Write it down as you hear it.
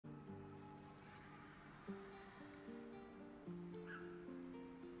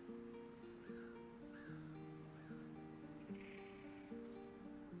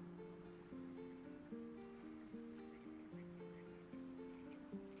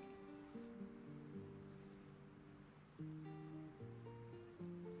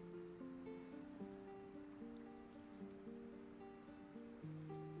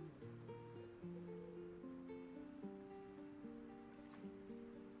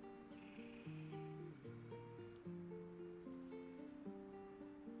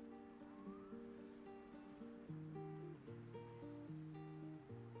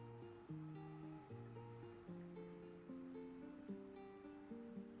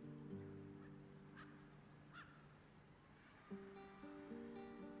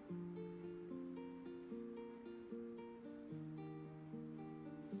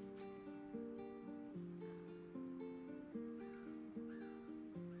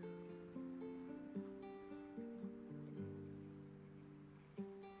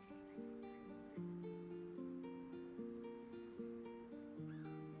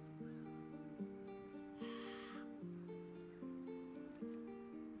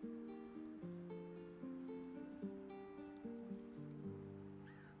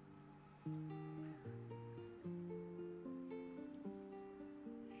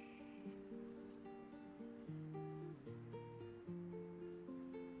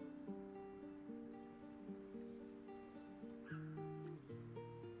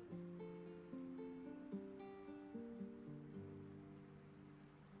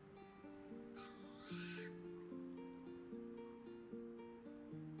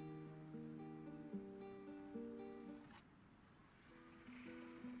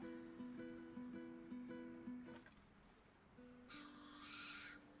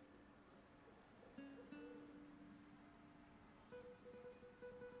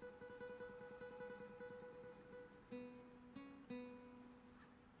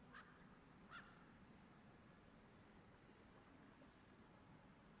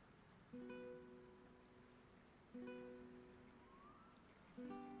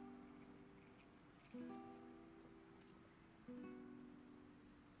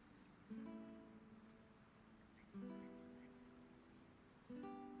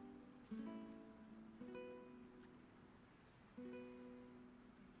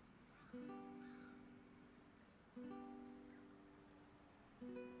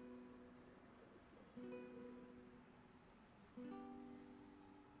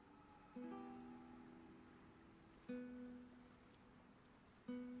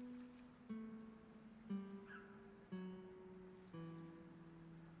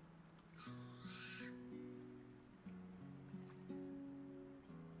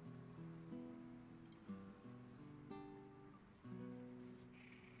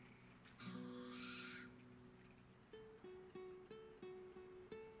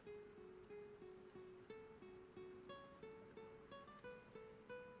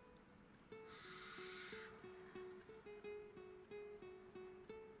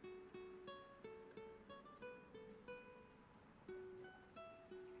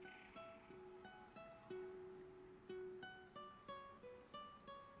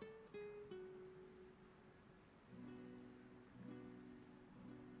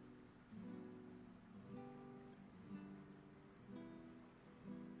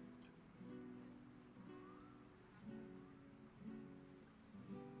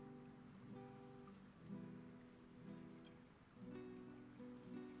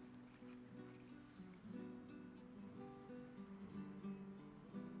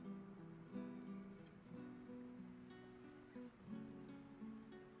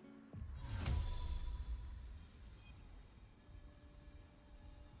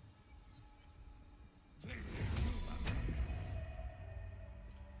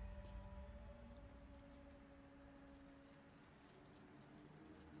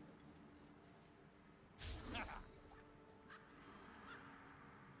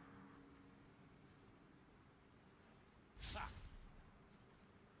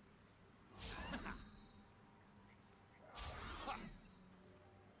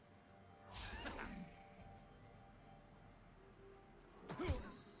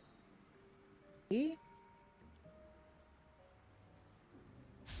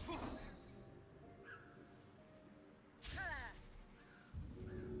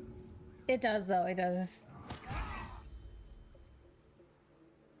It does, though. It does.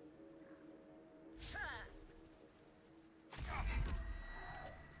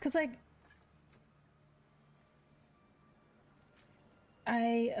 Cause like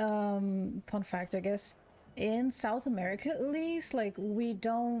fun fact, I guess, in South America at least, like we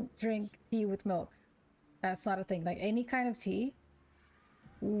don't drink tea with milk. That's not a thing. Like any kind of tea,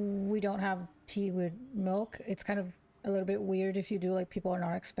 we don't have tea with milk. It's kind of a little bit weird if you do, like people are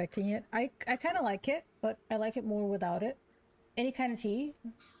not expecting it. I kind of like it, but I like it more without it. Any kind of tea.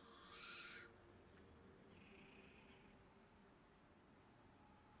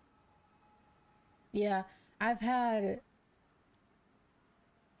 Yeah, I've had.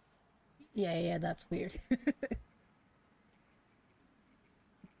 Yeah, that's weird.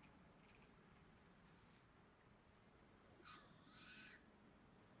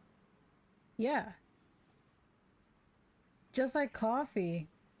 Yeah, just like coffee.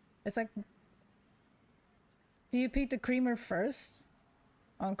 It's like, do you put the creamer first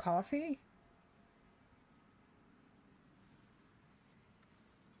on coffee?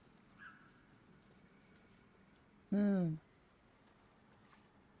 Hmm.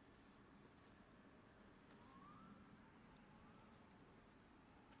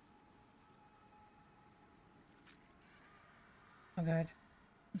 Oh god,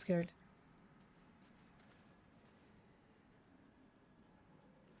 I'm scared.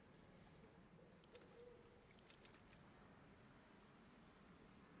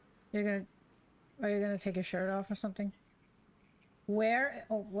 You're gonna, are you gonna take your shirt off or something? Where?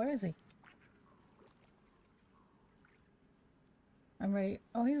 Oh, where is he? I'm ready.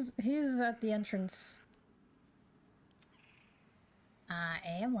 Oh, he's at the entrance. I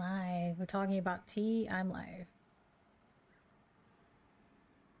am live. We're talking about tea. I'm live.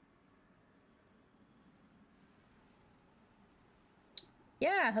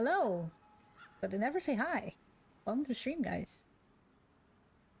 Yeah, hello. But they never say hi. Welcome to the stream, guys.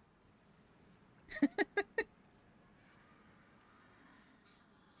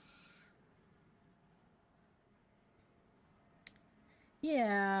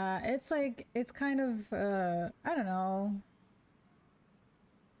 Yeah, it's like, it's kind of, I don't know.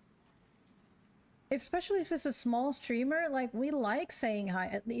 Especially if it's a small streamer, like, we like saying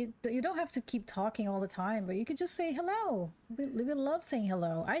hi. You don't have to keep talking all the time, but you could just say hello. We love saying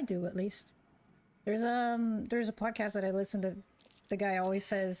hello. I do, at least. There's a podcast that I listen to. The guy always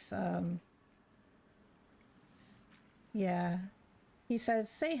says, yeah. He says,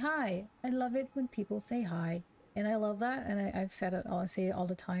 say hi. I love it when people say hi. And I love that, and I've said it, I say it all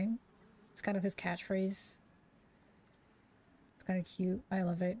the time. It's kind of his catchphrase. It's kind of cute. I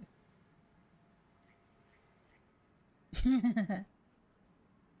love it.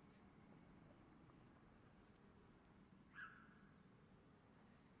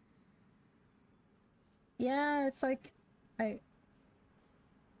 Yeah, it's like I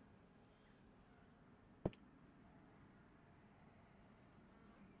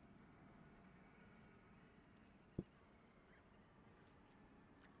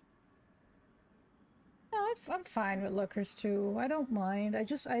no, I'm fine with lookers too. I don't mind. I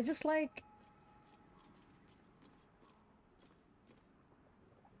just like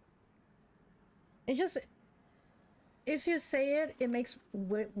it just if you say it, it makes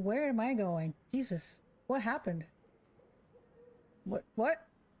where am I going? Jesus. What happened? What?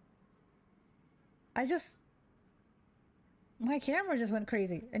 I just my camera just went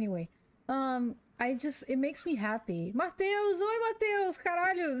crazy. Anyway, I just it makes me happy. Mateus, oi Mateus,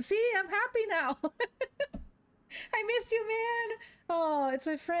 caralho. See, I'm happy now. I miss you, man. Oh, it's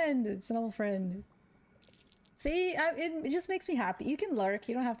my friend. It's an old friend. See, it just makes me happy. You can lurk.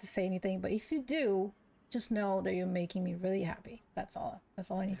 You don't have to say anything, but if you do, just know that you're making me really happy. That's all. That's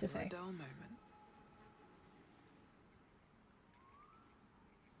all I need to say. A dull moment.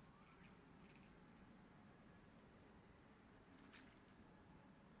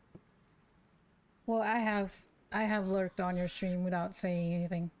 Well, I have lurked on your stream without saying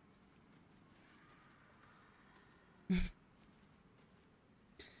anything.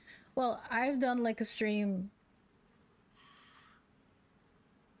 Well, I've done like a stream.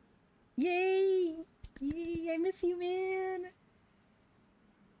 Yay! Yay! I miss you, man.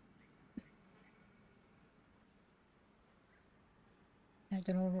 I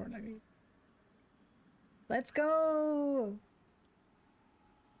don't know what I mean. Let's go!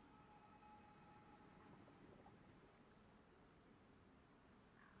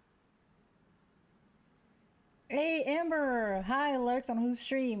 Hey, Amber! Hi, lurked on whose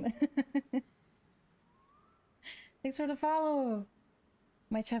stream? Thanks for the follow!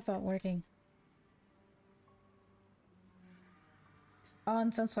 My chat's not working. On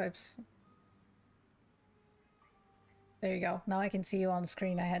Sunswipes. There you go. Now I can see you on the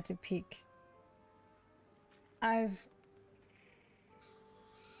screen. I had to peek. I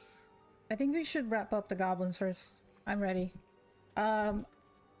think we should wrap up the goblins first. I'm ready. I've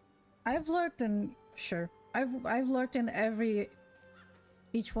lurked in... Sure. I've lurked in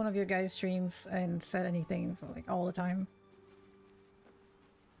each one of your guys' streams and said anything for like all the time.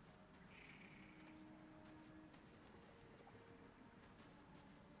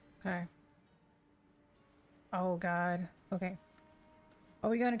 Okay. Oh god. Okay. Are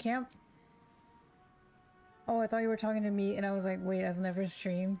we going to camp? Oh, I thought you were talking to me and I was like, wait, I've never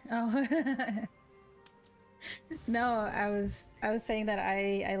streamed. Oh. No, I was saying that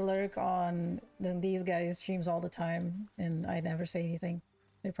I lurk on these guys' streams all the time and I never say anything.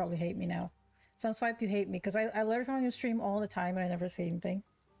 They probably hate me now. Sunswipe, you hate me because I lurk on your stream all the time and I never say anything.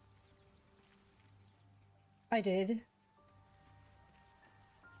 I did.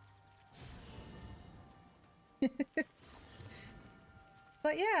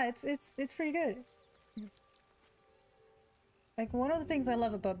 But yeah, it's pretty good. Like, one of the things I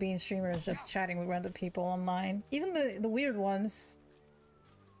love about being a streamer is just chatting with random people online. Even the weird ones.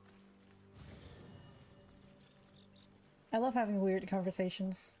 I love having weird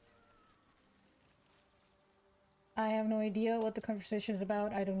conversations. I have no idea what the conversation is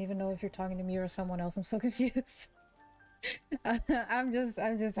about. I don't even know if you're talking to me or someone else. I'm so confused. I'm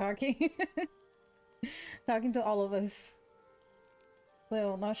just talking. Talking to all of us.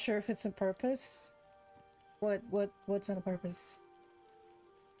 Well, not sure if it's a purpose. What's on a purpose?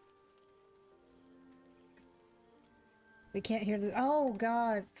 We can't hear the- Oh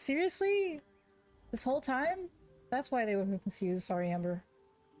god, seriously? This whole time? That's why they were confused, sorry Amber.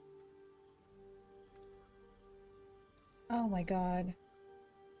 Oh my god.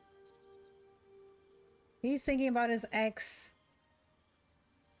 He's thinking about his ex.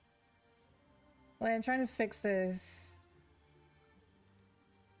 Wait, I'm trying to fix this.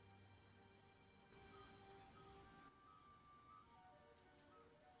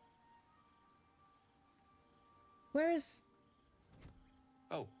 Where's...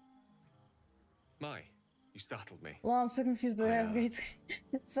 Oh. My. You startled me. Well, I'm so confused, but I have great...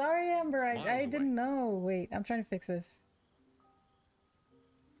 Sorry, Amber, I didn't know. Wait, I'm trying to fix this.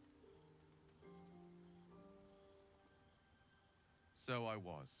 So I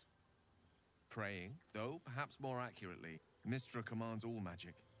was. Praying, though perhaps more accurately, Mystra commands all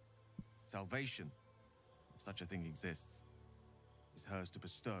magic. Salvation, if such a thing exists, is hers to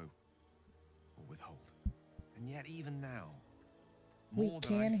bestow or withhold. And yet even now, We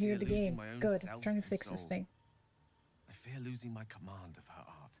can hear the game. Good. I'm trying to fix this thing. I fear losing my command of her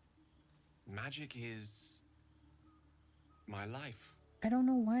art. Magic is my life. I don't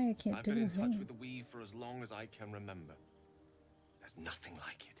know why I can't do I've been in the touch thing. with the weave for as long as I can remember. There's nothing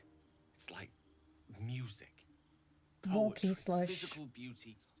like it. It's like music, Wonky poetry, slush. physical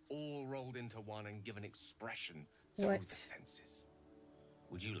beauty, all rolled into one and given expression What? through the senses.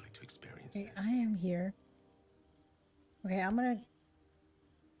 Would you like to experience Okay, this? I am here. Okay, I'll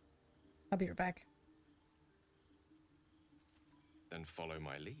be right back. Then follow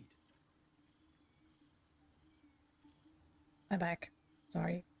my lead. I'm back.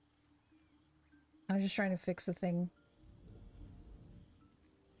 Sorry. I was just trying to fix the thing.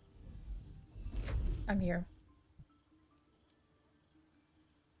 I'm here.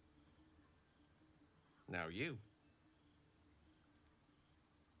 Now you.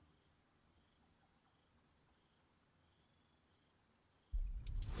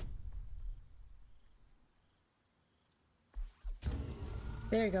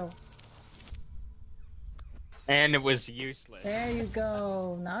 There you go. And it was useless. There you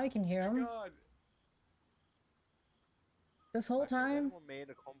go. Now I can hear him. God. This whole time. Made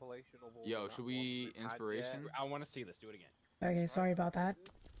a compilation of all Yo, the should ones we we've had inspiration? yet. I want to see this. Do it again. Okay, sorry about that.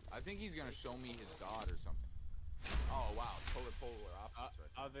 I think he's gonna show me his god or something. Oh wow, polar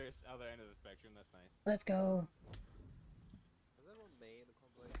opposites right Other end of the spectrum. That's nice. Let's go. Has anyone made a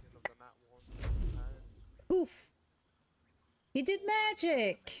compilation of the Nat one? Poof. He did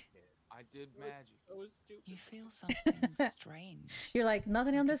magic. I did magic. That was stupid. You feel something strange. You're like,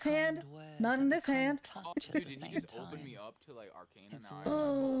 nothing on The this hand. kind word Not in and the this kind hand. touch Oh, at dude, the did same he just time. open me up to like Arcana It's now? all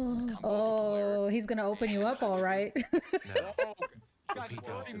I Oh, Come oh, he's gonna open you up, all right. Now, Oh, God, repeat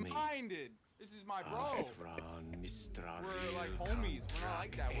you're after me. minded. This is my bro. We're like homies. We're not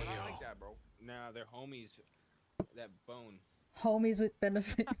like that. We're not like that, bro. Nah, they're homies. That bone. Homies with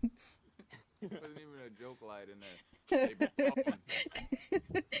benefits. Wasn't even a joke light in there. Hey, bone.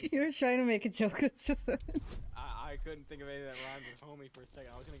 You were trying to make a joke. It's just. I couldn't think of anything that rhymed with homie for a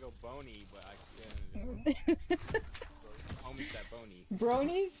second. I was gonna go bony, but I couldn't. Homie's that bony.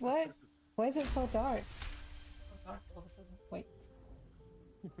 Bronies? What? Why is it so dark? All of a sudden. Wait.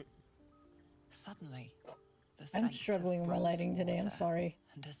 Suddenly, the I'm scent struggling of with my rose lighting today. I'm water sorry.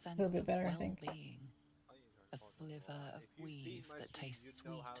 and a sense a bit of better, I think. well-being, a sliver of If you've weave seen my that stream, tastes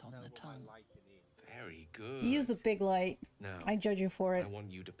you'd know sweet how on the terrible my tongue. lighting is. Very good. Use the big light. Now, I judge you for I it.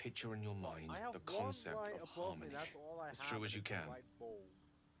 want you to picture in your mind I have the one concept light of above me, harmony. that's all I As have, true as and you it's a can. light bulb.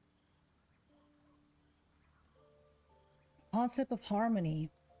 Concept of harmony.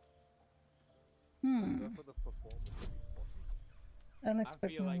 Go for the performance. I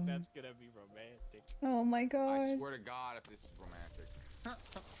Unexpected. feel like that's gonna be romantic. Oh my I god. swear to God, if this is romantic.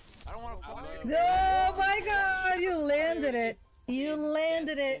 I don't want to fuck love you. Oh my god! You landed it. You It's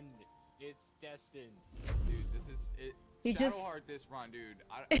landed it. destined. It's destined. Dude, this is it. You just- Shadowheart this run,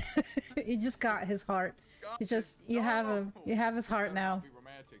 dude. You just got his heart. God, You just you have him. You have his heart This better now. not Be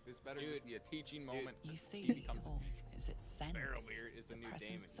romantic. This better Dude, just be a teaching moment. You He see, becomes a or teacher. is it sense, Barrelbeard is the new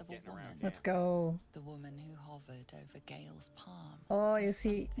Damon. presence of a Getting around woman, town. Let's go. the woman who hovered over Gale's palm. Oh, you There's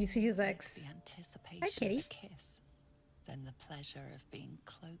see his something like ex. The anticipation Kitty. of a kiss, then the pleasure of being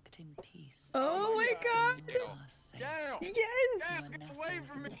cloaked in peace. Oh my god. You are safe. Gail! Yes. You are Get away nestled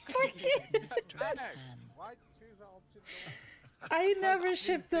from in me. the comfort of mistress Back. hand. Why'd you choose that option though? I never didn't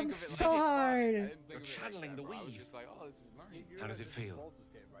shipped think them of it like so it's fun. I hard. didn't think You're of it like channeling that, the bro. I was weave. just like, oh, this is learning. How does it feel?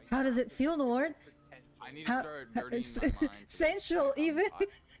 How does it feel, Lord? I need to How- start dirtying it's my mind. for this. sensual Like, even.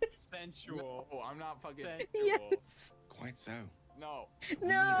 Sensual. No, I'm not fucking. Sensual. Yes. Quite so. No.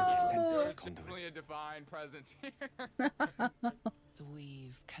 No. sensitive There's conduit. definitely a divine presence here. The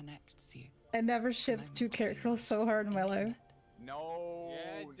weave connects you. I never The shipped moment two characters so feels hard in my life. intimate. No. Yeah,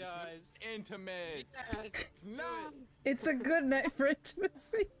 it it's not does. Intimate. Yes, It's not. It's a good night for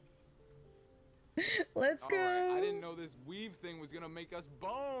intimacy. Let's go. Alright, I didn't know this weave thing was gonna make us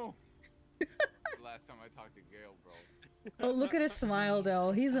bone. The last time I talked to Gale, bro. Oh, look at his smile,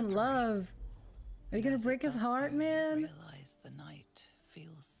 though. He's in love. Are you gonna As it break his does heart, so, you man? realize the night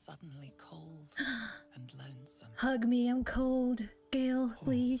feels suddenly cold and lonesome. Hug me, I'm cold. Gail,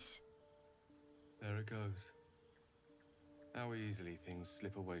 please. There it goes. How easily things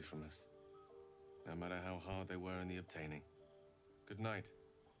slip away from us, no matter how hard they were in the obtaining. Good night.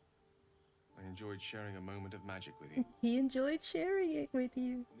 I enjoyed sharing a moment of magic with you. He enjoyed sharing it with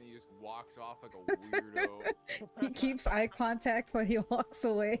you. And then he just walks off like a weirdo. He keeps eye contact when he walks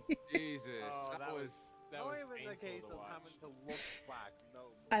away. Jesus, Oh, that was. that Not was even the case painful to of watch. having to look back. No.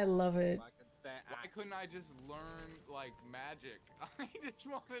 I love it. Back and stare Why at. couldn't I just learn like magic? I just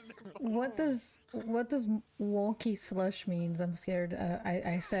wanted to. What does wonky slush means? I'm scared.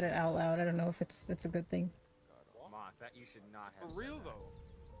 I said it out loud. I don't know if it's a good thing. Mark, that you should not For have. real said that. though.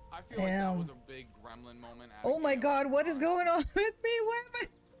 I feel like that Damn. was a big gremlin moment. out of Oh my Gale. god, what is going on with me? Where am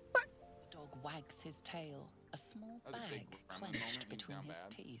I? Dog wags his tail, a small That was a big bag gremlin clenched moment, he's between down his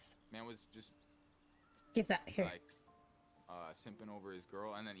bad. teeth. Man was just Give that here. like simping over his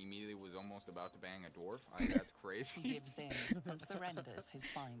girl, and then immediately was almost about to bang a dwarf. That's He crazy. gives in and surrenders his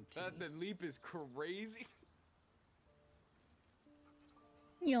find to That you. the leap is crazy.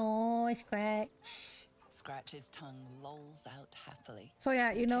 Yo, Scratch. Scratch's tongue lolls out happily. So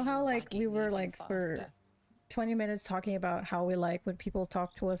yeah, his you know how tail like we wagging were even like for faster. 20 minutes talking about how we like when people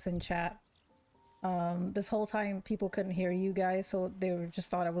talk to us in chat. This whole time people couldn't hear you guys, so they were just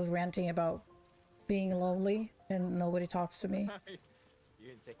thought I was ranting about being lonely and nobody talks to me. You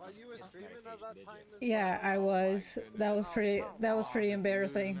didn't take Well, your you were skin streaming medication, at that did time you? as Yeah, well? I Oh my was. That was goodness. pretty. That was Oh, pretty Just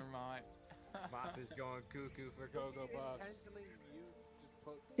embarrassing. losing their mind. Mop is going cuckoo for Did Cocoa you Puffs. intentionally just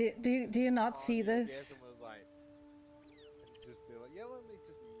put Do you not on see your this? ears and was like, and just be like, yeah, let me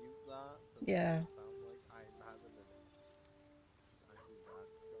just mute that. So Yeah. It sounds like I'm having this just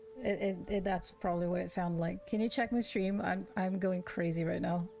angry rant. That's probably what it sounded like. Can you check my stream? I'm going crazy right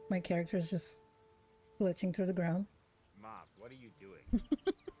now. My character is just glitching through the ground. Mop, what are you doing? Hold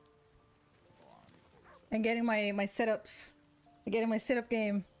on, let me pull this up. I'm getting my sit-ups. I'm getting my sit-up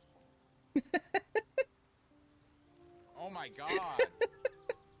game. Oh my god.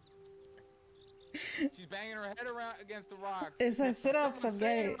 She's banging her head around against the rocks. It's my sit-ups. I'm Someone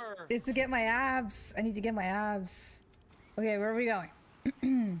getting. save her. It's to get my abs. I need to get my abs. Okay, where are we going? Yeah,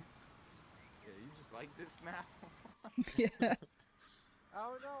 you just like this now? Yeah.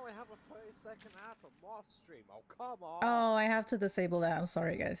 Oh no, I have a 30-second ad for Moth stream. Oh, come on. Oh, I have to disable that. I'm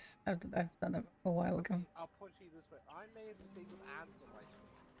sorry, guys. I've done it a while ago. I'll put you this way. I may have disabled ads on my stream,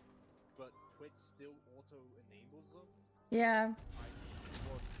 but Twitch still auto-enables them. Yeah,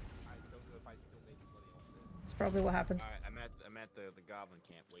 I don't know if I still make money off it. that's probably what happens. Alright, I'm at the goblin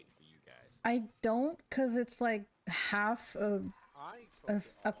camp waiting for you guys. I don't, cause it's like half I took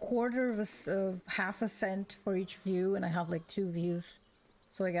it a off. quarter of half a cent for each view, and I have like 2 views,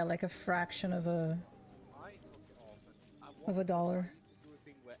 so I get like a fraction of a. I took it off. And at Of one a dollar. point, I used to do a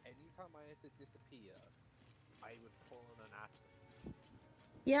thing where anytime I had to disappear, I would pull on an ad.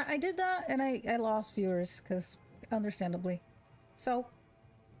 Yeah, I did that, and I lost viewers, cause understandably. So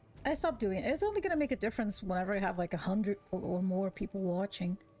I stopped doing it. It's only gonna make a difference whenever I have like 100 or more people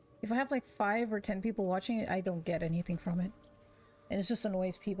watching. If I have like 5 or 10 people watching it, I don't get anything from it. And it just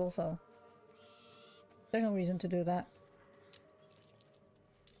annoys people, so there's no reason to do that.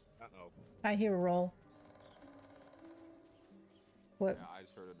 Uh-oh. I hear a roll. What? Yeah, I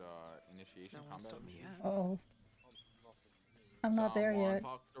just heard initiation No one combat. stopped me yet. Oh, Nothing. I'm not there Someone yet.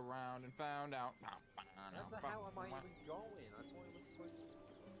 fucked around and found out. Where the hell am I even going? I thought it was supposed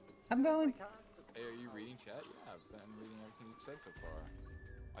to... I'm going. Hey, are you reading chat? Yeah, I've been reading everything you've said so far.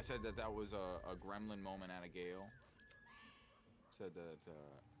 I said that was a gremlin moment at a gale. Said that,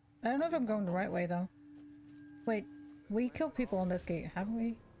 I don't know if I'm going the right way though. Wait, we killed people on this gate, haven't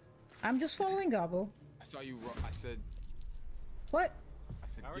we? I'm just following Gobbo. I saw you, I said, What?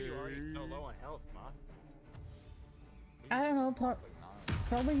 How are you already so low on health, Mop? I don't know. It's like 9.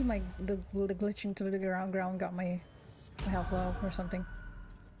 Probably the glitching through the ground got my health low or something.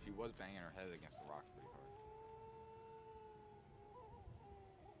 She was banging her head against the rocks pretty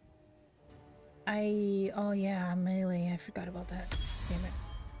hard. Oh yeah, melee. I forgot about that. Damn it.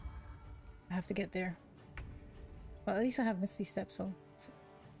 I have to get there. Well, at least I have Misty Step, so it's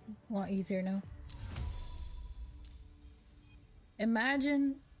a lot easier now.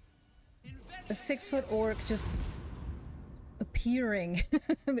 Imagine a 6-foot orc just appearing,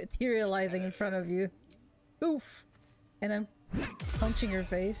 materializing in front of you. Oof! And then punching your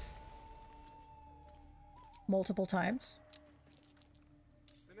face multiple times.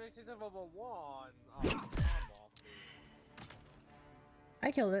 Initiative of a 1. Oh, come on, dude.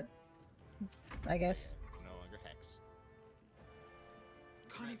 I killed it. I guess. No longer Hex.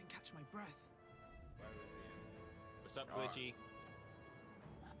 Can't even catch my breath. Where is he? What's up, Alright. Glitchy?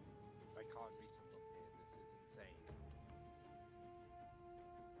 I can't reach him from here. This is insane.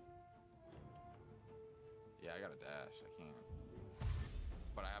 Yeah, I got a dash. I can't.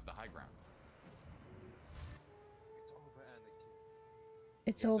 But I have the high ground. It's over, Anakin.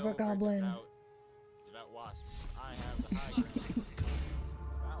 It's over, Goblin. Devout Wasp. I have the high ground.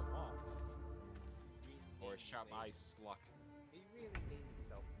 Wow, what? Or Sharp Eye Sluck. He really named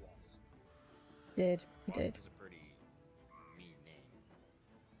himself Wasp. Did. He Wasp did. is a pretty mean name.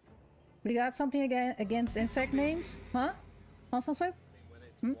 We got something against insect names? Huh? Awesome Swipe? I mean, when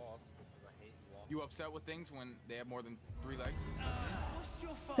it's Hmm? Wasp, because I hate Wasp. You upset with things when they have more than 3 legs?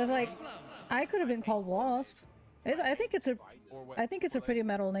 Because like, I could have been called Wasp. I think it's a Or what? I think it's a pretty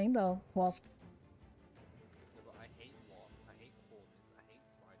metal name though, Wasp. No, but I hate Wasp. I hate hornets. I hate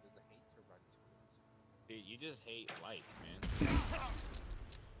spiders. I hate tarantulas. Dude, you just hate life, man.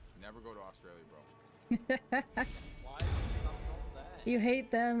 Never go to Australia, bro. Why is that not there? You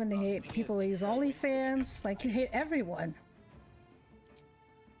hate them and they hate people who use OnlyFans. Like, you hate everyone.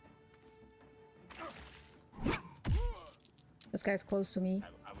 This guy's close to me.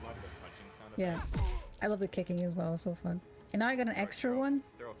 I love the punching sound Yeah. effects. I love the kicking as well. It's so fun. And now I got an extra one.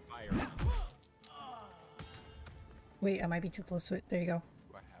 Throw fire. Wait, I might be too close to it. There you go.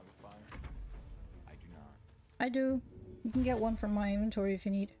 Do I have a fire? I do not. I do. You can get one from my inventory if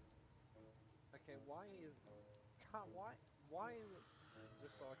you need. Okay, why is it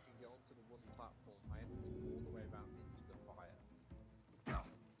just so I can get onto the one platform I have to go all the way around into the fire?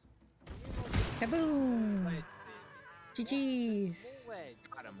 Kaboom! Ledge, GG's. small ledge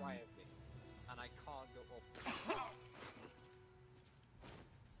Got him. right of it, and I can't go up.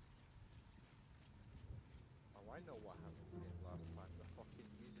 Oh, I know what happened here last time. The fucking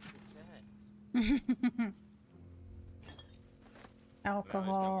musical chairs.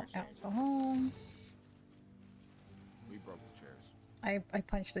 Alcohol, No, it's alcohol. We broke the chairs. I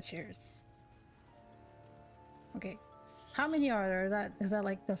punched the chairs. Okay. How many are there? Is that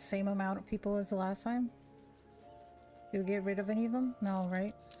like the same amount of people as the last time? Did you get rid of any of them? No,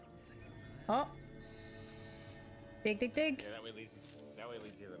 right? Oh! Dig, dig, dig! Yeah, that way leads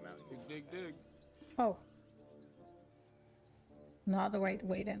you to the mountain. Dig, dig, dig. Oh. Not the right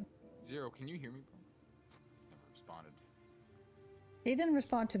way then. Zero, can you hear me, bro? Never responded. He didn't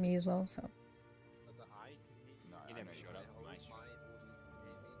respond to me as well, so. As a I can hear you. No, He I didn't know you shut up. I My hope stream. my audio can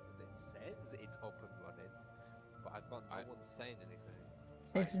hear me because it says it's up and running, but I've got no one saying anything.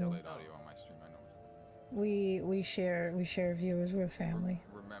 I Listen. delayed audio on my stream, I know. We share viewers, we're a family.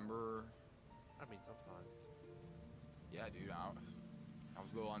 Remember? I mean, sometimes. Yeah, dude, I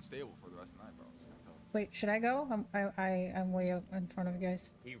was a little unstable for the rest of the night, bro. Wait, should I go? I'm way up in front of you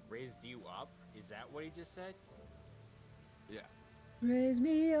guys. He raised you up? Is that what he just said? Yeah. Raise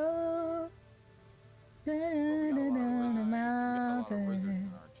me up. But we got a lot of Down the wizards- we got a lot of mountain. wizards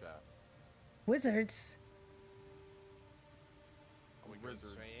in our chat. Wizards? Are we going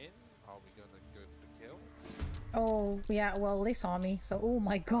Wizards. straight in? Are we gonna go for kill? Oh, yeah, well, they saw me, so, oh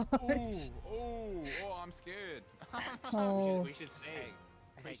my god. Oh, I'm scared. Oh, We should save.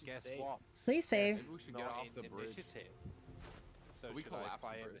 Hey, guess what? please save. Maybe we should get Not off in the bridge. initiative. So We should I collapse the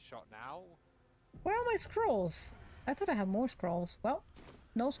fire the bridge. shot now? Where are my scrolls? I thought I had more scrolls. Well,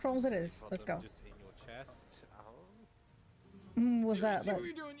 no scrolls it is. Put Let's them go. Just in your chest. Was See, that? see what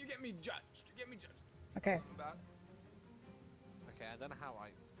you're doing? You get me judged. You get me judged. Okay. I'm bad. Okay, I don't know how I.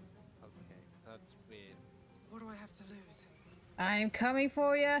 Okay, that's weird. What do I have to lose? I'm coming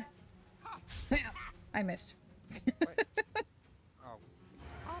for you. I missed. Oh,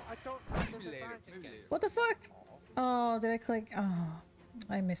 I don't. There's Maybe later, advantage maybe against later. What the fuck? Oh, did I click? Oh,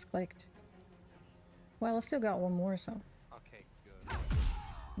 I misclicked. Well, I still got one more, so. Okay, good.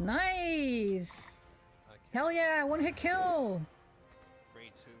 Nice! Okay. Hell yeah, one hit kill! 3,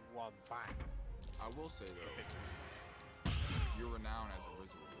 2, 1, bang. I will say though, your renown as a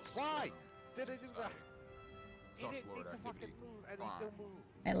wizard. is Why? in Did I do society. that? Sus He didn't lord need to fucking activity. move, and he Fine. still moved.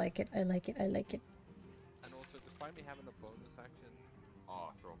 I like it, I like it, I like it. And also, despite me having a bonus action, Oh,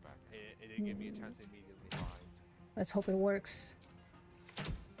 throw it back. it didn't give me a chance to immediately find. Let's hope it works.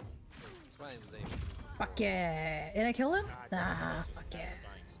 Swain was able to. Fuck yeah! Did I kill him? Nah, fuck yeah.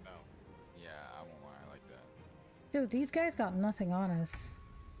 Satisfying spell. Yeah, I won't lie, I like that. Dude, these guys got nothing on us.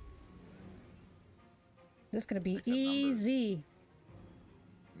 This is gonna be Except numbers. easy.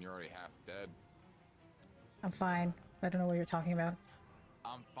 And you're already half dead. I'm fine. I don't know what you're talking about.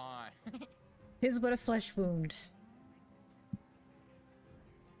 I'm fine. His but a flesh wound.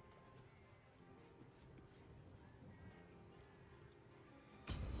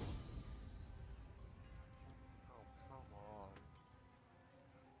 Oh, come on.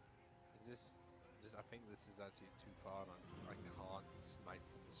 Is this. I think this is actually too far. I can't snipe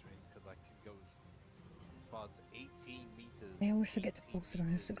from the string because I can go as far as 18 meters. I always forget to 18 post it on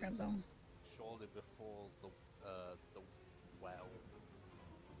meters Instagram though. Surely before the well.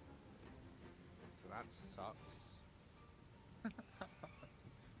 So that sucks.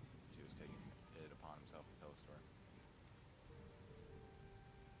 He was taking it upon himself to tell a story.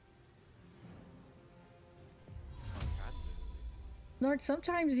 Nord,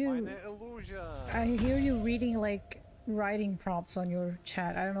 sometimes Find you... the illusion. I hear you reading like writing prompts on your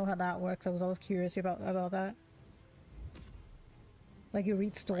chat. I don't know how that works. I was always curious about that. Like you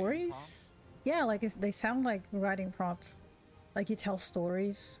read stories? prompts? Yeah, like they sound like writing prompts. Like you tell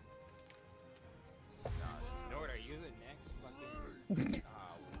stories. Nord, are you the next fucking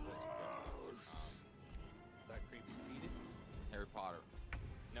That creepy beat it. Harry Potter.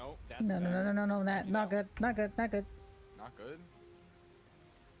 No, that's No, that not good, not good, not good. Not good?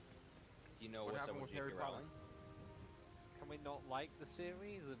 You know What what's up happened with with Harry J.K. Potter? Rowling? Can we not like the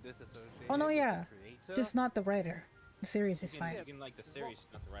series and disassociate Oh no, with yeah, the creator? just not the writer. The series is You fine. can like the It's series,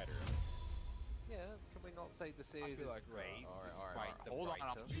 not the writer. Yeah, can we not say the I series feel is like great all right, despite the Hold on, writer?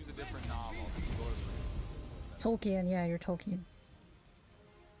 I'll choose a different novel. Tolkien, yeah, you're Tolkien.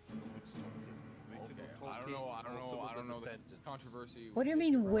 Okay. I don't know the controversy. What do you with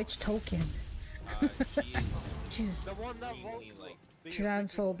mean, J.K. Rowling. which Tolkien? She is She's The one that wrote extremely, like, the original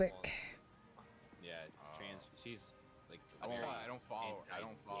transphobic. one. yeah, trans. She's like I very don't follow. I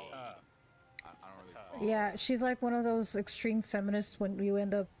don't follow. anti-gay. I don't really follow. Yeah, she's like one of those extreme feminists when you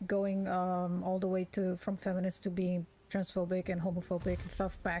end up going all the way to from feminist to being transphobic and homophobic and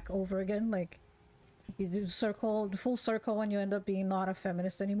stuff back over again. Like you do the full circle, and you end up being not a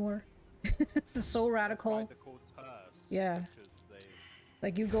feminist anymore. It's so radical. Right, they're called TERFs, Yeah. because they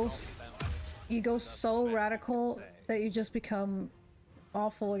Like you go so best we radical can say. that you just become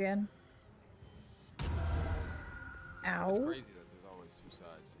awful again. It's Ow. crazy that there's always two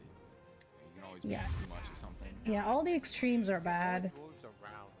sides. See, you can always be Yeah. too much or something. Yeah, all the extremes are bad. It goes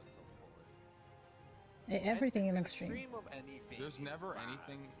around at some point. Everything in An extreme. of anything There's is never bad.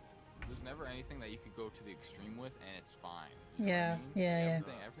 anything. There's never anything that you could go to the extreme with and it's fine. You know Yeah, what I mean? yeah, Like,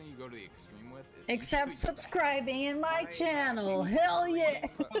 yeah. Everything you go to the extreme with is Except usually bad. subscribing in my I channel. have Hell yeah.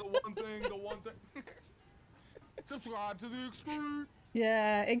 The one thing. Subscribe to the extreme.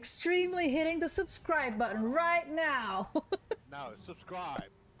 Yeah, extremely hitting the subscribe button right now. No, subscribe.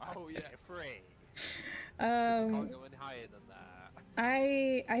 Oh, Take yeah. it free. Can't go any higher than that.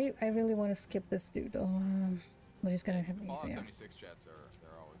 I really want to skip this dude. We're just gonna have Fallout easy. 76 chats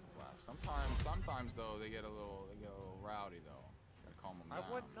they're always a blast. Sometimes though they get a little rowdy though. Gotta calm them I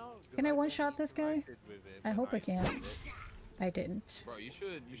down. wouldn't know. 'cause Can I I've one-shot only this guy? interacted with it I when hope I can. played it. I didn't. Bro, you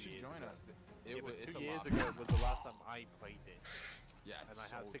should years join ago. us. Yeah, but It's 2 a years lot. ago was the last time I played it. Yeah, And it's I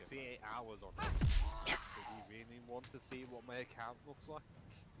so have different. 68 hours on it. Yes. Do you really want to see what my account looks like?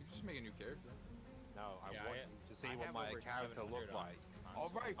 You just make a new character. No, I Yeah, want I- you to see I what have my over character 700 looked on like. All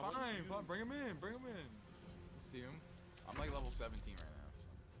right, I wouldn't fine. Bring him in. Let's see him. I'm like level 17 right now.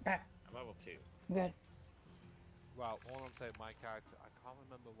 So. Ah, I'm level 2. good. Well, all I'm saying, my character, I can't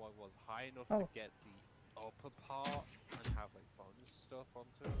remember what was high enough Oh. to get the upper part and have like bonus stuff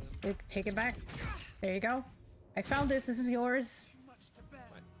onto it. Take it back. There you go. I found this. This is yours.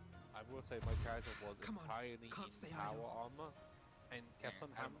 I will say my character was entirely in power armor and kept on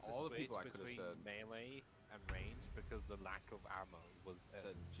Out of having all to the switch people I could've between said- melee and range because the lack of ammo was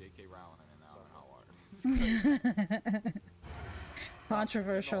Said J.K. Rowling and now I'm hot water.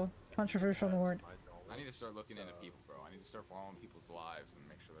 Controversial. Controversial word. I need to start looking into people, bro. I need to start following people's lives and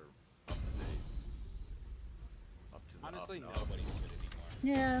make sure they're up to date. Up to the Honestly, up and up. nobody's good anymore.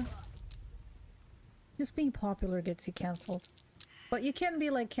 Yeah. Just being popular gets you cancelled. But you can be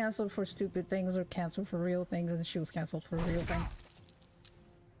like cancelled for stupid things or cancelled for real things, and she was cancelled for a real thing.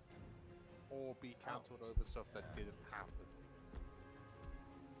 Or be cancelled over stuff that didn't happen.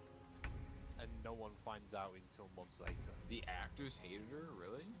 And no one finds out until months later. The actors hated her,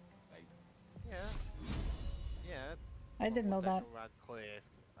 really? Like, Yeah. Yeah. I didn't know that. Daniel Radcliffe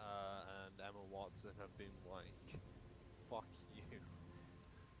and Emma Watson have been like, fuck you.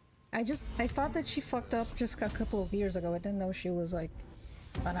 I thought that she fucked up just a couple of years ago. I didn't know she was like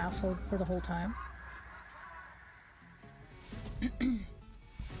an asshole for the whole time. I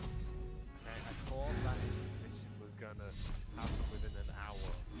thought that mission was gonna happen within an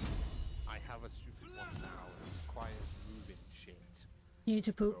hour. I have a stupid one now. It requires moving shit. You need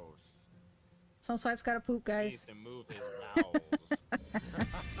to poop. so Some swipes gotta poop, He needs guys. to move his bowels.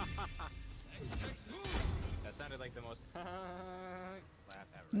 That sounded like the most laugh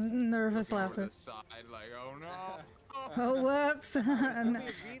ever. Nervous looking over laughter. the side, like, oh no. Oh, whoops.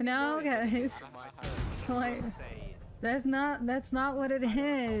 No, guys. Like, Say that's not what it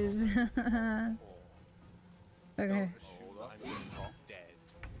is. Okay. don't assume Hold up. I'm dead,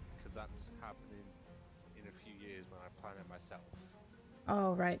 because that's happening in a few years when I plan it myself.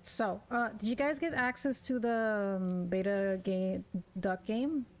 All right. So, did you guys get access to the beta game, duck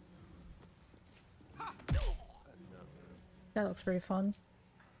game? No, That looks pretty fun.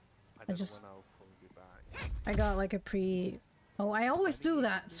 I don't just- know when I'll fully be back. I got like a pre. Oh, I always do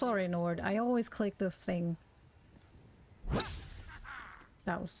that. Sorry, Nord. I always click the thing.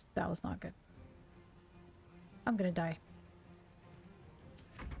 That was not good. I'm gonna die.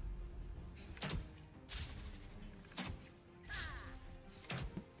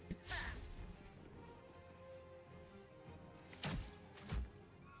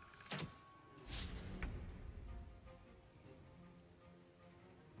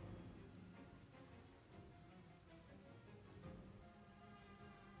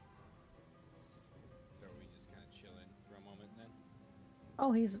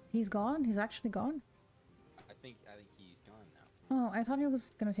 Oh, he's gone? He's actually gone? I think he's gone now. Oh, I thought it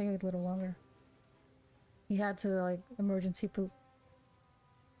was gonna take a little longer. He had to, like, emergency poop.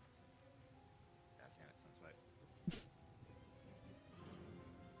 God damn it, sounds right.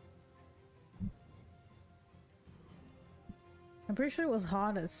 I'm pretty sure it was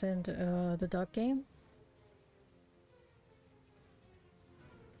Han that sent the duck game.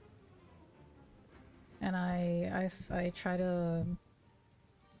 And I tried to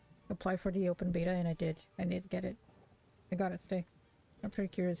apply for the open beta and I did. I did get it. I got it today. I'm pretty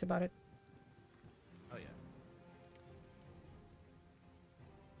curious about it. Oh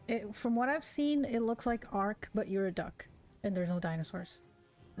yeah. From what I've seen, it looks like Ark, but you're a duck. And there's no dinosaurs.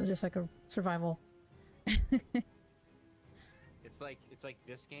 It's just like a survival. It's like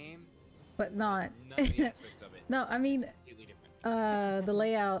this game, But not. none of the aspects of it. No, I mean, It's completely different. the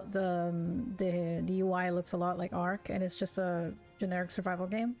layout, the UI looks a lot like Ark, and it's just a generic survival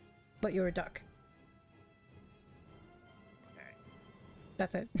game, but you're a duck. Okay.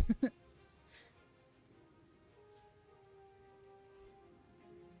 That's it.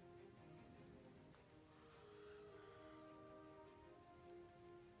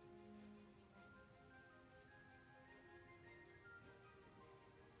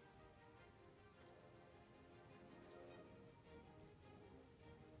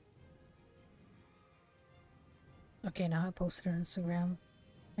 Okay, now I posted it on Instagram.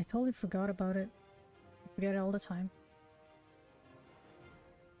 I totally forgot about it. I forget it all the time.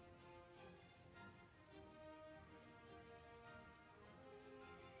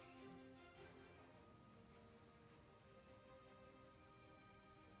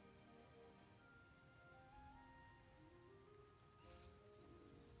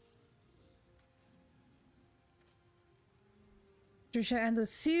 Trisha and the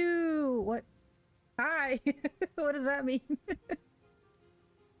Sue! What? Hi! What does that mean?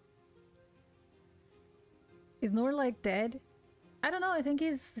 Is Norlike dead? I don't know, I think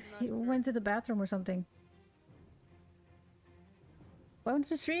he went to the bathroom or something. Welcome to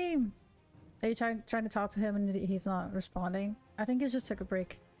the stream! Are you trying to talk to him and he's not responding? I think he just took a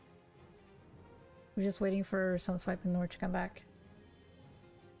break. We're just waiting for Sunswipe and Nord to come back.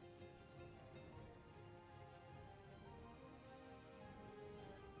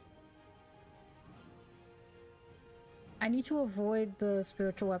 I need to avoid the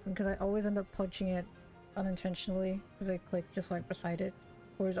spiritual weapon because I always end up punching it unintentionally because I click just like beside it,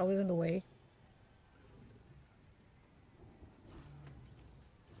 or it's always in the way.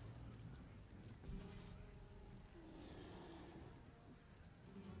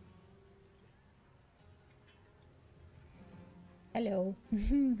 Hello.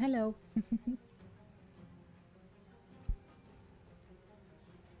 Hello.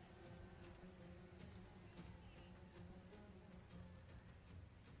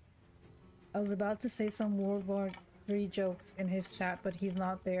 I was about to say some World War III jokes in his chat, but he's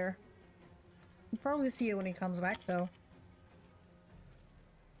not there. You'll probably see it when he comes back, though.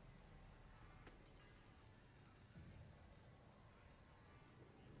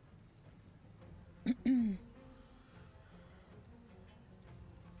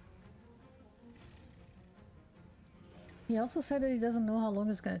 He also said that he doesn't know how long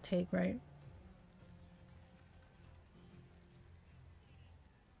it's gonna take, right?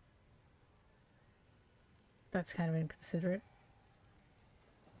 That's kind of inconsiderate.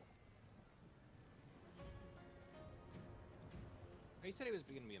 Oh, he said it was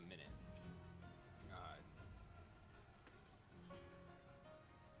gonna be a minute. God.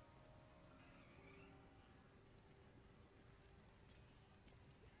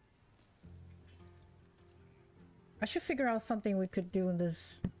 I should figure out something we could do in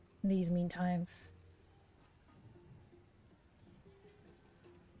these mean times.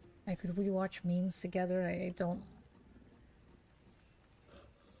 Could we watch memes together? I don't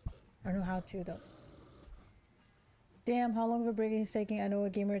know how to though. Damn, how long of a break is taking? I know a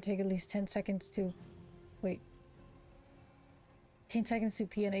gamer would take at least 10 seconds to... Wait. 10 seconds to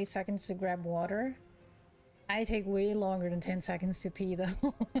pee and 8 seconds to grab water? I take way longer than 10 seconds to pee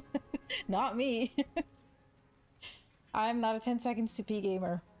though. Not me. I'm not a 10 seconds to pee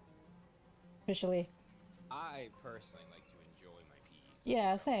gamer. Officially. I personally like to enjoy my peas.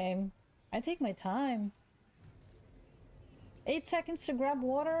 Yeah, same. I take my time. 8 seconds to grab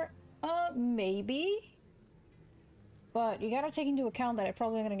water? Maybe. But you gotta take into account that I'm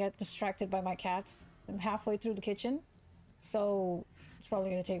probably gonna get distracted by my cats halfway through the kitchen. So it's probably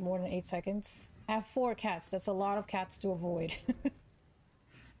gonna take more than 8 seconds. I have 4 cats. That's a lot of cats to avoid.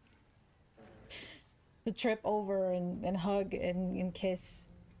 To trip over and hug and kiss.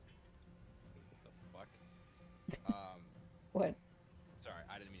 What the fuck? What? Sorry,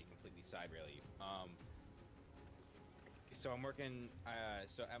 aside, really. So I'm working.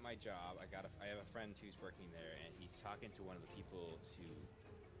 So at my job, I have a friend who's working there, and he's talking to one of the people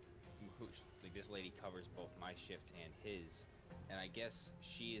who like this lady covers both my shift and his, and I guess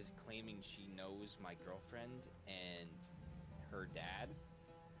she is claiming she knows my girlfriend and her dad.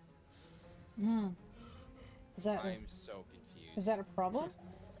 Hmm. I'm so confused. Is that a problem?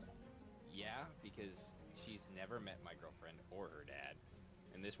 Yeah, because she's never met my girlfriend or her dad,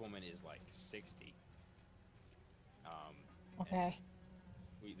 and this woman is like 60. Okay.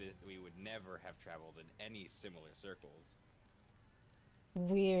 We would never have traveled in any similar circles.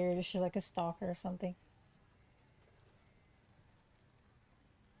 Weird. She's like a stalker or something.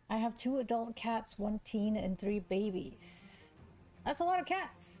 I have 2 adult cats, 1 teen, and 3 babies. That's a lot of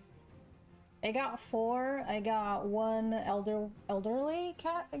cats. I got 4. I got 1 elderly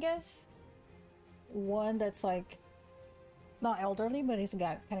cat, I guess. 1 that's like not elderly, but he's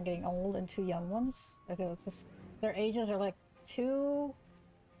got kind of getting old, and 2 young ones. Okay, it's just their ages are like 2,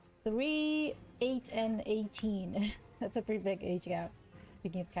 3, 8, and 18. That's a pretty big age gap.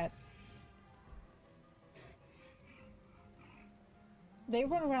 Speaking of cats. They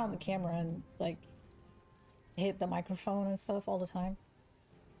run around the camera and like hit the microphone and stuff all the time.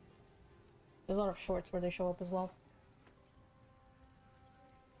 There's a lot of shorts where they show up as well.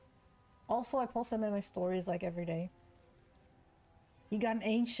 Also, I post them in my stories like every day. You got an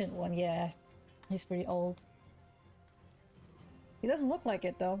ancient one, yeah. He's pretty old. He doesn't look like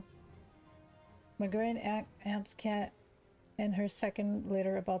it though. My aunt's cat and her second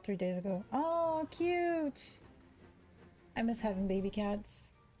litter about 3 days ago. Oh, cute! I miss having baby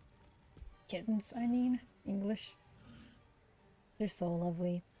cats. Kittens, I mean. English. They're so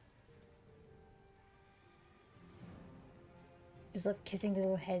lovely. Just love kissing the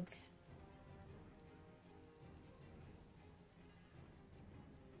little heads.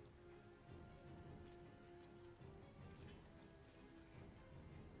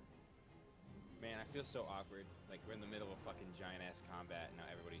 Man, I feel so awkward. Like, we're in the middle of a fucking giant-ass combat, and now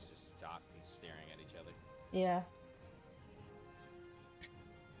everybody's just stopped and staring at each other. Yeah.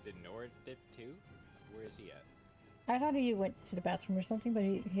 Did Nord dip too? Where is he at? I thought he went to the bathroom or something, but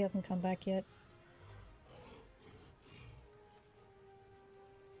he hasn't come back yet.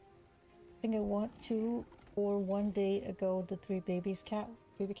 I think it went 2 or 1 day ago the 3 baby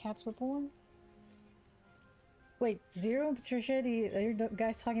cats were born. Wait, Zero and Patricia, are you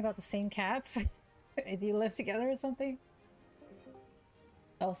guys talking about the same cats? Do you live together or something?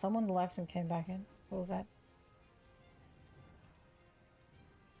 Oh, someone left and came back in. What was that?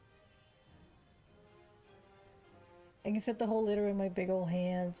 I can fit the whole litter in my big old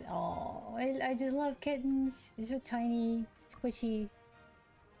hands. Oh, I just love kittens. They're so tiny, squishy.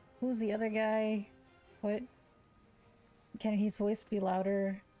 Who's the other guy? What? Can his voice be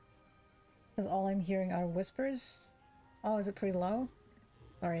louder? Because all I'm hearing are whispers. Oh, is it pretty low?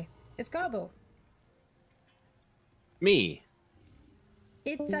 Sorry. It's Gobbo. Me.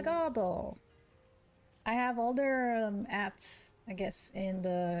 It's a Gobbo. I have all their ads, I guess, in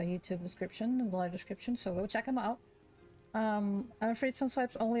the YouTube description, in the live description, so go check them out. I'm afraid some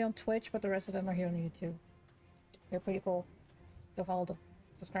swipes only on Twitch, but the rest of them are here on YouTube. They're pretty cool. Go follow them.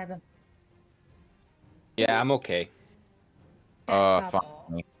 Subscribe them. Yeah, I'm okay.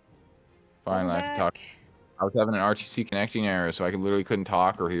 Finally. Finally, I can talk. I was having an RTC connecting error, so I literally couldn't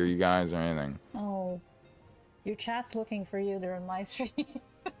talk or hear you guys or anything. Oh. Your chat's looking for you. They're in my stream.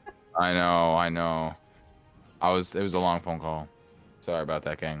 I know, I know. It was a long phone call. Sorry about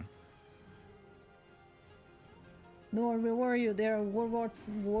that, gang. No, where were you? There are World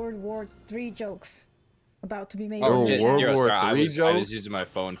War III jokes about to be made. Oh, World War III jokes? I was using my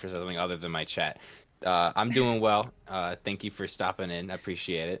phone for something other than my chat. I'm doing well. Thank you for stopping in. I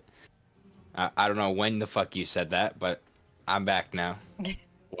appreciate it. I don't know when the fuck you said that, but I'm back now.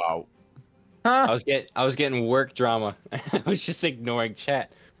 Wow. Huh? I was getting work drama. I was just ignoring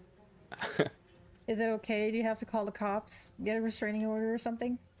chat. Is it okay? Do you have to call the cops? Get a restraining order or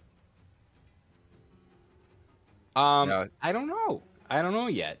something? No. I don't know. I don't know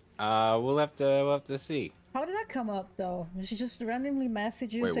yet. We'll have to see. How did that come up though? Did she just randomly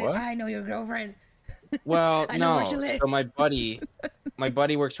message you and Wait, say, what? I know your girlfriend? Well, I know where no. she lives. So my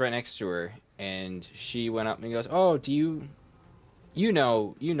buddy works right next to her, and she went up and he goes, "Oh, do you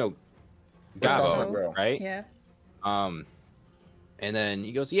know Gabo, right?" Yeah. And then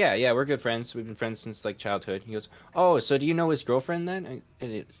he goes, "Yeah, we're good friends. We've been friends since like childhood." He goes, "Oh, so do you know his girlfriend then?"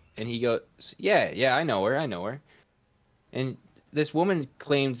 And he goes, "Yeah, I know her." And this woman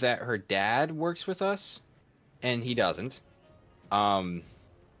claimed that her dad works with us, and he doesn't.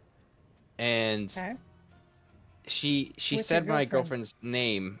 And Okay. she What's said your my girlfriend? girlfriend's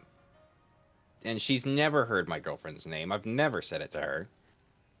name, and she's never heard my girlfriend's name. I've never said it to her.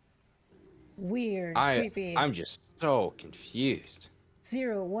 Weird. Creepy. I'm just so confused.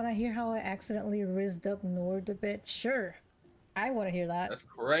 Zero, wanna hear how I accidentally rizzed up Nord a bit? Sure. I wanna hear that. That's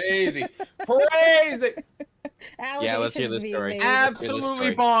crazy. Crazy. Yeah, let's hear Allegations the being story. made.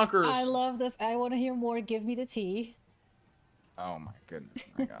 Absolutely bonkers. I love this. I wanna hear more. Give me the tea. Oh my goodness.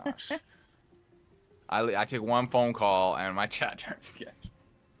 My gosh. I take one phone call and my chat turns again.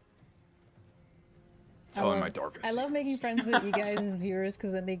 Telling my darkest. I love making friends with you guys as viewers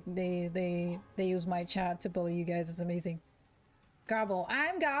because then they use my chat to bully you guys. It's amazing. Gobble.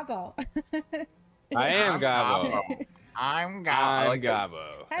 I'm Gobble. I am Gabo. I'm Gabo. I'm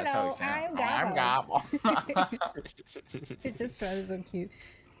Gabo. Hello, I'm Gobble. I'm Gabo. It just sounds so cute.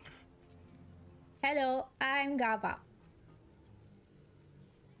 Hello, I'm Gobble.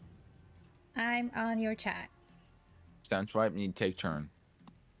 I'm on your chat. Stand swipe, need take turn.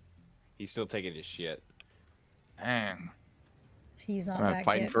 He's still taking his shit. Dang. He's not I'm back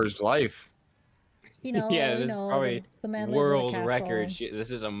fighting yet. for his life. You know, Yeah, you this is know, probably the man world lives in a record castle. shit.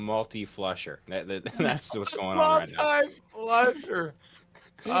 This is a multi-flusher. That's what's going on right now. Multi-flusher.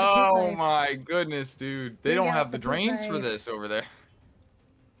 Eat a poop Oh knife. my goodness, dude. They Bring don't out have the the poop drains for knife. this over there.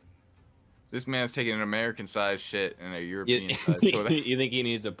 This man's taking an American-sized shit and a European-sized toilet. You think he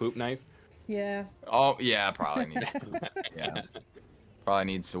needs a poop knife? Yeah. Oh, yeah, probably needs to. Yeah. Probably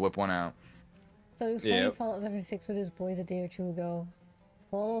needs to whip one out. So it was funny Yep. Fallout 76 with his boys a day or two ago.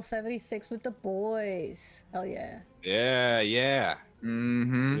 Fallout 76 with the boys. Hell yeah. Yeah, yeah.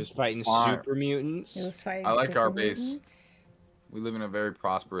 Mm-hmm. He was fighting Fire. super mutants. It was fighting I like our super base. mutants. We live in a very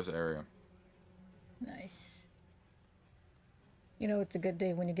prosperous area. Nice. You know, it's a good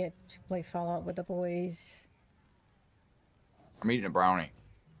day when you get to play Fallout with the boys. I'm eating a brownie.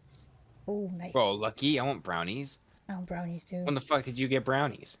 Oh, nice. Bro, lucky. I want brownies. I want brownies too. When the fuck did you get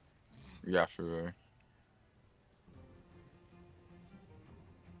brownies? Yeah, sure.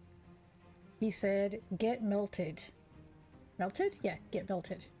 He said, get melted. Melted? Yeah, get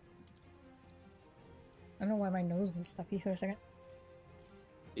melted. I don't know why my nose went stuffy for a second.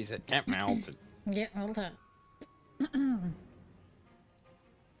 He said, get melted. Get melted.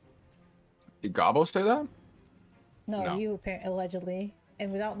 Did Gobbo say that? No, No. you allegedly.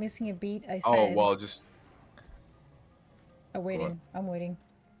 And without missing a beat, I Oh, said, well, just... I'm waiting. I'm waiting.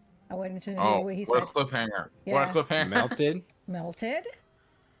 I'm waiting to hear Oh, what he what a said. cliffhanger. Yeah. What a cliffhanger. Melted? Melted?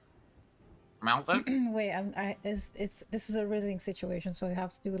 Melted? Wait, this is a rizzing situation, so I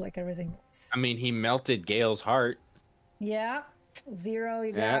have to do like a rizzing voice. I mean, he melted Gale's heart. Yeah. Zero,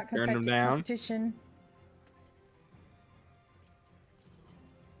 you Yeah, got turned him down. competition.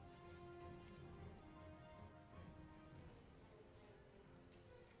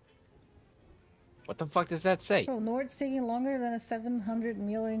 What the fuck does that say? Oh, Nord's taking longer than a 700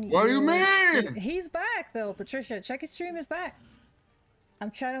 million. What do you year- mean? He's back though, Patricia. Check his stream is back.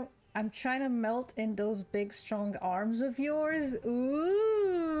 I'm trying to melt in those big strong arms of yours.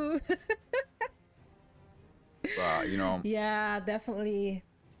 Ooh. You know, Yeah, definitely.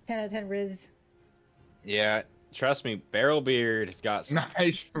 10 out of 10 Riz. Yeah, trust me, Barrelbeard has got some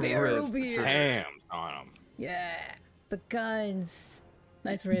nice Barrel wrist. beard. hams on him. Yeah. The guns.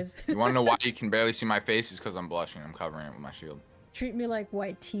 Nice Riz. You want to know why you can barely see my face? Is because I'm blushing. I'm covering it with my shield. Treat me like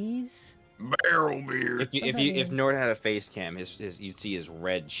white teas. Barrel beard. If Nord had a face cam, you'd see his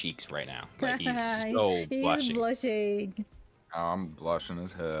red cheeks right now. Like he's so He's blushing. blushing. Oh, I'm blushing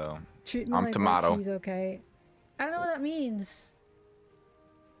as hell. Treat me I'm like tomato. white teas, okay? I don't know what that means.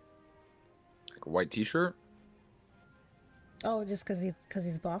 Like a white t-shirt? Oh, just cause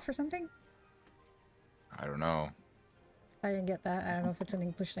he's buff or something? I don't know. I didn't get that. I don't know if it's an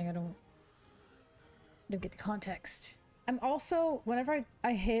English thing. I don't get the context. I'm also, whenever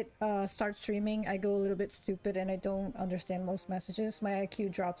I hit start streaming, I go a little bit stupid and I don't understand most messages. My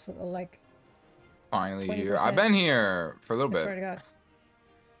IQ drops like, Finally here. 20%. I've been here for a little I swear to bit. God.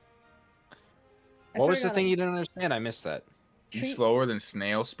 I What swear was to the God, thing like, you didn't understand? I missed that. You treat- slower than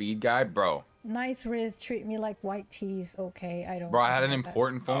snail speed guy? Bro. Nice Riz, treat me like white teas. Okay, I don't. Bro, I had don't an get that.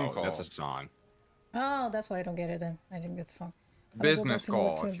 important phone Oh, call. that's a song. Oh, that's why I don't get it then. I didn't get the song. I'll go Business back to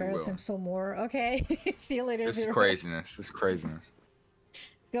work call, to if you embarrass will. him some more. Okay, see you later. This is Zero. craziness. This is craziness.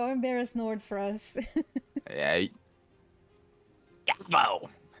 Go embarrass Nord for us. Yeah. Gabo.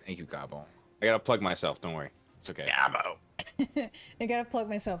 Thank you, Gabo. I gotta plug myself. Don't worry. It's okay. Gabo. I gotta plug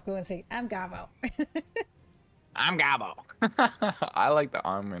myself. Go and say, I'm Gabo. I'm Gabo. I like the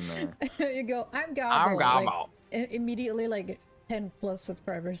arm in there. You go, I'm Gabo. I'm Like, Gabo. immediately, like 10 plus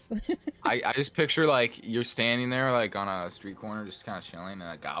subscribers. I just picture like you're standing there like on a street corner just kind of chilling and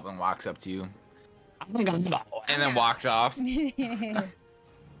a goblin walks up to you. I'm Gabo. And then walks off.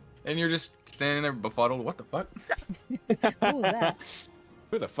 And you're just standing there befuddled. What the fuck? Who was that?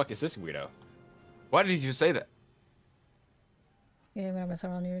 Who the fuck is this weirdo? Why did you say that? Yeah, I'm gonna mess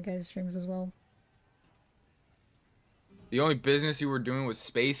around your guys' streams as well. The only business you were doing was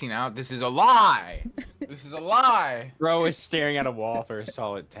spacing out. This is a lie. This is a lie. Bro is staring at a wall for a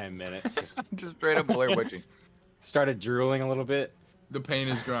solid 10 minutes. Just straight up Blair Witching. Started drooling a little bit. The paint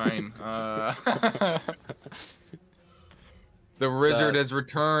is drying. The Rizzard has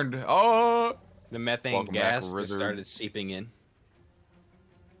returned. Oh! The methane Welcome back, gas just Rizzard. started seeping in.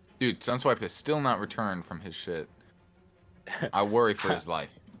 Dude, Sunswipe has still not returned from his shit. I worry for his life.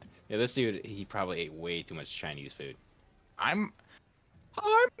 Yeah, this dude, he probably ate way too much Chinese food. I'm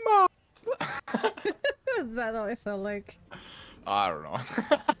Is that what I sound like? I don't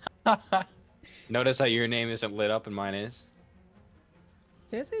know. Notice how your name isn't lit up and mine is?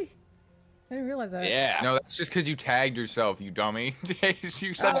 Seriously? I didn't realize that. Yeah. No, that's just because you tagged yourself, you dummy.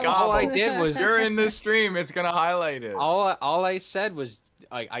 You said Oh, all I gobble. did was You're in the stream. It's gonna highlight it. all I said was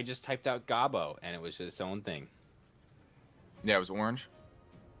like I just typed out Gabo and it was its own thing. Yeah, it was orange.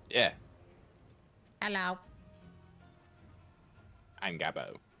 Yeah, Hello. I'm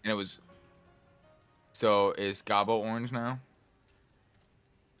Gabo. And it was. So is Gabo orange now?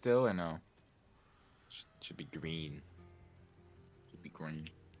 Still or no? Should be green. Should be green.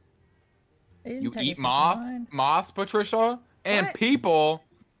 I didn't You tag eat yourself online. moths, Patricia, and What? people.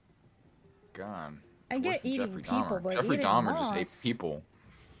 God. I it's get worse than eating Jeffrey people, Dahmer. but Jeffrey eating Dahmer just ate moths. people.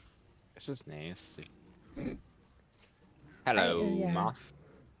 This is nasty. Hello, yeah. moth.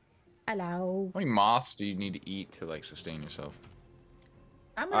 Hello. How many moths do you need to eat to like sustain yourself?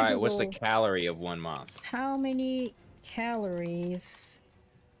 I'm All gonna right, what's the Google calorie of one moth? how many calories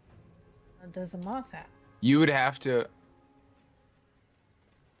does a moth have? You would have to.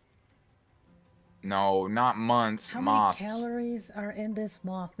 No, not months. How moths. many calories are in this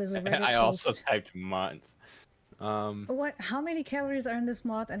moth? There's a Reddit I also post. typed month. What? How many calories are in this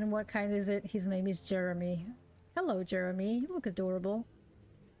moth, and what kind is it? His name is Jeremy. Hello, Jeremy. You look adorable.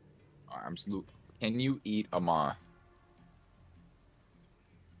 Absolute. Can you eat a moth?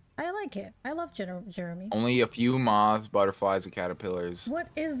 I like it. I love Jeremy. Only a few moths, butterflies, and caterpillars What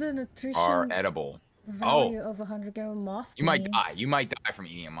is the nutrition are edible. value of 100 gram of moth You might beans? die. You might die from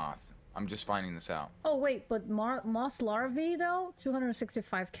eating a moth. I'm just finding this out. Oh wait, but moth larvae though,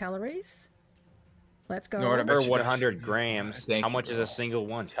 265 calories. Let's go. No, what Per bet you 100 guys- grams. Thank How you, much is bro. a single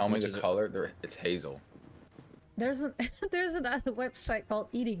one? Tell How me much the is it? color. It's hazel. There's a there's another website called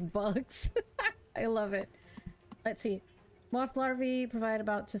Eating Bugs. I love it. Let's see. Moth larvae provide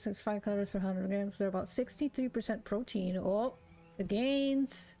about 265 calories per 100 grams. They're about 63% protein. Oh, the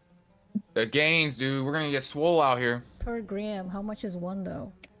gains The gains, dude. We're gonna get swole out here. per gram. How much is one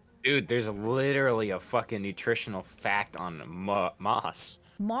though? Dude, there's literally a fucking nutritional fact on moths.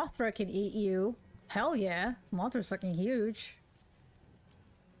 Mothra can eat you. Hell yeah. Mothra's fucking huge.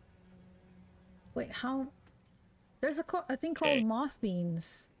 Wait, how? There's a thing called Okay. moth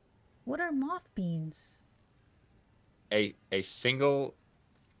beans. What are moth beans? A single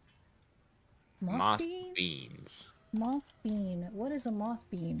moth bean? beans. Moth bean. What is a moth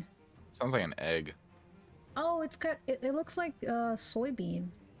bean? Sounds like an egg. Oh, it's got. It looks like a soybean.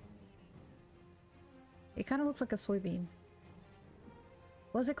 It kind of looks like a soybean.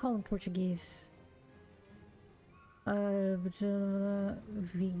 What's it called in Portuguese?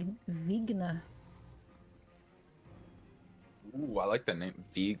 Vigna. Ooh, I like the name.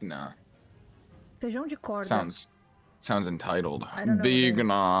 Vigna. Feijão de corda. Sounds entitled. I don't know what it is.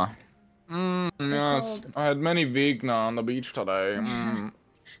 Vigna. Yes, called- I had many Vigna on the beach today.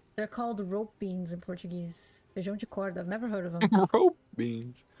 They're called rope beans in Portuguese. Feijão de corda. I've never heard of them. Rope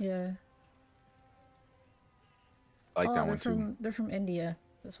beans. Yeah. I like Oh, that one too. they're from India.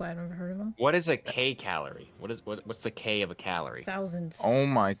 That's why I've never heard of them. What is a K calorie? What's the K of a calorie? Thousands. Oh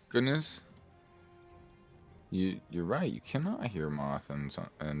my goodness. You're right. You cannot hear moth and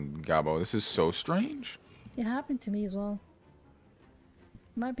Gabo. This is so strange. It happened to me as well.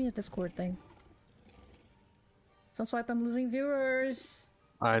 Might be a Discord thing. Sunswipe, I'm losing viewers.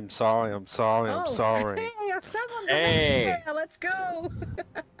 I'm sorry, I'm sorry, I'm sorry. Hey, someone Hey. yeah, let's go.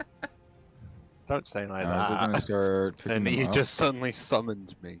 Don't say like Now, is it gonna that. start picking And them you up? just suddenly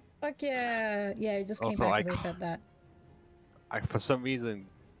summoned me. Fuck yeah. Yeah, it just came Also, back I as I ca- said that. For some reason,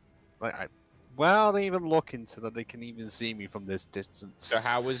 well, they even look into that. They can even see me from this distance. So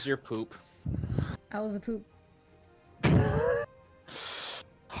how was your poop? How was the poop?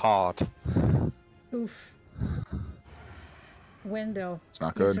 Hard. Oof. Window. It's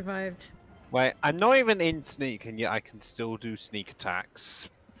not You good. survived. Wait, I'm not even in sneak, and yet I can still do sneak attacks.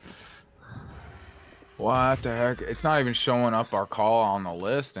 What the heck? It's not even showing up our call on the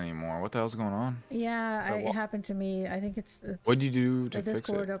list anymore. What the hell's going on? Yeah, it happened to me. I think it's What'd you do to the fix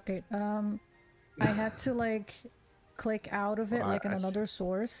Discord it? update. I had to like click out of it like in another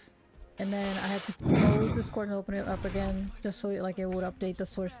source, and then I had to close Discord and open it up again just so it, like it would update the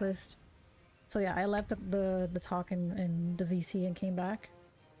source list. So yeah, I left the talk in the VC and came back.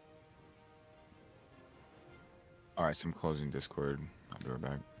 All right, so I'm closing Discord. I'll be right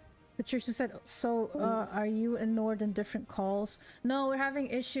back. Patricia said, so are you and Nord in different calls? No, we're having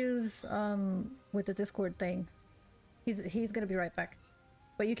issues with the Discord thing. He's gonna be right back.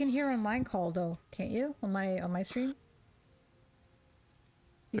 But you can hear on my call though, can't you? On my stream?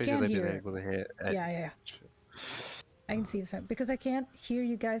 You can't hear. Able to hear. Yeah. I can see this because I can't hear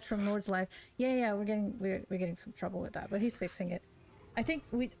you guys from Nord's live. Yeah, we're getting some trouble with that, but he's fixing it. I think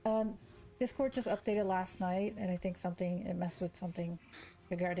Discord just updated last night, and I think it messed with something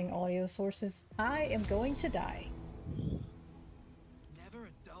regarding audio sources. I am going to die. Never a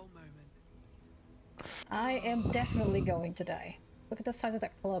dull moment. I am definitely going to die. Look at the size of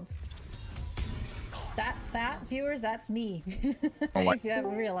that club. That viewers, that's me. If you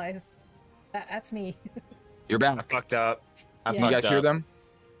haven't realized, that's me. You're back. I fucked up. Yeah. You guys hear them?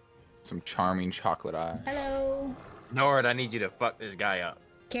 Some charming chocolate eyes. Hello. Nord, I need you to fuck this guy up.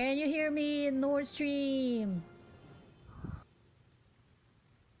 Can you hear me in Nord stream?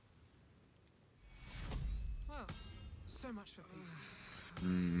 Well, so much for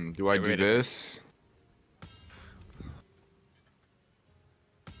peace. Do I do this?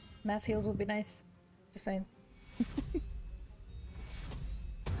 Mass heals would be nice. Just saying.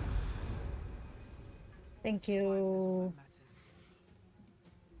 Thank you.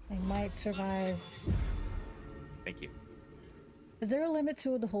 I might survive. Thank you. Is there a limit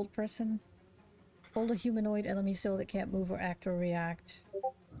to the hold person? Hold a humanoid enemy still that can't move or act or react.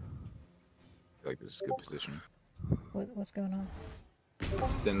 I feel like this is a good position. What's going on?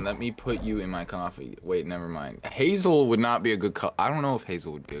 Then let me put you in my coffee. Wait, never mind. Hazel would not be a good color. I don't know if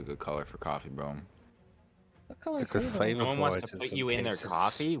hazel would be a good color for coffee, bro. What color is It's a good hazel? flavor. No one for wants it to in put some you in their cases.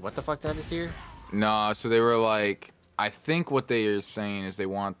 coffee? What the fuck that is here? No, so they were like, I think what they are saying is they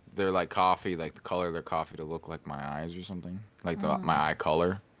want their like coffee, like the color of their coffee to look like my eyes or something. Like my eye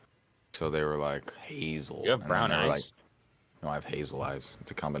color. So they were like hazel. You have and brown then they were eyes? Like, no, I have hazel eyes. It's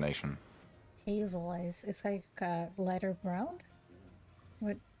a combination. Hazel eyes. It's like lighter brown?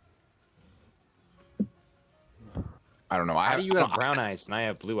 What? I don't know. How do you have brown eyes and I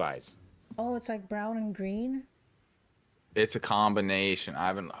have blue eyes? Oh, it's like brown and green? It's a combination.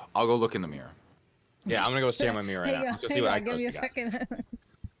 I'll go look in the mirror. Yeah, I'm gonna go stare in my mirror right Hang now. on, Let's go see hang what on, I give me a got. second.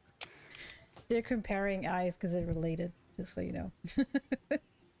 They're comparing eyes because they're related, just so you know.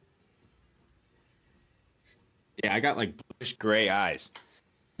 Yeah, I got like bluish gray eyes.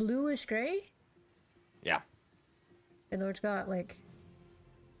 Bluish gray? Yeah. And Lord's got like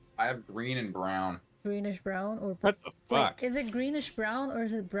I have green and brown. greenish brown or What the fuck? Wait, is it greenish brown or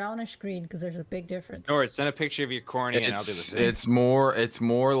is it brownish green? Because there's a big difference. Nord, send a picture of your cornea and I'll do the same. It's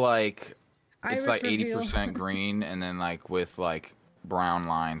more like Iris it's like reveal. 80% green and then like with like brown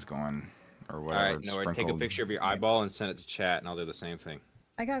lines going or whatever. Alright, Nord, take a sprinkled. picture of your eyeball and send it to chat and I'll do the same thing.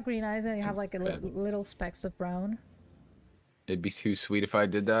 I got green eyes and you have like a little specks of brown. It'd be too sweet if I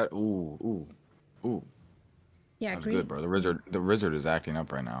did that. Ooh. Yeah, That was green. good, bro. The wizard is acting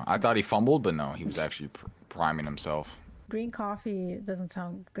up right now. I thought he fumbled, but no, he was actually priming himself. Green coffee doesn't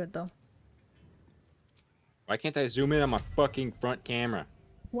sound good though. Why can't I zoom in on my fucking front camera?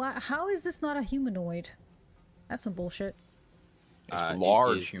 Why? How is this not a humanoid? That's some bullshit. It's It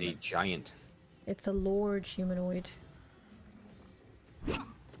large is human. a giant. It's a large humanoid.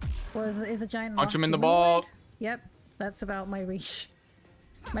 Well, is a giant? Punch not him in the humanoid? ball. Yep, that's about my reach.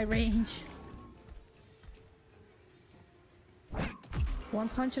 My range. One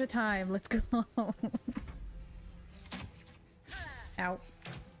punch at a time. Let's go. Ow.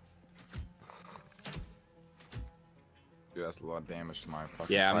 Dude, that's a lot of damage to my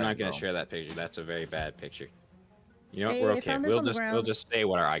fucking Yeah, I'm flag, not gonna bro. share that picture. That's a very bad picture. You know what? Hey, We're I okay. found this We'll on the just ground. say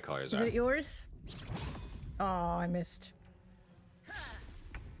what our eye colors Is are. it yours? Oh, I missed.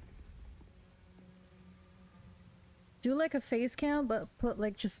 Do like a face cam, but put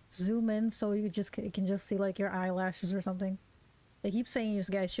like just zoom in so you can just see like your eyelashes or something. They keep saying you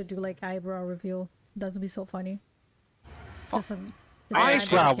guys should do like eyebrow reveal. That would be so funny. Just an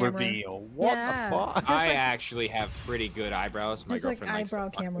Eyebrow camera. reveal. What Yeah. the fuck? Just I like- actually have pretty good eyebrows. My Just like girlfriend likes eyebrow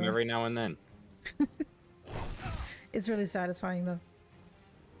to fuck them camera. every now and then. It's really satisfying though.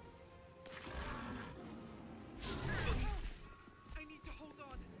 I need to hold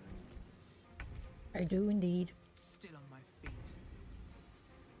on. I do indeed. Still on my feet.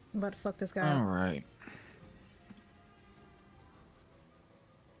 I'm about to fuck this guy All up. right.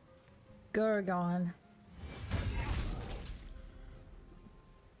 Gurgon.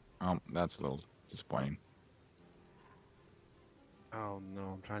 That's a little disappointing. Oh no,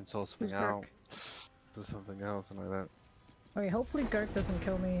 I'm trying to sort something Who's Gurk? out. There's something else and like that. Okay, hopefully Gurk doesn't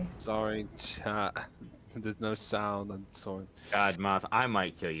kill me. Sorry, chat. There's no sound. I'm sorry. God, Moth, I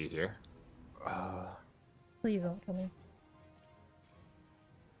might kill you here. Please don't kill me.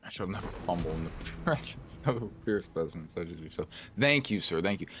 I shall never fumble in the presence of a pure specimen such as yourself. Thank you, sir.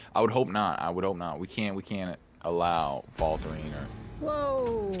 Thank you. I would hope not. I would hope not. We can't allow faltering or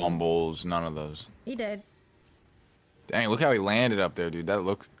Whoa! fumbles. None of those. He dead. Dang, look how he landed up there, dude. That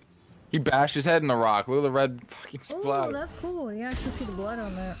looks... He bashed his head in the rock. Look at the red fucking Oh, splatter. that's cool. You can actually see the blood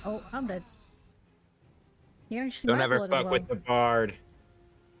on there. Oh, I'm dead. You can actually see Don't my ever blood fuck as well. with the bard,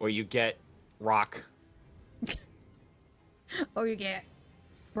 or you get rock. Oh, you get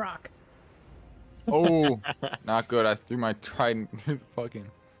rock. Oh, not good. I threw my trident through the fucking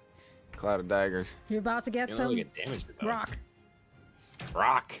cloud of daggers. You're about to get You don't some really get damaged though. rock.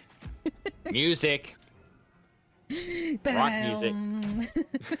 Rock. Music. Rock music.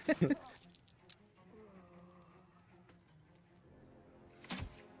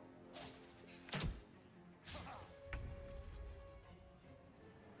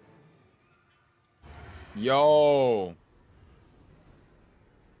 Yo.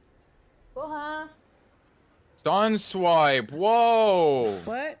 Uh-huh. Stun swipe. Whoa. What?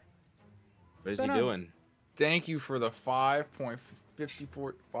 What is What's he going on? doing? Thank you for the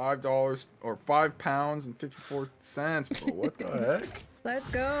 $5.54 or £5.54, bro. What the heck? Let's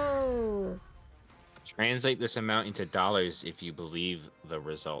go. Translate this amount into dollars if you believe the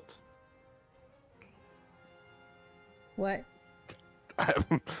result. What?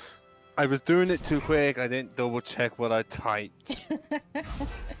 I was doing it too quick. I didn't double check what I typed.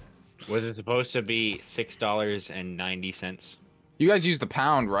 Was it supposed to be $6.90? You guys use the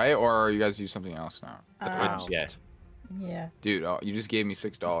pound, right? Or you guys use something else now? Pound. Yeah. Yeah. Dude, you just gave me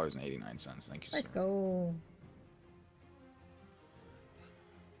 $6.89. Thank you. Let's Sir. go.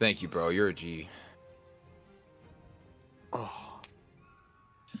 Thank you, bro. You're a G. Oh,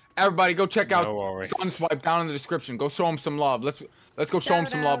 Everybody, go check out no worries. Sunswipe down in the description. Go show him some love. Let's go show him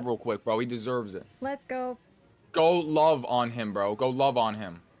Shout some out. love real quick, bro. He deserves it. Let's go. Go love on him, bro. Go love on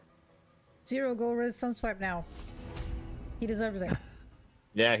him. Zero, go Riz Sunswipe now. He deserves it.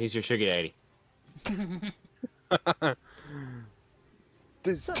 Yeah, he's your sugar daddy.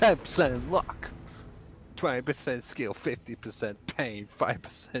 This 10% luck, 20% skill, 50% pain,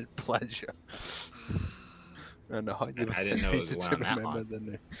 5% pleasure. And 100% I didn't know it was easy one to on that remember one. the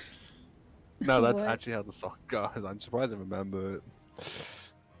name. No, that's What? actually how the song goes. I'm surprised I remember it.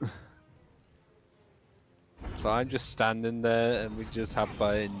 So I'm just standing there, and we just have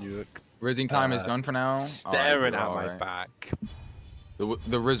by Nuke Rizzing time is done for now. staring at Alright, my back.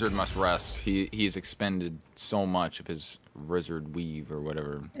 The wizard must rest. He's expended so much of his wizard weave or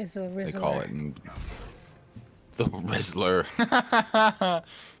whatever It's a they Rizzler. call it. And the Rizzler.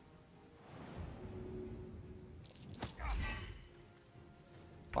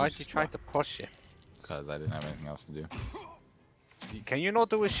 Why'd you try to push it? Because I didn't have anything else to do. Can you not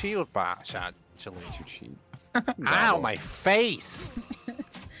do a shield bash, actually? Too cheap. Ow, my face!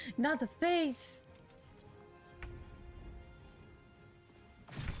 Not the face.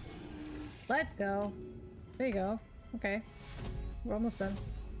 Let's go. There you go. Okay. We're almost done.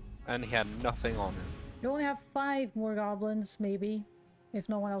 And he had nothing on him. You only have 5 more goblins, maybe. If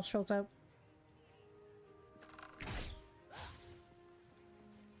no one else shows up.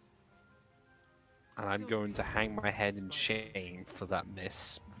 And I'm going to hang my head in shame for that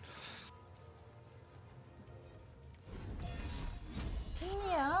miss.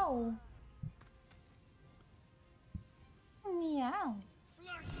 Meow. Meow.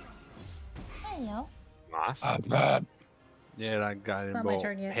 Hello. Moth? Yeah, that guy Not my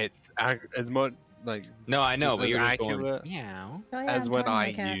turn yet. hits as much like No, I know, just but as you're just accurate going, meow. Oh, yeah, as I'm when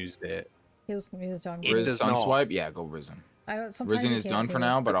talking to I my cat. used it. He was talking. It Riz does not. Sunswipe? Yeah, go Rizzen. I don't. Sometimes Rizzen you is can't done do for it.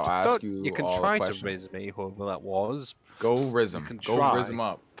 now, but I'll ask you You can all try the to questions. riz me, whoever that was. Go Rizzen. can Go try. Rizzen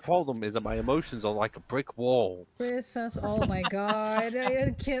up. Problem is that my emotions are like a brick wall. Riz says, "Oh my god,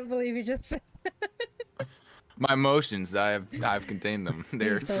 I can't believe you just said." My emotions, I've contained them.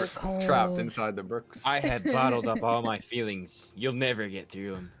 They're He's so trapped cold. inside the bricks. I had bottled up all my feelings. You'll never get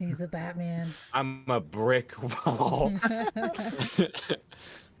through them. He's a Batman. I'm a brick wall.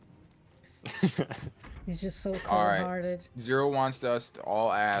 He's just so All right. cold-hearted. Zero wants us to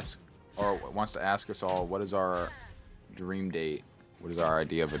all ask, or wants to ask us all, what is our dream date? What is our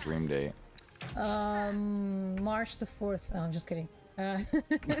idea of a dream date? March the 4th. Oh, I'm just kidding. There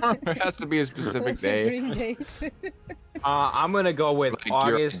has to be a specific What's your day. dream date? I'm gonna go with Like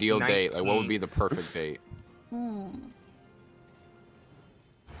August your ideal date. Like what would be 19th. the perfect date?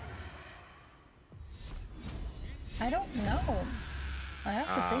 I don't know. I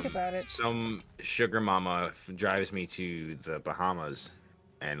have to think about it. Some sugar mama drives me to the Bahamas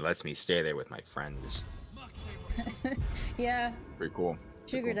and lets me stay there with my friends. Yeah, Pretty cool.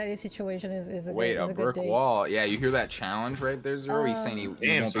 sugar daddy situation is a Wait, good, is a a good brick date. wall. Yeah, you hear that challenge right there, Zero? He's saying he Damn, won't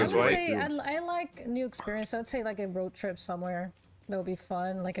be I so would it's able to like- say do. I like new experience. I'd say like a road trip somewhere that would be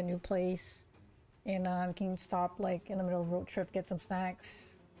fun, like a new place, and we can stop like in the middle of the road trip, get some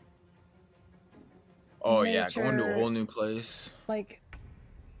snacks. Oh yeah, going to a nature. whole new place. Like,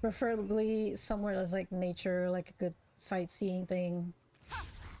 preferably somewhere that's like nature, like a good sightseeing thing.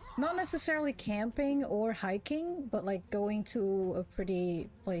 Not necessarily camping or hiking, but like going to a pretty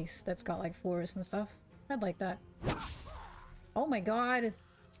place that's got like forests and stuff. I'd like that. Oh my god!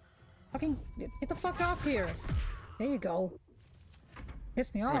 Fucking get the fuck off here! There you go.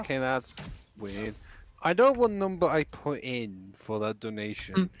 Piss me off. Okay, that's weird. I know what number I put in for that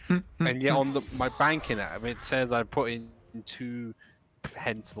donation, and yet on my banking app it says I put in 2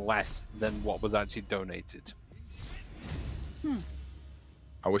 pence less than what was actually donated.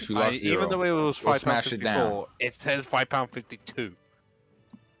 I wish you luck, Zero. Even though it was We'll £5.54, smash it down. it says £5.52.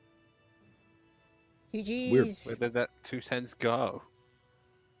 GG's. Where did that 2 cents go?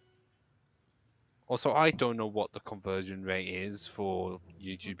 Also, I don't know what the conversion rate is for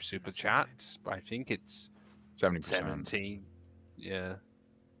YouTube Super Chats, but I think it's 70%. 17. Yeah.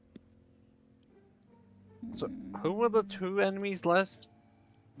 So, who were the 2 enemies left?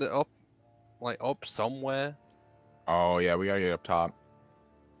 They're up, like, up somewhere? Oh yeah, we gotta get up top.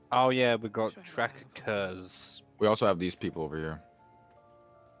 Oh, yeah, we got trackers. We also have these people over here.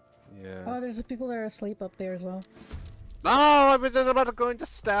 Yeah. Oh, there's the people that are asleep up there as well. No, I was just about to go into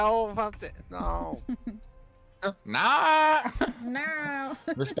stealth. No. Nah. No.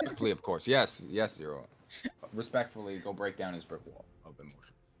 Respectfully, of course. Yes, yes, Zero. Respectfully, go break down his brick wall of emotion.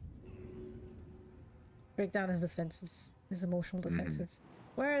 Break down his defenses, his emotional defenses.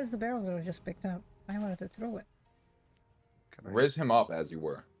 Where is the barrel that I just picked up? I wanted to throw it. Raise him up as you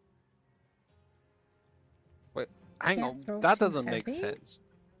were. Wait, hang Can't on. throw That too doesn't make heavy? sense.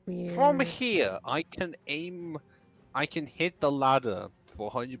 Weird. From here, I can aim. I can hit the ladder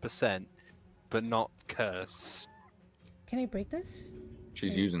for 100%, but not curse. Can I break this?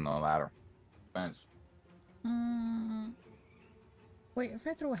 She's using the ladder. Fence. Wait, if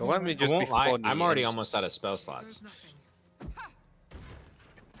I throw a So let hammer- me I just be won't lie, funny. I'm already and- almost out of spell slots. There's nothing.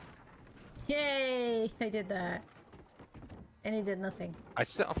 Yay! I did that. And it did nothing. I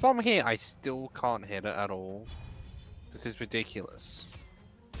still from here. I still can't hit it at all. This is ridiculous.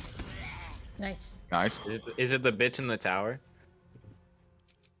 Nice. Nice. Is it the bits in the tower?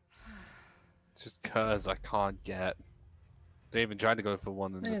 It's just cause I can't get. They even tried to go for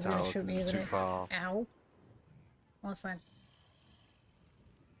one in It the is gonna tower. shoot me, It's isn't too it? far. Ow. Well, it's fine.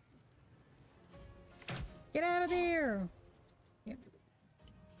 Get out of there! Yep.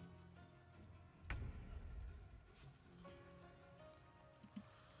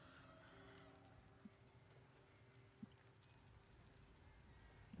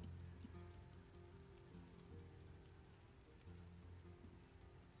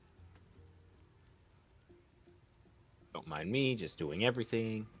 Don't mind me, just doing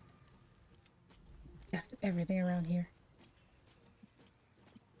everything. Got everything around here.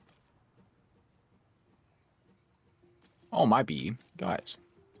 Oh, my bee. Guys.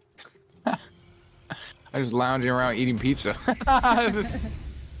 I was lounging around eating pizza.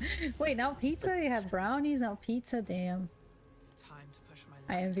 Wait, now pizza? You have brownies, now pizza? Damn. Time to push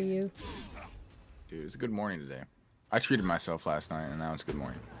my I luck. envy you. Dude, it's a good morning today. I treated myself last night, and now it's good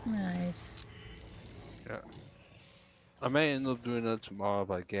morning. Nice. Yeah. I may end up doing that tomorrow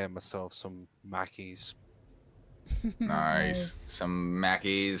by getting myself some Mackies. Nice. Some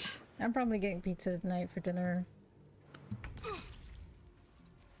Mackies. I'm probably getting pizza tonight for dinner.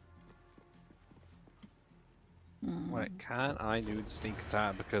 Wait, can I do the sneak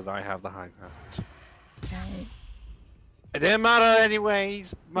attack because I have the high ground? Right. It didn't matter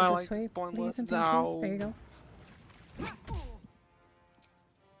anyways. My This life way, is pointless please and thank you. There you now. go.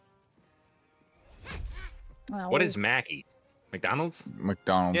 Oh, What is Mackie? McDonald's?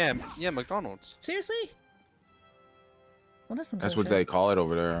 McDonald's. Yeah, McDonald's. Seriously? Well, that's some That's what bullshit. they call it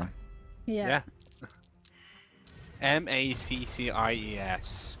over there. Yeah.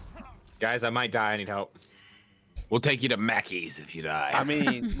 Mackies. Guys, I might die. I need help. We'll take you to Mackey's if you die. I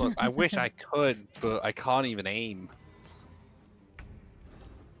mean, look, I wish I could, but I can't even aim.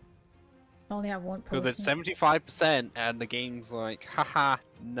 I only have one Because potion. it's 75% and the game's like, haha,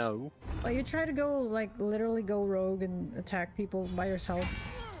 no. Well, you try to go, like, literally go rogue and attack people by yourself.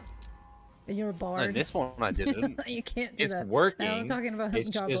 And you're a No, bard. this one I didn't. You can't do It's that. working. Now I'm talking about It's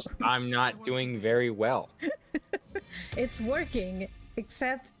Jabo. just I'm not doing very well. It's working,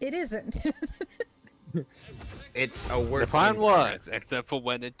 except it isn't. It's a work. The plan works, except for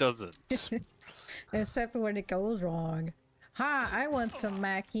when it doesn't. Except for when it goes wrong. Ha! I want some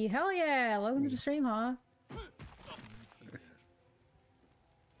Mackie. Hell yeah! Welcome to the stream, huh?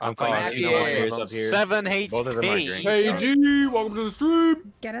 I'm calling Mackie, two players up here. 7 HP. Both of them are drinking. Hey G, welcome to the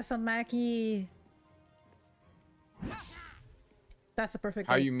stream. Get us some Mackie. That's a perfect.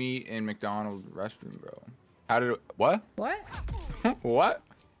 How day. you meet in McDonald's restroom, bro? How did what? What? What?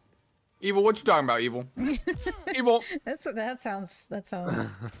 Evil, what you talking about, Evil? Evil. That sounds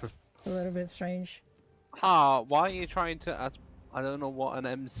a little bit strange. Ah, why are you trying to ask? I don't know what an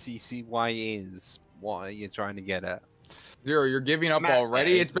MCCY is. What are you trying to get at? Zero, you're giving up Matt,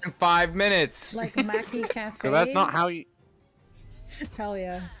 already? It's been 5 minutes. Like Mackie Cafe. Because that's not how you. Hell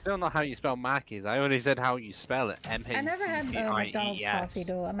yeah. Still not how you spell Mackey's. I only said how you spell it. I never had McDonald's coffee MACCIES.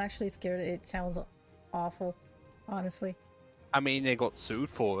 though. I'm actually scared. It sounds awful, honestly. I mean, they got sued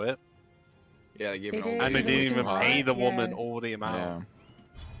for it, Yeah, they gave They an did, old and they because it didn't was even too hot. pay the woman Yeah. all the amount. Yeah.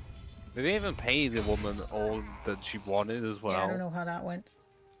 They didn't even pay the woman all that she wanted as well. Yeah, I don't know how that went.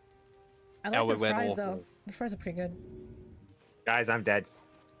 I like How the it went fries though. awful. The fries are pretty good. Guys, I'm dead.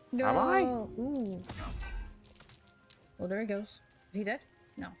 No. Am I? Ooh. Well, there he goes. Is he dead?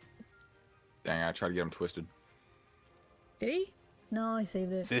 No. Dang, I tried to get him twisted. Did he? No, I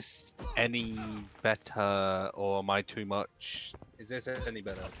saved it. Is this any better, or am I too much? Is this any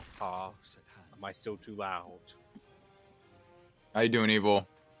better? Ah, am I still too loud? How you doing, Evil?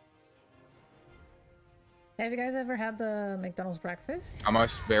 Have you guys ever had the McDonald's breakfast? I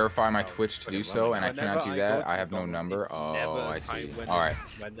must verify my No, Twitch to but do it- so, and I whenever cannot do go that. to I have no McDonald's, number. it's Oh, never I time see. when All right.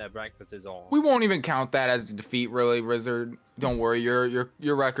 when their breakfast is on. We won't even count that as a defeat, really, Wizard. Don't worry,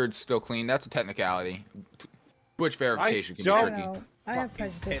 your record's still clean. That's a technicality. Twitch verification can be I don't don't tricky. know. I have Fucking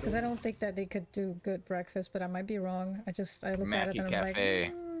prejudice because I kettle. don't think that they could do good breakfast, but I might be wrong. I look at it Mackie and I'm Cafe.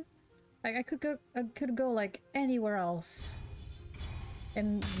 like, like I could go like anywhere else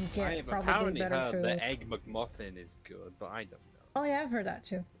and get I've probably apparently better heard food. the egg McMuffin is good, but I don't know. Oh yeah, I've heard that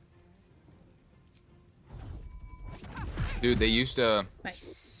too. Dude, they used to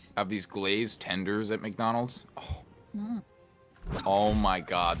Nice. have these glazed tenders at McDonald's. Oh. Mm. Oh my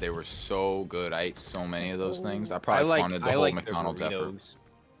god, they were so good. I ate so many of those things. I probably funded the whole McDonald's effort.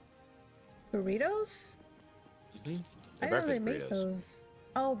 Burritos? Mm-hmm. I didn't really make those.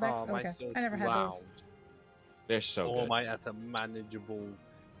 Oh, okay. so I never had loud. those. They're so Or good. might at a manageable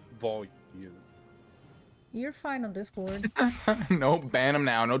volume. You're fine on Discord. No, ban them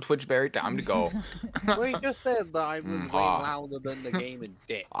now. No Twitch berry. Time to go. Well, you just said that I was way Ah. louder than the game and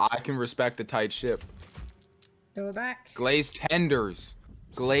dick. I can respect the tight ship. Throw it back. Glazed tenders.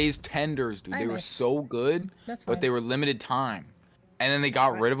 Glazed tenders, dude. I They were miss. so good, That's fine. but they were limited time. And then they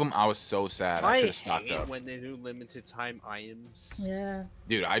got rid of them. I was so sad. I should have stocked hate up. when they do limited time items. Yeah.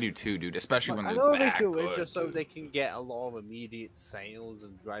 Dude, I do too, dude. Especially when I they're know they that do good. it just so dude. they can get a lot of immediate sales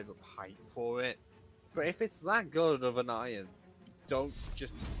and drive up hype for it. But if it's that good of an item, don't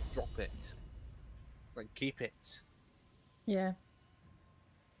just drop it. Like, keep it. Yeah.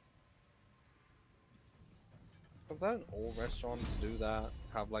 But don't all restaurants do that?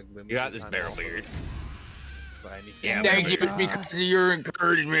 Have like limited You got this time barrel offers beard. for anything? Yeah, Thank but- you. It's because of your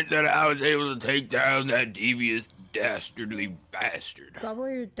encouragement that I was able to take down that devious, dastardly bastard. Gobble,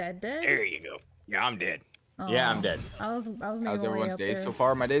 you're dead. There you go. Yeah, I'm dead. Yeah, I'm Oh, dead. I was making How's my way everyone's up day there. so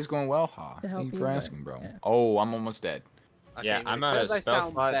far? My day's going well, huh? To help Thank you you, for but- asking, bro. yeah. Oh, I'm almost dead. Okay, Yeah, well, I'm it out of says I spell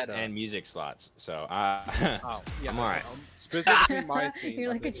sound slots better. and music slots, so Oh, yeah, I'm alright. Specifically my screen,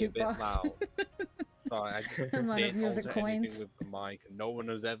 You're I'm like a maybe bit jukebox. loud. Sorry, I just I'm out of can't music alter anything coins. with the mic, and no one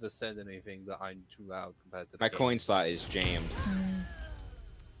has ever said anything that I'm too loud compared to the my coin game. slot is jammed. Mm.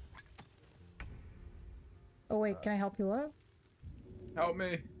 Oh wait, can I help you up? Help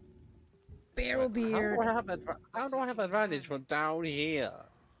me. Barrel beard. How do I have advantage from down here?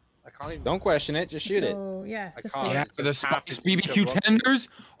 I can't even. Don't question it, just shoot it. So, yeah, I just can't. do Yeah, it. So the half spice is BBQ interrupted. tenders.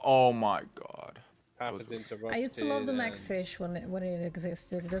 Oh my god. Path is interrupted. I used to love the and McFish when it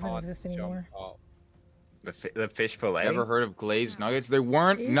existed. It doesn't can't exist jump anymore. up. The fish fillet. Ever heard of glazed nuggets? They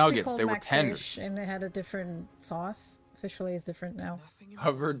weren't It used to be nuggets. called They were McFish, tenders. and it had a different sauce. Fish fillet is different now.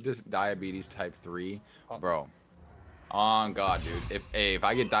 Covered this diabetes type 3, bro. On God, dude. If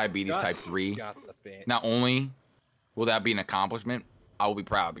I get diabetes Got- type 3, Got the bit. not only will that be an accomplishment, I will be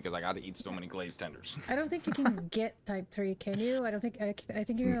proud because I got to eat so many glazed tenders. I don't think you can get type 3, can you? I don't think I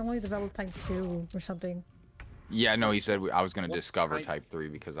think you can only develop type 2 or something. Yeah, no, he said I was gonna What's discover type- type 3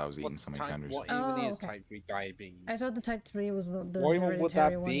 because I was eating so many tenders. What even Oh, is okay. type 3 diabetes? I thought the type 3 was the What even would hereditary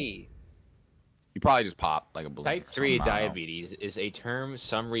that one. be? You probably just pop like a balloon. Type or 3 something, I don't know. diabetes is a term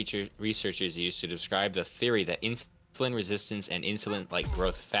some researchers use to describe the theory that insulin resistance and insulin-like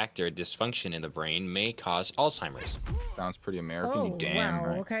growth factor dysfunction in the brain may cause Alzheimer's. Sounds pretty American. Oh, You damn wow.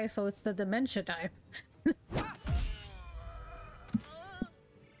 right. Okay, so it's the dementia type.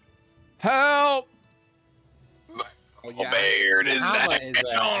 Help! Oh, A beard is hammer that is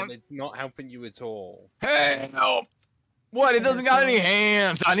there, down. and it's not helping you at all. Help! What? It doesn't got any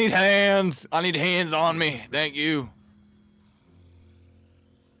hands. I need hands. I need hands on me. Thank you.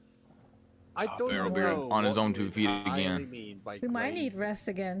 I don't Barrel know Beard on his what own you 2 feet entirely again. mean by We might need glazed rest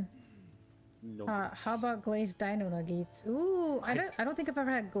again. nuggets. How about glazed dino nuggies? Ooh, I don't think I've ever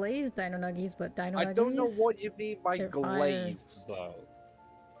had glazed dino nuggies, but dino I nuggies. don't know what you mean by They're glazed, though.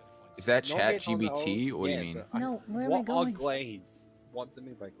 Is that Nuggets on their ChatGPT? own- What do you yeah, mean? but No, where am I what are going? glazed? What do you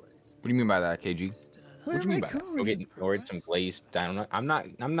mean by glazed? What do you mean by that, KG? Where What do you am mean I by that? Go going? get Nord some glazed dino. I'm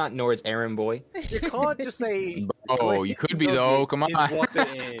not Nord's errand boy. You can't just say. Oh, you glazed could be though. nugget Come on. Is what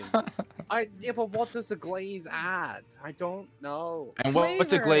it is. Yeah, but what does the glaze add? I don't know. And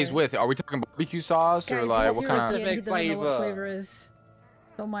what's it glazed Flavor. with? Are we talking barbecue sauce or Guys, like he's what kind of? European, he doesn't know what flavor? flavor is.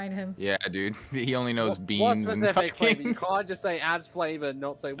 Don't mind him. Yeah, dude. He only knows What beans specific and flavor? You fucking. can't just say adds flavor,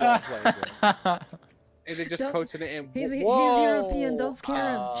 not say what flavor. Is it just Don't- coating it in? He's Whoa! European. Don't scare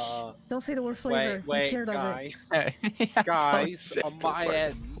him. Uh, Don't say the word flavor. Wait, He's scared of it. guys. Yeah, Guys, don't on say my the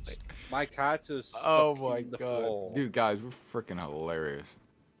end, word. my character's stuck Oh my in the god, floor. dude, guys, we're freaking hilarious.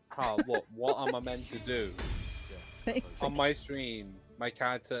 Oh, what am I meant to do? On my stream, my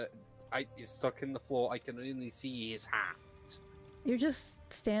character is stuck in the floor. I can only see his hat. You're just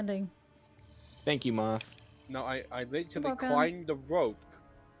standing. Thank you, Moth. No, I literally welcome. climbed the rope.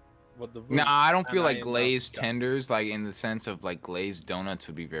 With the Nah, I roots, don't feel and like I am glazed stuck. tenders, like in the sense of like glazed donuts,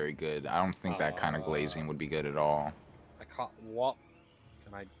 would be very good. I don't think that kind of glazing would be good at all. I can't. What?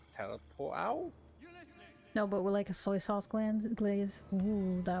 Can I teleport out? No, but with like a soy sauce glaze.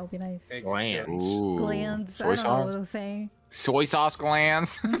 Ooh, that would be nice. Hey, Glands. Ooh, Glands. soy I don't know what sauce. I'm saying. Soy sauce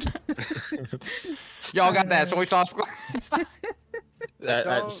glands. Y'all got that soy sauce glands? That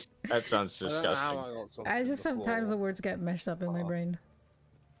sounds I don't know how disgusting. I got stuck I in just the sometimes the floor. words get meshed up in my brain.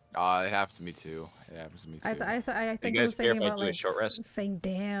 It happens to me too. It happens to me too. I think I guys was care thinking if I about do a like short rest? saying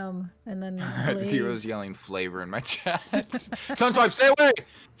damn and then Zero's glaze. yelling flavor in my chat. Sunswipe, stay away!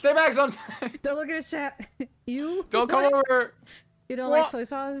 Stay back, Sunswipe! Don't look at his chat. You Don't come What? over! You don't like What? soy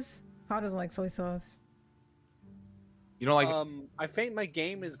sauce? How doesn't like soy sauce? You don't like I think my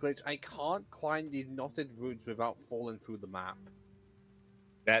game is glitched. I can't climb these knotted roots without falling through the map.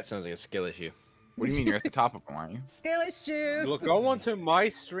 That sounds like a skill issue. What do you mean? You're at the top of them, aren't you? Skill issue. Look, go onto my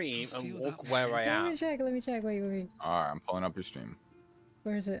stream and Feel walk that where I Let am. me check. Let me check. Wait. Alright, I'm pulling up your stream.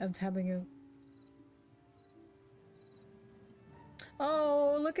 Where is it? I'm tabbing you.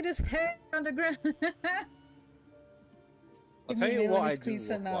 Oh, look at his hair on the ground. I'll tell you what I do squeeze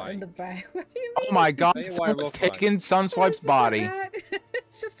look him out in like. the back. What do you Oh mean? my god, Tell you what I someone's look like. taking Sunswipe's It's just a body. hat.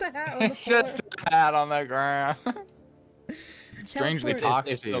 It's just a hat on the It's just floor. a hat on the ground. Strangely Teleport.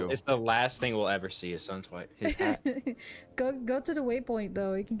 talks It's to you. the last thing we'll ever see is Sunswipe. His hat. Go to the waypoint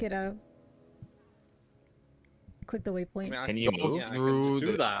though. You can get out. Click the waypoint. Can you Go move? I can through just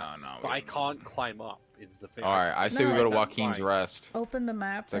do the- that, Oh, no, but we I don't know. can't climb up. It's the thing. Alright, I say we No, go to I can't Joaquin's climb. Rest. Open the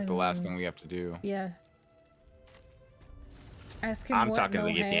map. It's like the last thing we have to do. Yeah. Ask him I'm what, talking no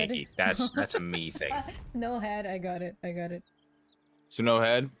to the head. Yankee. That's a me thing. No head. I got it. So no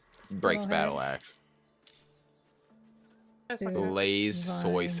head breaks No battle head. axe. Dude, Glazed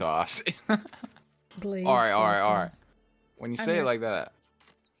soy vibes. sauce. glazed Alright, soy alright. sauce. When you I'm say it here. like that,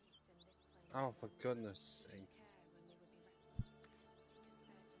 Oh, for goodness sake.